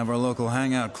 Can't have our local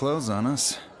hangout close on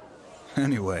us.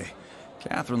 Anyway,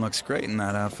 Catherine looks great in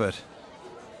that outfit.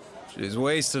 She's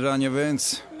wasted on you,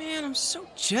 Vince. Man, I'm so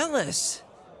jealous.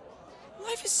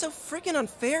 Life is so freaking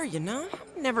unfair, you know?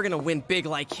 I'm never gonna win big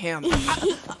like him.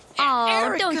 Oh,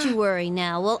 Erica. don't you worry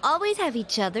now. We'll always have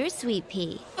each other, Sweet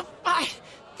Pea.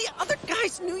 The other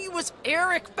guys knew you was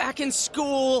Eric back in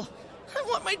school. I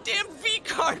want my damn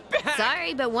V-card back.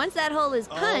 Sorry, but once that hole is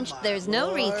punched, there's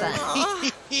no refund.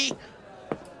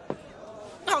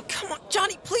 Oh, come on,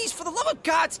 Johnny, please, for the love of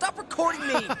God, stop recording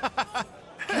me.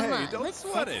 Come on, don't let's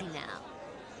sweat sexy it. now.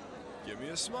 Give me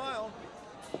a smile.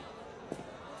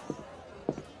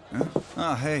 Huh?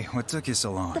 Oh, hey, what took you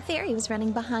so long? The ferry was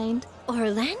running behind.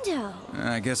 Orlando.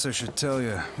 I guess I should tell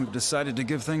you, we've decided to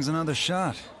give things another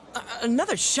shot.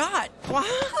 Another shot?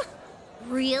 What?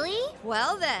 Really?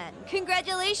 Well then,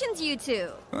 congratulations, you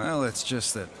two. Well, it's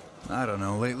just that, I don't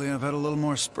know, lately I've had a little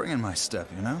more spring in my step,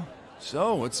 you know?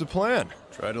 So, what's the plan?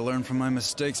 Try to learn from my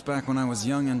mistakes back when I was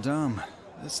young and dumb.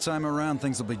 This time around,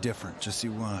 things will be different, just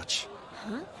you watch.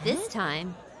 Huh? This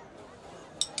time?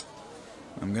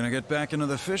 I'm gonna get back into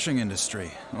the fishing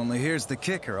industry. Only here's the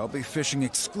kicker, I'll be fishing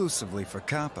exclusively for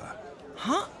Kappa.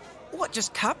 Huh? What,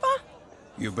 just Kappa?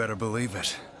 You better believe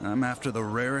it. I'm after the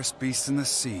rarest beast in the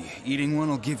sea. Eating one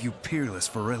will give you peerless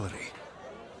virility.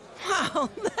 Wow,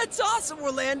 that's awesome,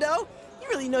 Orlando. You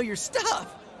really know your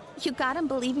stuff. You got him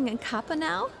believing in Kappa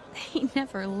now? He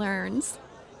never learns.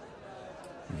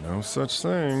 No such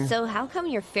thing. So how come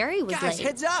your ferry was Guys, late?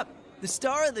 heads up! The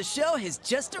star of the show has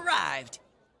just arrived.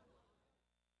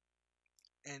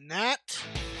 And that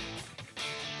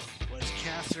was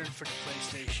Catherine for the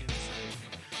PlayStation 3.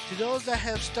 To those that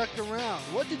have stuck around,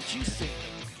 what did you think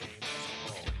of the game as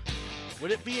a whole?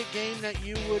 Would it be a game that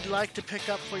you would like to pick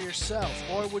up for yourself,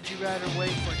 or would you rather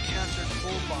wait for Catherine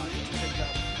Full Body to pick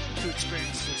up to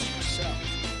experience this yourself?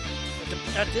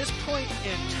 At this point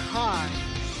in time,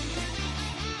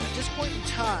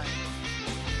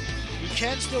 you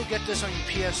can still get this on your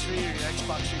PS3 or your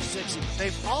Xbox 360, but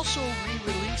they've also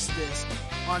re-released this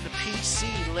on the PC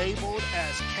labeled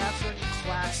as Catherine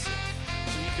Classic,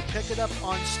 so you can pick it up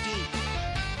on Steam.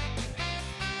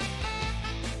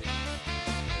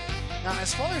 Now,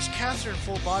 as far as Catherine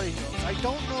Full Body goes, I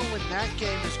don't know when that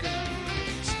game is going to be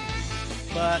released,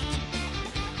 but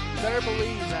you better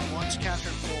believe that once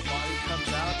Catherine Full Body comes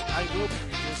out, I will be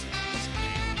revisiting this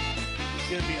game. It's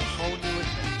going to be a whole new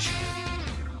adventure.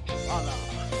 Voila.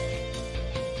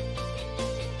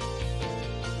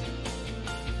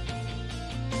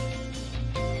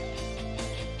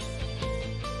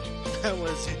 That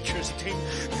was interesting.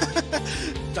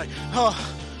 Like, oh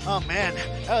man,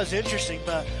 that was interesting,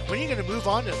 but when are you gonna move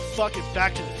on to fucking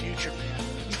Back to the Future, man?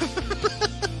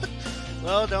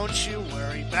 Well, don't you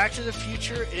worry. Back to the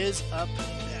Future is up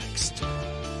next.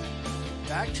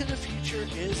 Back to the Future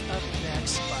is up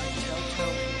next by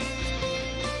Telltale Games.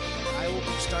 I will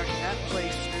be starting that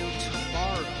playthrough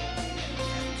tomorrow at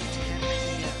 10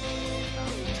 p.m.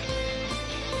 Mountain Time.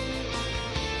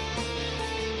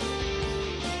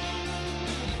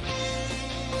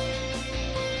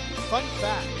 Fun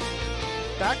fact,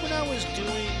 back when I was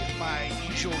doing my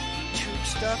usual YouTube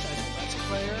stuff as a Let's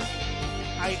Player,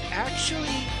 I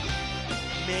actually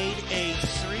made a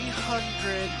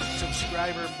 300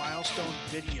 subscriber milestone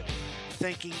video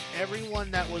thanking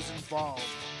everyone that was involved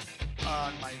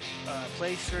on my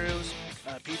playthroughs,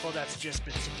 people that's just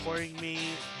been supporting me,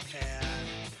 and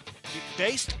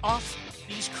based off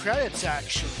these credits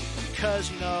actually, because,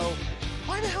 you know,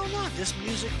 why the hell not? This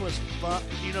music was fun.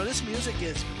 You know, this music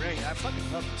is great. I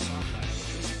fucking love the song.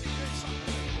 This is a great song.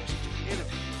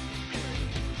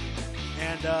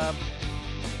 And,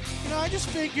 you know, I just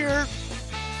figure,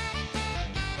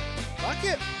 fuck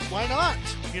it, why not,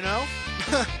 you know?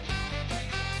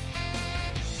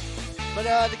 But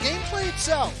the gameplay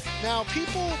itself, now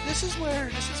people, this is where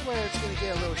it's going to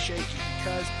get a little shaky,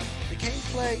 because the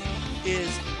gameplay is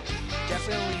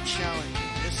definitely challenging.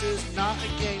 This is not a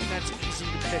game that's easy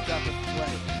to pick up and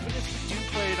play, even if you do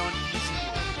play it on easy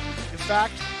mode. In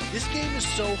fact, this game is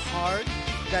so hard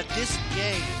that this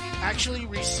game actually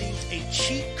receives a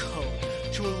cheat code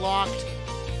to unlock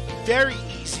very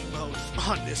easy mode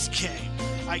on this game.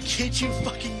 I kid you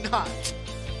fucking not.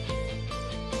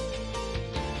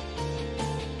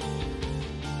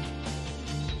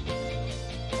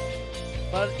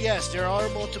 But yes, there are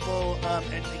multiple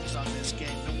endings on this game.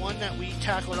 The one that we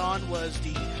tackled on was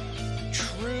the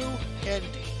true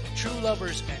ending, true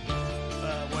lovers ending,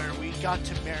 where we got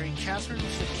to marry Catherine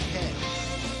with a K.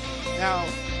 Now,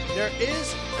 there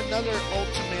is another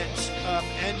ultimate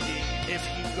ending if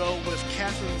you go with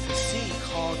Catherine with a C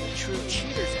called the True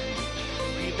Cheaters ending,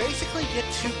 where you basically get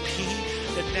to be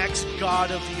the next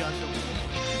god of the underworld.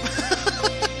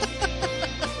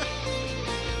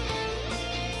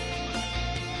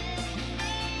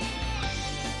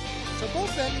 So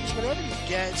both endings, whatever you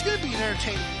get, it's going to be an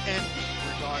entertaining ending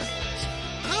regardless.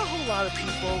 Not a whole lot of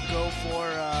people go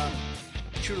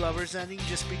for True Lovers ending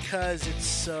just because it's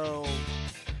so,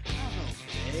 I don't know,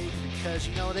 vague, because,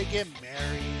 you know, they get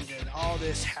married and all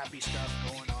this happy stuff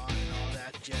going on and all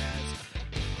that jazz.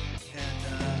 And,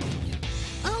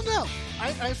 I don't know.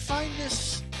 I find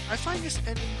this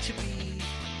ending to be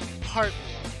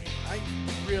heartwarming. I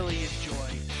really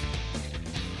enjoy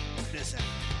this ending.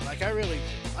 Like, I really do.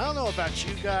 I don't know about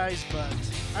you guys, but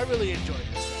I really enjoy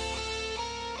this ending.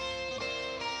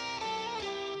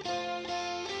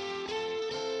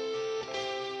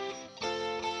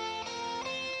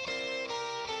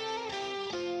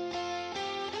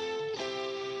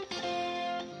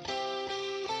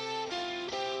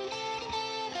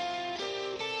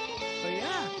 But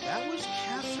yeah, that was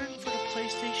Catherine for the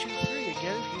PlayStation 3.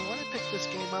 Again, if you want to pick this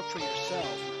game up for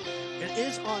yourself, it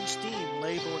is on Steam,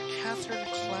 labeled Catherine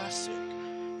Classic.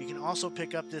 You can also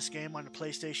pick up this game on the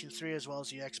PlayStation 3 as well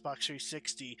as the Xbox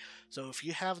 360. So if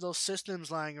you have those systems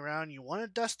lying around and you want to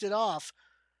dust it off,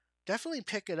 definitely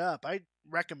pick it up. I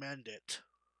recommend it.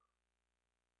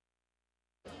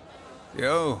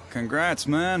 Yo, congrats,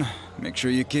 man. Make sure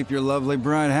you keep your lovely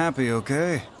bride happy,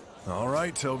 okay? All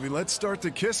right, Toby, let's start the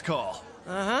kiss call.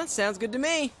 Uh-huh, sounds good to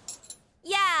me.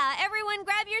 Yeah, everyone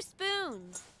grab your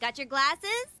spoons. Got your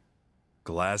glasses?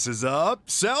 Glasses up,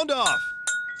 sound off!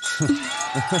 I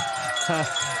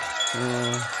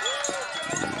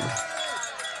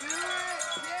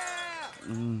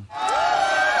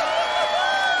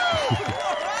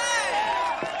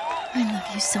love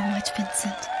you so much,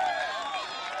 Vincent.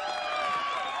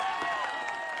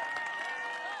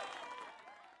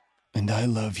 And I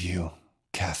love you,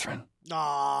 Catherine.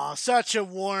 Aw, such a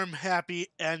warm, happy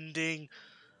ending.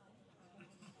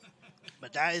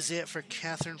 But that is it for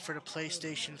Catherine for the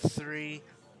PlayStation 3.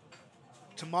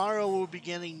 Tomorrow we'll be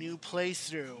getting a new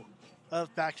playthrough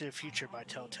of Back to the Future by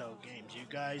Telltale Games. You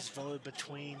guys voted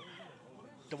between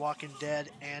The Walking Dead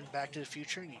and Back to the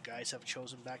Future, and you guys have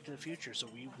chosen Back to the Future. So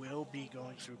we will be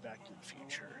going through Back to the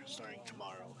Future starting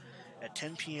tomorrow at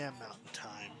 10 p.m. Mountain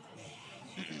Time.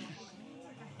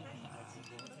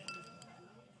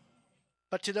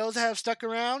 But to those that have stuck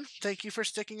around, thank you for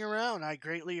sticking around. I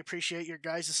greatly appreciate your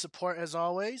guys' support as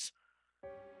always.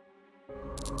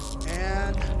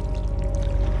 And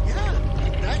yeah,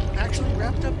 that actually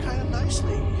wrapped up kind of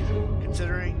nicely,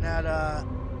 considering that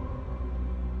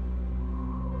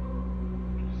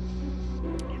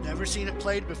you've never seen it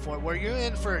played before. Well, you're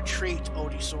in for a treat,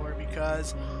 Odysor,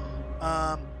 because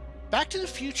Back to the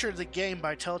Future, the game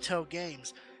by Telltale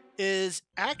Games, is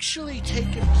actually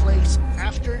taking place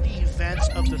after the events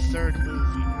of the third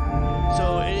movie.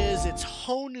 So it is its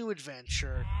whole new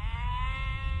adventure.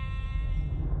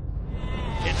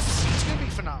 It's going to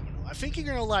be phenomenal. I think you're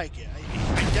going to like it.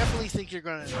 I definitely think you're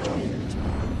going to enjoy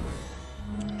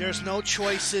it. There's no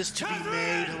choices to be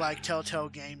made like Telltale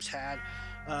Games had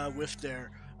with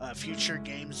their future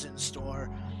games in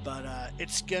store. But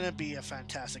it's going to be a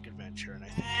fantastic adventure, and I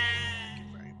think you're going to like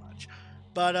it very much.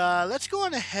 But let's go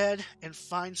on ahead and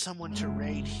find someone to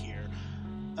raid here.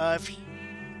 If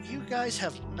you guys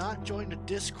have not joined the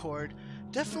Discord,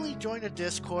 definitely join the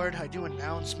Discord. I do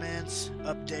announcements,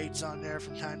 updates on there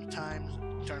from time to time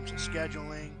in terms of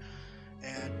scheduling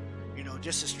and, you know,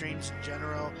 just the streams in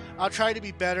general. I'll try to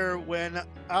be better when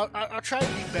I'll try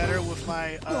to be better with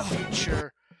my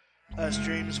future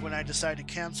streams when I decide to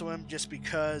cancel them, just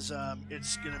because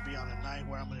it's going to be on a night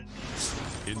where I'm going to need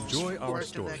sleep. Enjoy our work the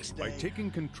story next by day. taking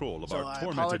control of So our I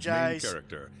tormented main apologize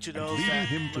character to and those leading that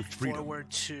him to looked freedom. forward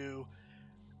to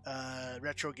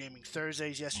Retro Gaming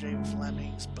Thursdays yesterday with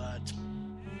Lemmings, but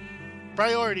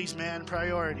priorities, man,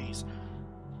 priorities.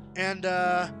 And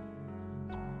the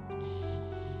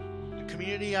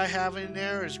community I have in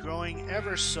there is growing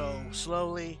ever so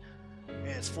slowly, and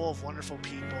it's full of wonderful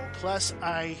people. Plus,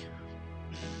 I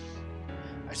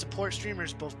support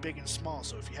streamers both big and small,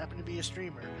 so if you happen to be a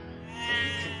streamer, you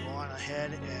can go on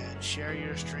ahead and share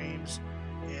your streams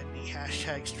in the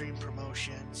hashtag stream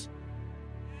promotions,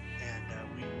 and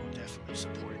we will definitely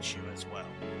support you as well.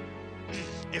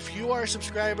 If you are a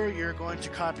subscriber, you're going to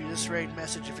copy this raid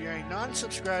message. If you're a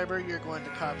non-subscriber, you're going to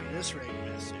copy this raid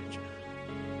message.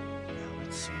 Now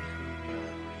let's see who we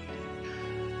are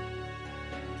raiding.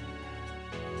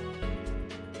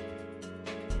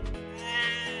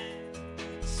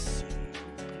 Let's see.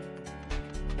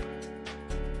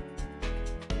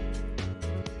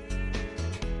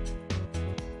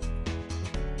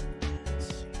 Let's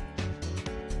see.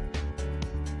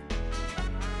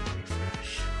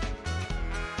 Refresh.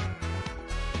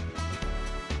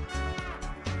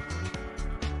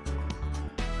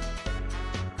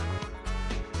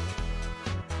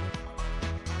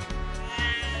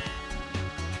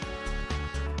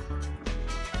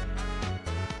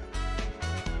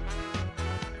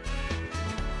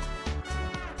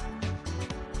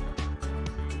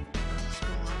 Let's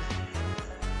go on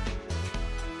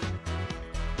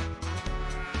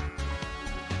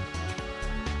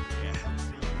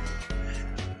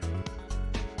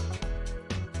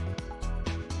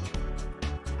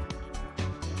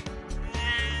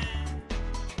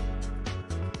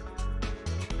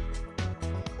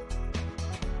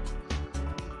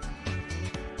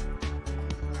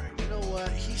Alright, you know what?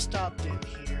 He stopped in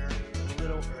here a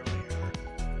little earlier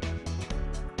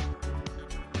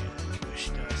and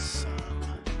wished us some.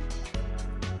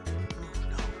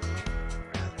 No,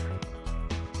 rather.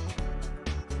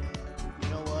 You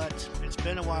know what? It's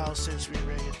been a while since we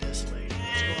raided this lady.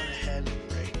 Let's go on ahead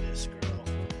and raid this girl.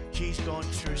 She's going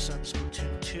through some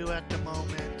Splatoon 2 at the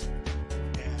moment,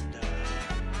 and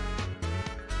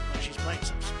well, she's playing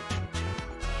some Splatoon 2,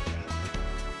 rather.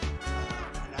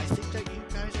 And I think that you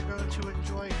guys are going to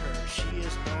enjoy her. She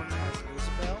is known as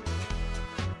Isabel,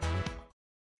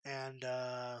 and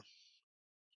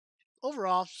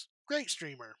overall, great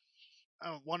streamer,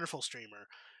 a wonderful streamer.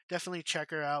 Definitely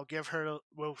check her out.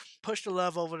 We'll push the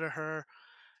love over to her.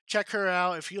 Check her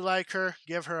out. If you like her,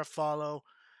 give her a follow,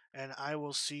 and I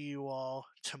will see you all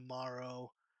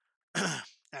tomorrow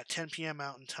at 10 p.m.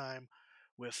 Mountain Time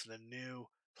with the new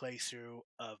playthrough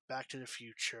of Back to the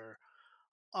Future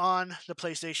on the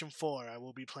PlayStation 4. I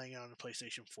will be playing it on the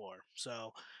PlayStation 4.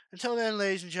 So, until then,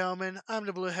 ladies and gentlemen, I'm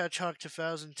the Blue Hedgehog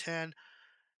 2010,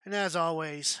 and as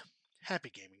always, happy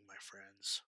gaming, my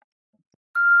friends.